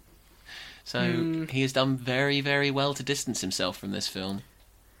 So he has done very, very well to distance himself from this film.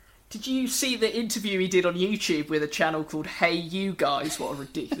 Did you see the interview he did on YouTube with a channel called Hey You Guys? What a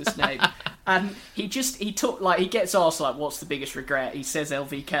ridiculous name. And he gets asked, like, what's the biggest regret? He says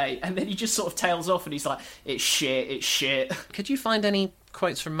LVK, and then he just sort of tails off and he's like, it's shit. Could you find any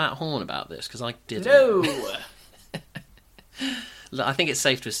quotes from Matt Horn about this? Because I didn't. No! I think it's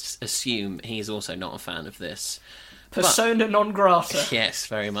safe to assume he's also not a fan of this. Persona non grata. Yes,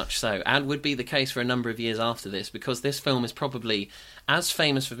 very much so. And would be the case for a number of years after this, because this film is probably as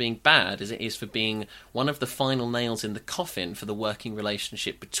famous for being bad as it is for being one of the final nails in the coffin for the working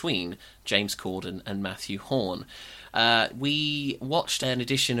relationship between James Corden and Matthew Horn. We watched an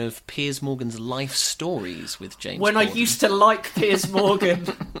edition of Piers Morgan's Life Stories with James Corden. I used to like Piers Morgan.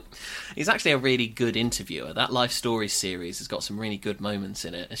 He's actually a really good interviewer. That Life Stories series has got some really good moments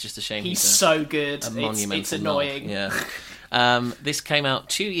in it. It's just a shame he's so good. A monumental it's annoying. Knob. Yeah. This came out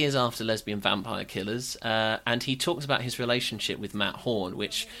 2 years after Lesbian Vampire Killers, and he talks about his relationship with Matt Horn,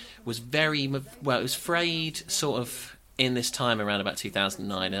 which was it was frayed sort of in this time around about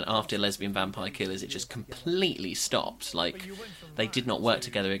 2009, and after Lesbian Vampire Killers it just completely stopped. Like, they did not work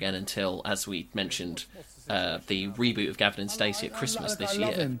together again until, as we mentioned, the reboot of Gavin and Stacey at Christmas this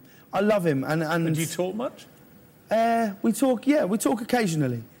year. I love him. And do you talk much? We talk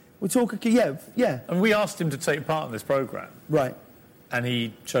occasionally. Yeah. And we asked him to take part in this programme. Right. And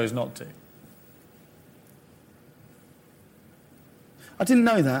he chose not to. I didn't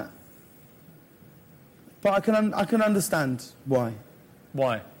know that. But I can understand why.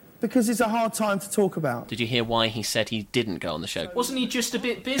 Why? Because it's a hard time to talk about. Did you hear why he said he didn't go on the show? Wasn't he just a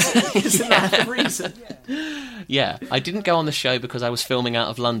bit busy? Isn't that the reason? Yeah, I didn't go on the show because I was filming out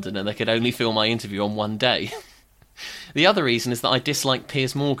of London and they could only film my interview on one day. The other reason is that I dislike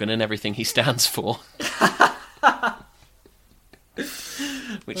Piers Morgan and everything he stands for.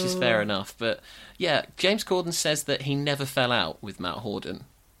 Which is fair enough. But yeah, James Corden says that he never fell out with Matt Horn.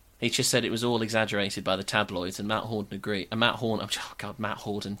 He just said it was all exaggerated by the tabloids, and Matt Horn agreed. Matt Horn, Matt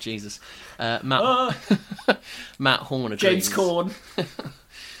Horn, Jesus. Matt Horn agrees. James Corden.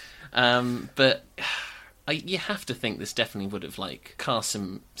 But you have to think this definitely would have cast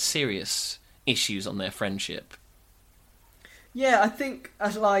some serious issues on their friendship. Yeah, I think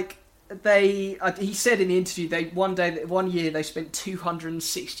he said in the interview one year they spent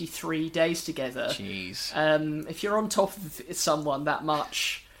 263 days together. Jeez. If you're on top of someone that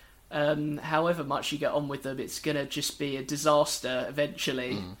much, however much you get on with them, it's gonna just be a disaster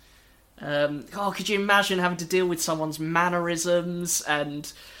eventually. Could you imagine having to deal with someone's mannerisms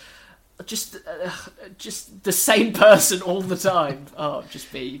and just the same person all the time? Oh, it'd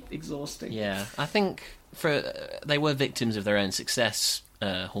just be exhausting. Yeah, I think they were victims of their own success,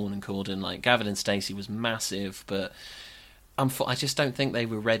 Horne and Corden. Like, Gavin and Stacey was massive, but I just don't think they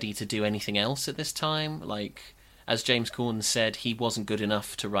were ready to do anything else at this time. Like, as James Corden said, he wasn't good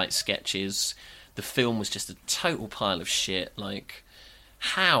enough to write sketches. The film was just a total pile of shit. Like,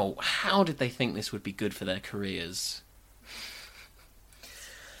 how did they think this would be good for their careers?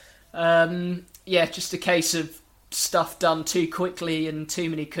 Just a case of stuff done too quickly and too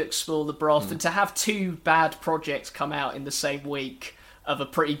many cooks spoil the broth. And to have two bad projects come out in the same week of a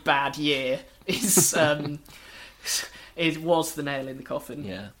pretty bad year is it was the nail in the coffin.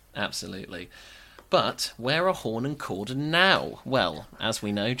 Yeah, absolutely. But where are Horne and Corden now? Well, as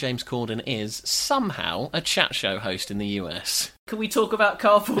we know, James Corden is somehow a chat show host in the US. Can we talk about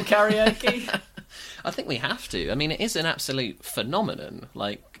carpool karaoke? I think we have to. I mean, it is an absolute phenomenon.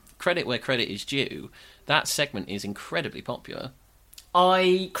 Like, credit where credit is due. That segment is incredibly popular.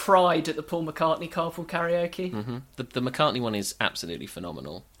 I cried at the Paul McCartney carpool karaoke. Mm-hmm. The McCartney one is absolutely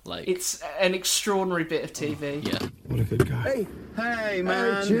phenomenal. Like, it's an extraordinary bit of TV. Yeah. What a good guy. Hey,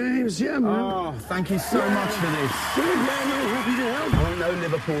 man. Hey, James, yeah, man. Oh, thank you so much for this. Good, man. I'm happy to help. I don't know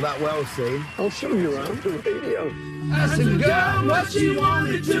Liverpool that well, see? I'll show you around the radio. Asked a girl what she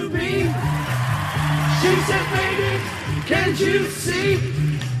wanted to be. She said, baby, can't you see?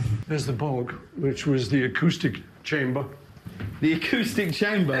 There's the Borg, which was the acoustic chamber. The acoustic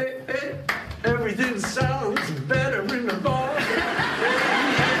chamber? Hey, everything sounds better in the bar.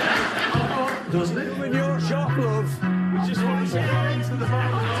 Doesn't it? When you're shop, love. We just want to get into the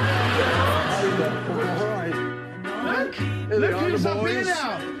bar. All right. Look who's up here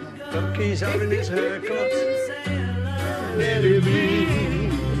now. Ducky's having his haircut. Let it be.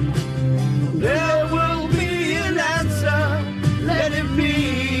 There will be an answer. Let it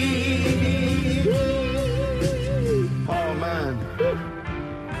be. Oh, man.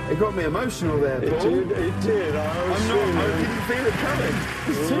 It got me emotional there, Paul. It did. I didn't feel it coming.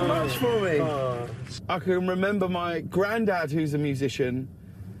 It's too much for me. I can remember my granddad, who's a musician,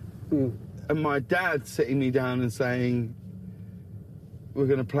 and my dad sitting me down and saying, we're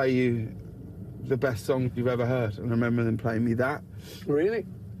going to play you the best song you've ever heard. And I remember them playing me that. Really?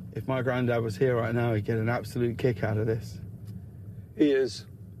 If my granddad was here right now, he'd get an absolute kick out of this. He is.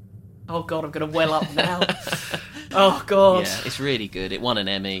 Oh, God, I'm going to well up now. Oh, God. Yeah, it's really good. It won an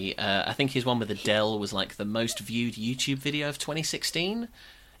Emmy. I think his one with Adele was like the most viewed YouTube video of 2016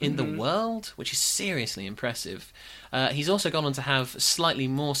 in the world, which is seriously impressive. He's also gone on to have slightly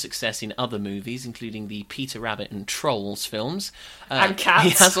more success in other movies, including the Peter Rabbit and Trolls films. And Cats. He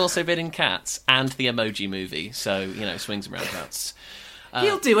has also been in Cats and the Emoji Movie, so, you know, swings and roundabouts.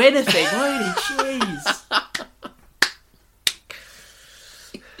 He'll do anything, won't he? Jeez.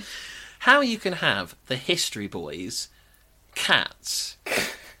 How you can have the History Boys, Cats,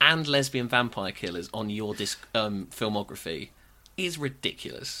 and Lesbian Vampire Killers on your filmography is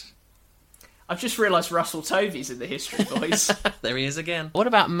ridiculous. I've just realised Russell Tovey's in the History Boys. There he is again. What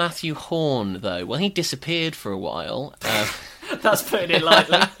about Matthew Horne, though? Well, he disappeared for a while. That's putting it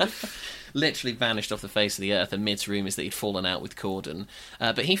lightly. Literally vanished off the face of the earth amidst rumours that he'd fallen out with Corden.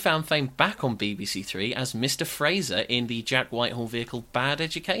 But he found fame back on BBC Three as Mr. Fraser in the Jack Whitehall vehicle Bad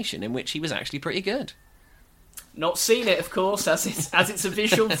Education, in which he was actually pretty good. Not seen it, of course, as it's a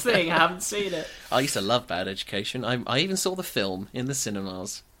visual thing. I haven't seen it. I used to love Bad Education. I even saw the film in the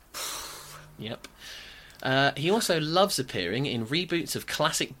cinemas. Yep. He also loves appearing in reboots of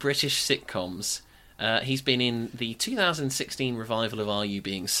classic British sitcoms. He's been in the 2016 revival of Are You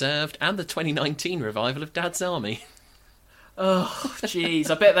Being Served and the 2019 revival of Dad's Army. Oh, jeez.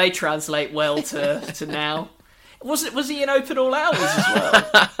 I bet they translate well to now. Was he in Open All Hours as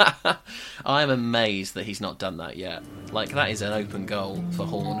well? I am amazed that he's not done that yet. Like, that is an open goal for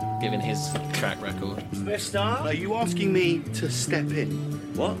Horne, given his track record. Are you asking me to step in?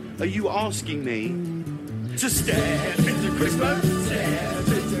 What? Are you asking me to step into Christmas? Step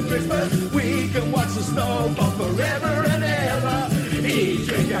into Christmas. We can watch the snow fall forever and ever. Eat,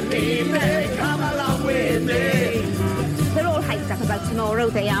 drink and leave me. Come along with me. They're all hyped up about tomorrow,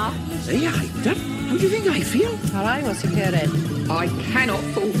 they are. Are you hyped up? How do you think I feel? Well, I was secure. I cannot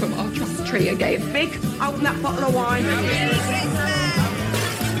fall from our trust tree again. Big, open that bottle of wine.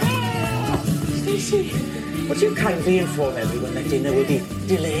 Stacey, what do you kindly inform everyone that dinner will be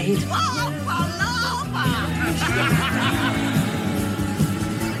delayed?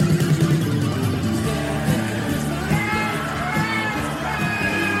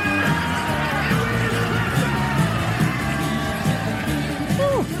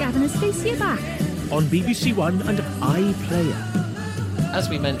 Gavin and Stacey are back. On BBC One and iPlayer. As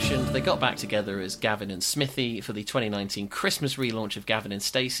we mentioned, they got back together as Gavin and Smithy for the 2019 Christmas relaunch of Gavin and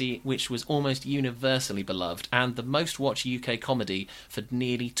Stacey, which was almost universally beloved and the most watched UK comedy for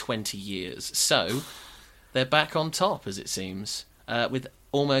nearly 20 years. So, they're back on top, as it seems, with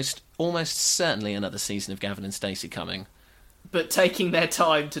almost certainly another season of Gavin and Stacey coming. But taking their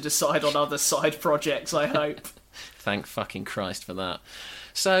time to decide on other side projects, I hope. Thank fucking Christ for that.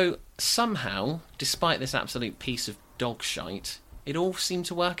 So, somehow, despite this absolute piece of dog shite, it all seemed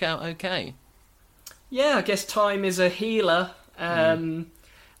to work out okay. Yeah, I guess time is a healer. And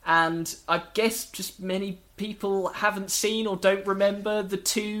I guess just many people haven't seen or don't remember the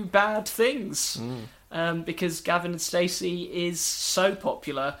two bad things. Because Gavin and Stacey is so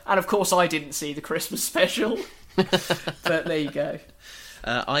popular. And of course I didn't see the Christmas special. But there you go.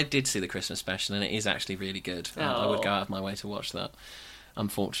 I did see the Christmas special and it is actually really good. I would go out of my way to watch that,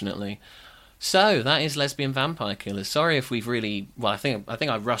 unfortunately. So, that is Lesbian Vampire Killers. Sorry if we've really... Well, I think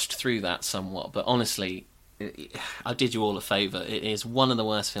I rushed through that somewhat, but honestly, I did you all a favour. It is one of the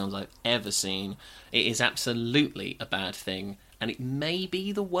worst films I've ever seen. It is absolutely a bad thing, and it may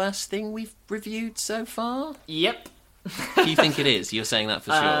be the worst thing we've reviewed so far? Yep. Do you think it is? You're saying that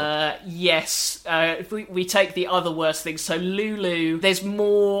for sure? Yes. If we take the other worst things, so Lulu, there's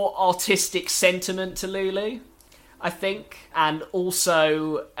more artistic sentiment to Lulu, I think, and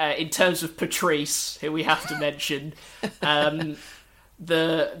also in terms of Patrice, who we have to mention, a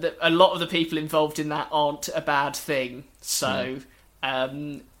lot of the people involved in that aren't a bad thing. So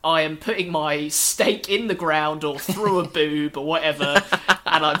I am putting my stake in the ground or through a boob or whatever,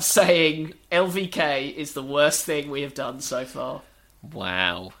 and I'm saying LVK is the worst thing we have done so far.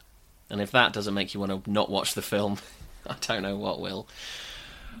 Wow. And if that doesn't make you want to not watch the film, I don't know what will.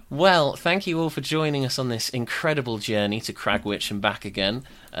 Well, thank you all for joining us on this incredible journey to Cragwitch and back again.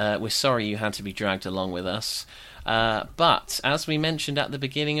 We're sorry you had to be dragged along with us. But, as we mentioned at the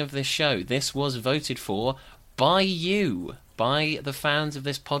beginning of this show, this was voted for by you, by the fans of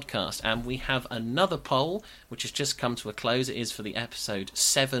this podcast. And we have another poll, which has just come to a close. It is for the episode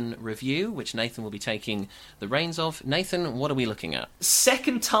 7 review, which Nathan will be taking the reins of. Nathan, what are we looking at?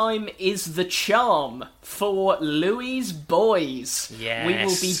 Second time is the charm for Louis' Boys. Yes. We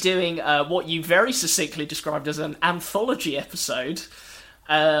will be doing what you very succinctly described as an anthology episode,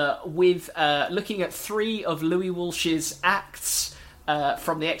 with looking at 3 of Louis Walsh's acts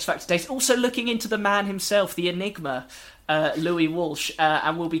from the X Factor days. Also looking into the man himself, the enigma, Louis Walsh,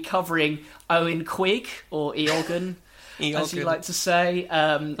 and we'll be covering Owen Quigg, or Eoghan, as you like to say,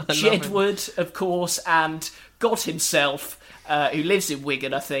 Jedward, of course, and God himself, who lives in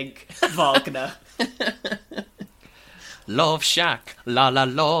Wigan, I think, Wagner. Love Shack, la la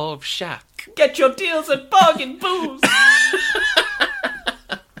Love Shack. Get your deals at Bargain Booze!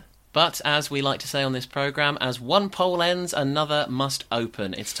 But, as we like to say on this programme, as one poll ends, another must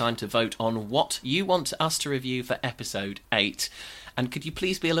open. It's time to vote on what you want us to review for episode 8. And could you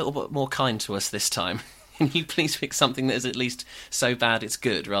please be a little bit more kind to us this time? Can you please pick something that is at least so bad it's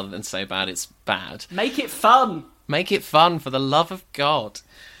good, rather than so bad it's bad? Make it fun! Make it fun, for the love of God.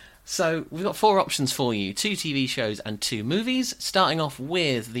 So, we've got 4 options for you, 2 TV shows and 2 movies, starting off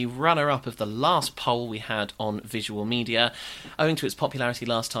with the runner-up of the last poll we had on visual media. Owing to its popularity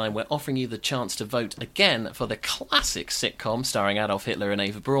last time, we're offering you the chance to vote again for the classic sitcom starring Adolf Hitler and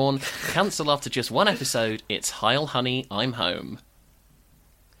Ava Braun. Cancel after just 1 episode, it's Heil Honey, I'm Home.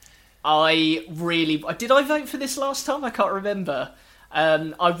 Did I vote for this last time? I can't remember.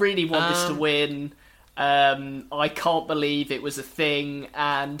 I really want this to win. I can't believe it was a thing,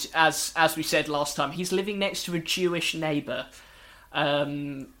 and as we said last time, he's living next to a Jewish neighbour.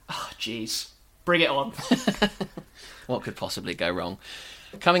 Jeez. Bring it on. What could possibly go wrong?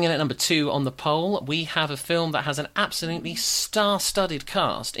 Coming in at number 2 on the poll, we have a film that has an absolutely star-studded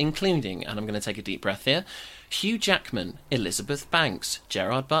cast, including, and I'm going to take a deep breath here, Hugh Jackman, Elizabeth Banks,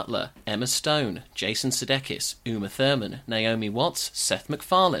 Gerard Butler, Emma Stone, Jason Sudeikis, Uma Thurman, Naomi Watts, Seth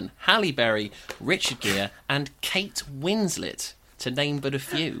MacFarlane, Halle Berry, Richard Gere, and Kate Winslet, to name but a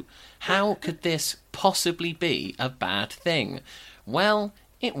few. How could this possibly be a bad thing? Well,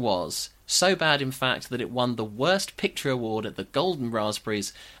 it was. So bad, in fact, that it won the Worst Picture Award at the Golden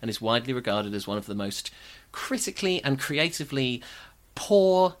Raspberries and is widely regarded as one of the most critically and creatively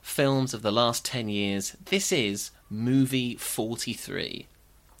poor films of the last 10 years. This is Movie 43.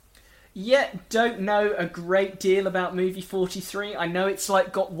 Yeah, don't know a great deal about Movie 43. I know it's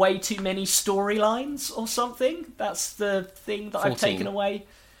got way too many storylines or something. That's the thing that 14. I've taken away.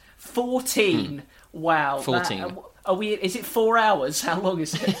 14. Wow. 14. Is it 4 hours? How long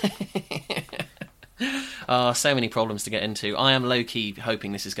is it? So many problems to get into. I am low-key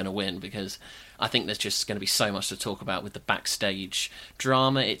hoping this is going to win because I think there's just going to be so much to talk about with the backstage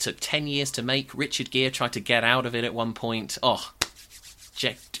drama. It took 10 years to make. Richard Gere tried to get out of it at one point.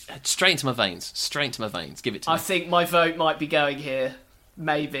 Straight into my veins. Straight into my veins. Give it to me. I think my vote might be going here.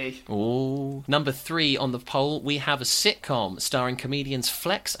 Maybe. Ooh. Number 3 on the poll, we have a sitcom starring comedians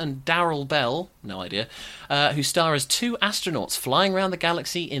Flex and Daryl Bell, no idea, who star as 2 astronauts flying around the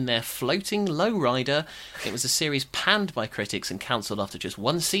galaxy in their floating lowrider. It was a series panned by critics and cancelled after just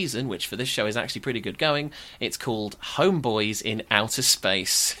 1 season, which for this show is actually pretty good going. It's called Homeboys in Outer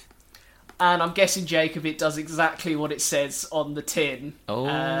Space. And I'm guessing, Jacob, it does exactly what it says on the tin.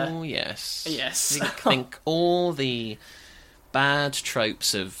 Oh, yes. Yes. Think all the bad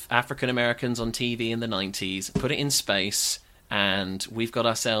tropes of African Americans on TV in the 90s, put it in space, and we've got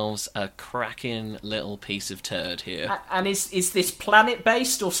ourselves a cracking little piece of turd here. And is this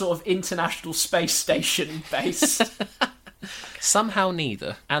planet-based or sort of International Space Station-based? Somehow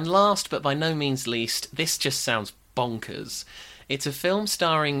neither. And last but by no means least, this just sounds bonkers. It's a film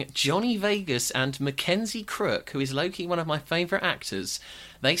starring Johnny Vegas and Mackenzie Crook, who is low-key one of my favourite actors.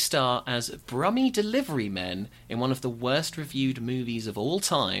 They star as Brummy delivery men in one of the worst reviewed movies of all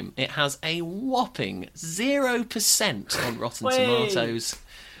time. It has a whopping 0% on Rotten Tomatoes.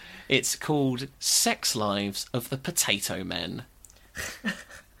 It's called Sex Lives of the Potato Men.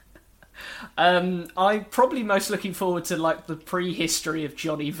 I'm probably most looking forward to like the prehistory of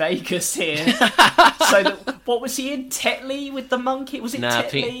Johnny Vegas here. What was he in? Tetley with the monkey? Was it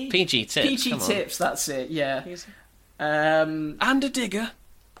Tetley? PG Tips. PG Tips, that's it. Yeah. And a digger.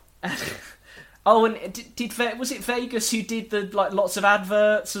 Oh, and was it Vegas who did the lots of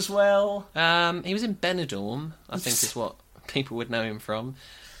adverts as well? He was in Benidorm, I think is what people would know him from.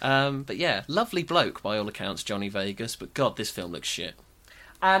 But yeah, lovely bloke by all accounts, Johnny Vegas. But God, this film looks shit.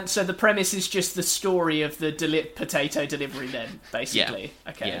 And so the premise is just the story of the potato delivery men, basically.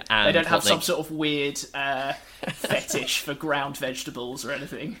 Yeah. Okay. Yeah, they don't have some sort of weird fetish for ground vegetables or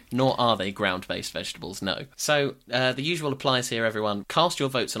anything. Nor are they ground-based vegetables, no. So the usual applies here, everyone. Cast your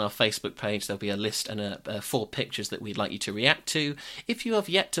votes on our Facebook page. There'll be a list and 4 pictures that we'd like you to react to. If you have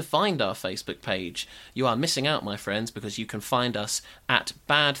yet to find our Facebook page, you are missing out, my friends, because you can find us at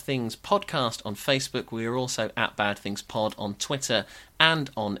Bad Things Podcast on Facebook. We are also at Bad Things Pod on Twitter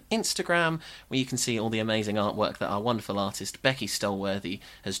and on Instagram, where you can see all the amazing artwork that our wonderful artist Becky Stolworthy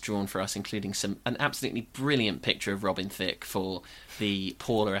has drawn for us, including an absolutely brilliant picture of Robin Thicke for the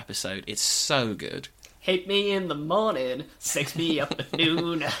Paula episode. It's so good. Hate me in the morning, sex me up at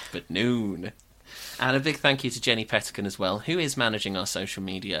noon. But noon. And a big thank you to Jenny Pettican as well, who is managing our social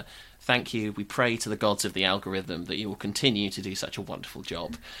media. Thank you. We pray to the gods of the algorithm that you will continue to do such a wonderful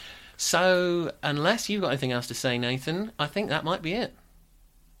job. So, unless you've got anything else to say, Nathan, I think that might be it.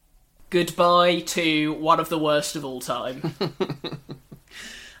 Goodbye to one of the worst of all time.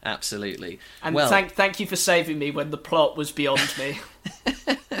 Absolutely. And thank you for saving me when the plot was beyond me.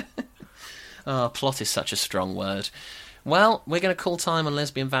 Plot is such a strong word. Well, we're going to call time on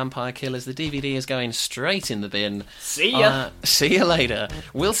Lesbian Vampire Killers. The DVD is going straight in the bin. See ya. See you later.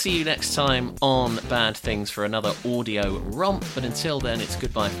 We'll see you next time on Bad Things for another audio romp. But until then, it's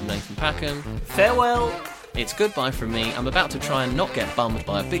goodbye from Nathan Packham. Farewell. It's goodbye from me. I'm about to try and not get bummed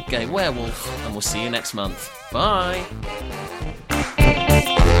by a big gay werewolf, and we'll see you next month. Bye!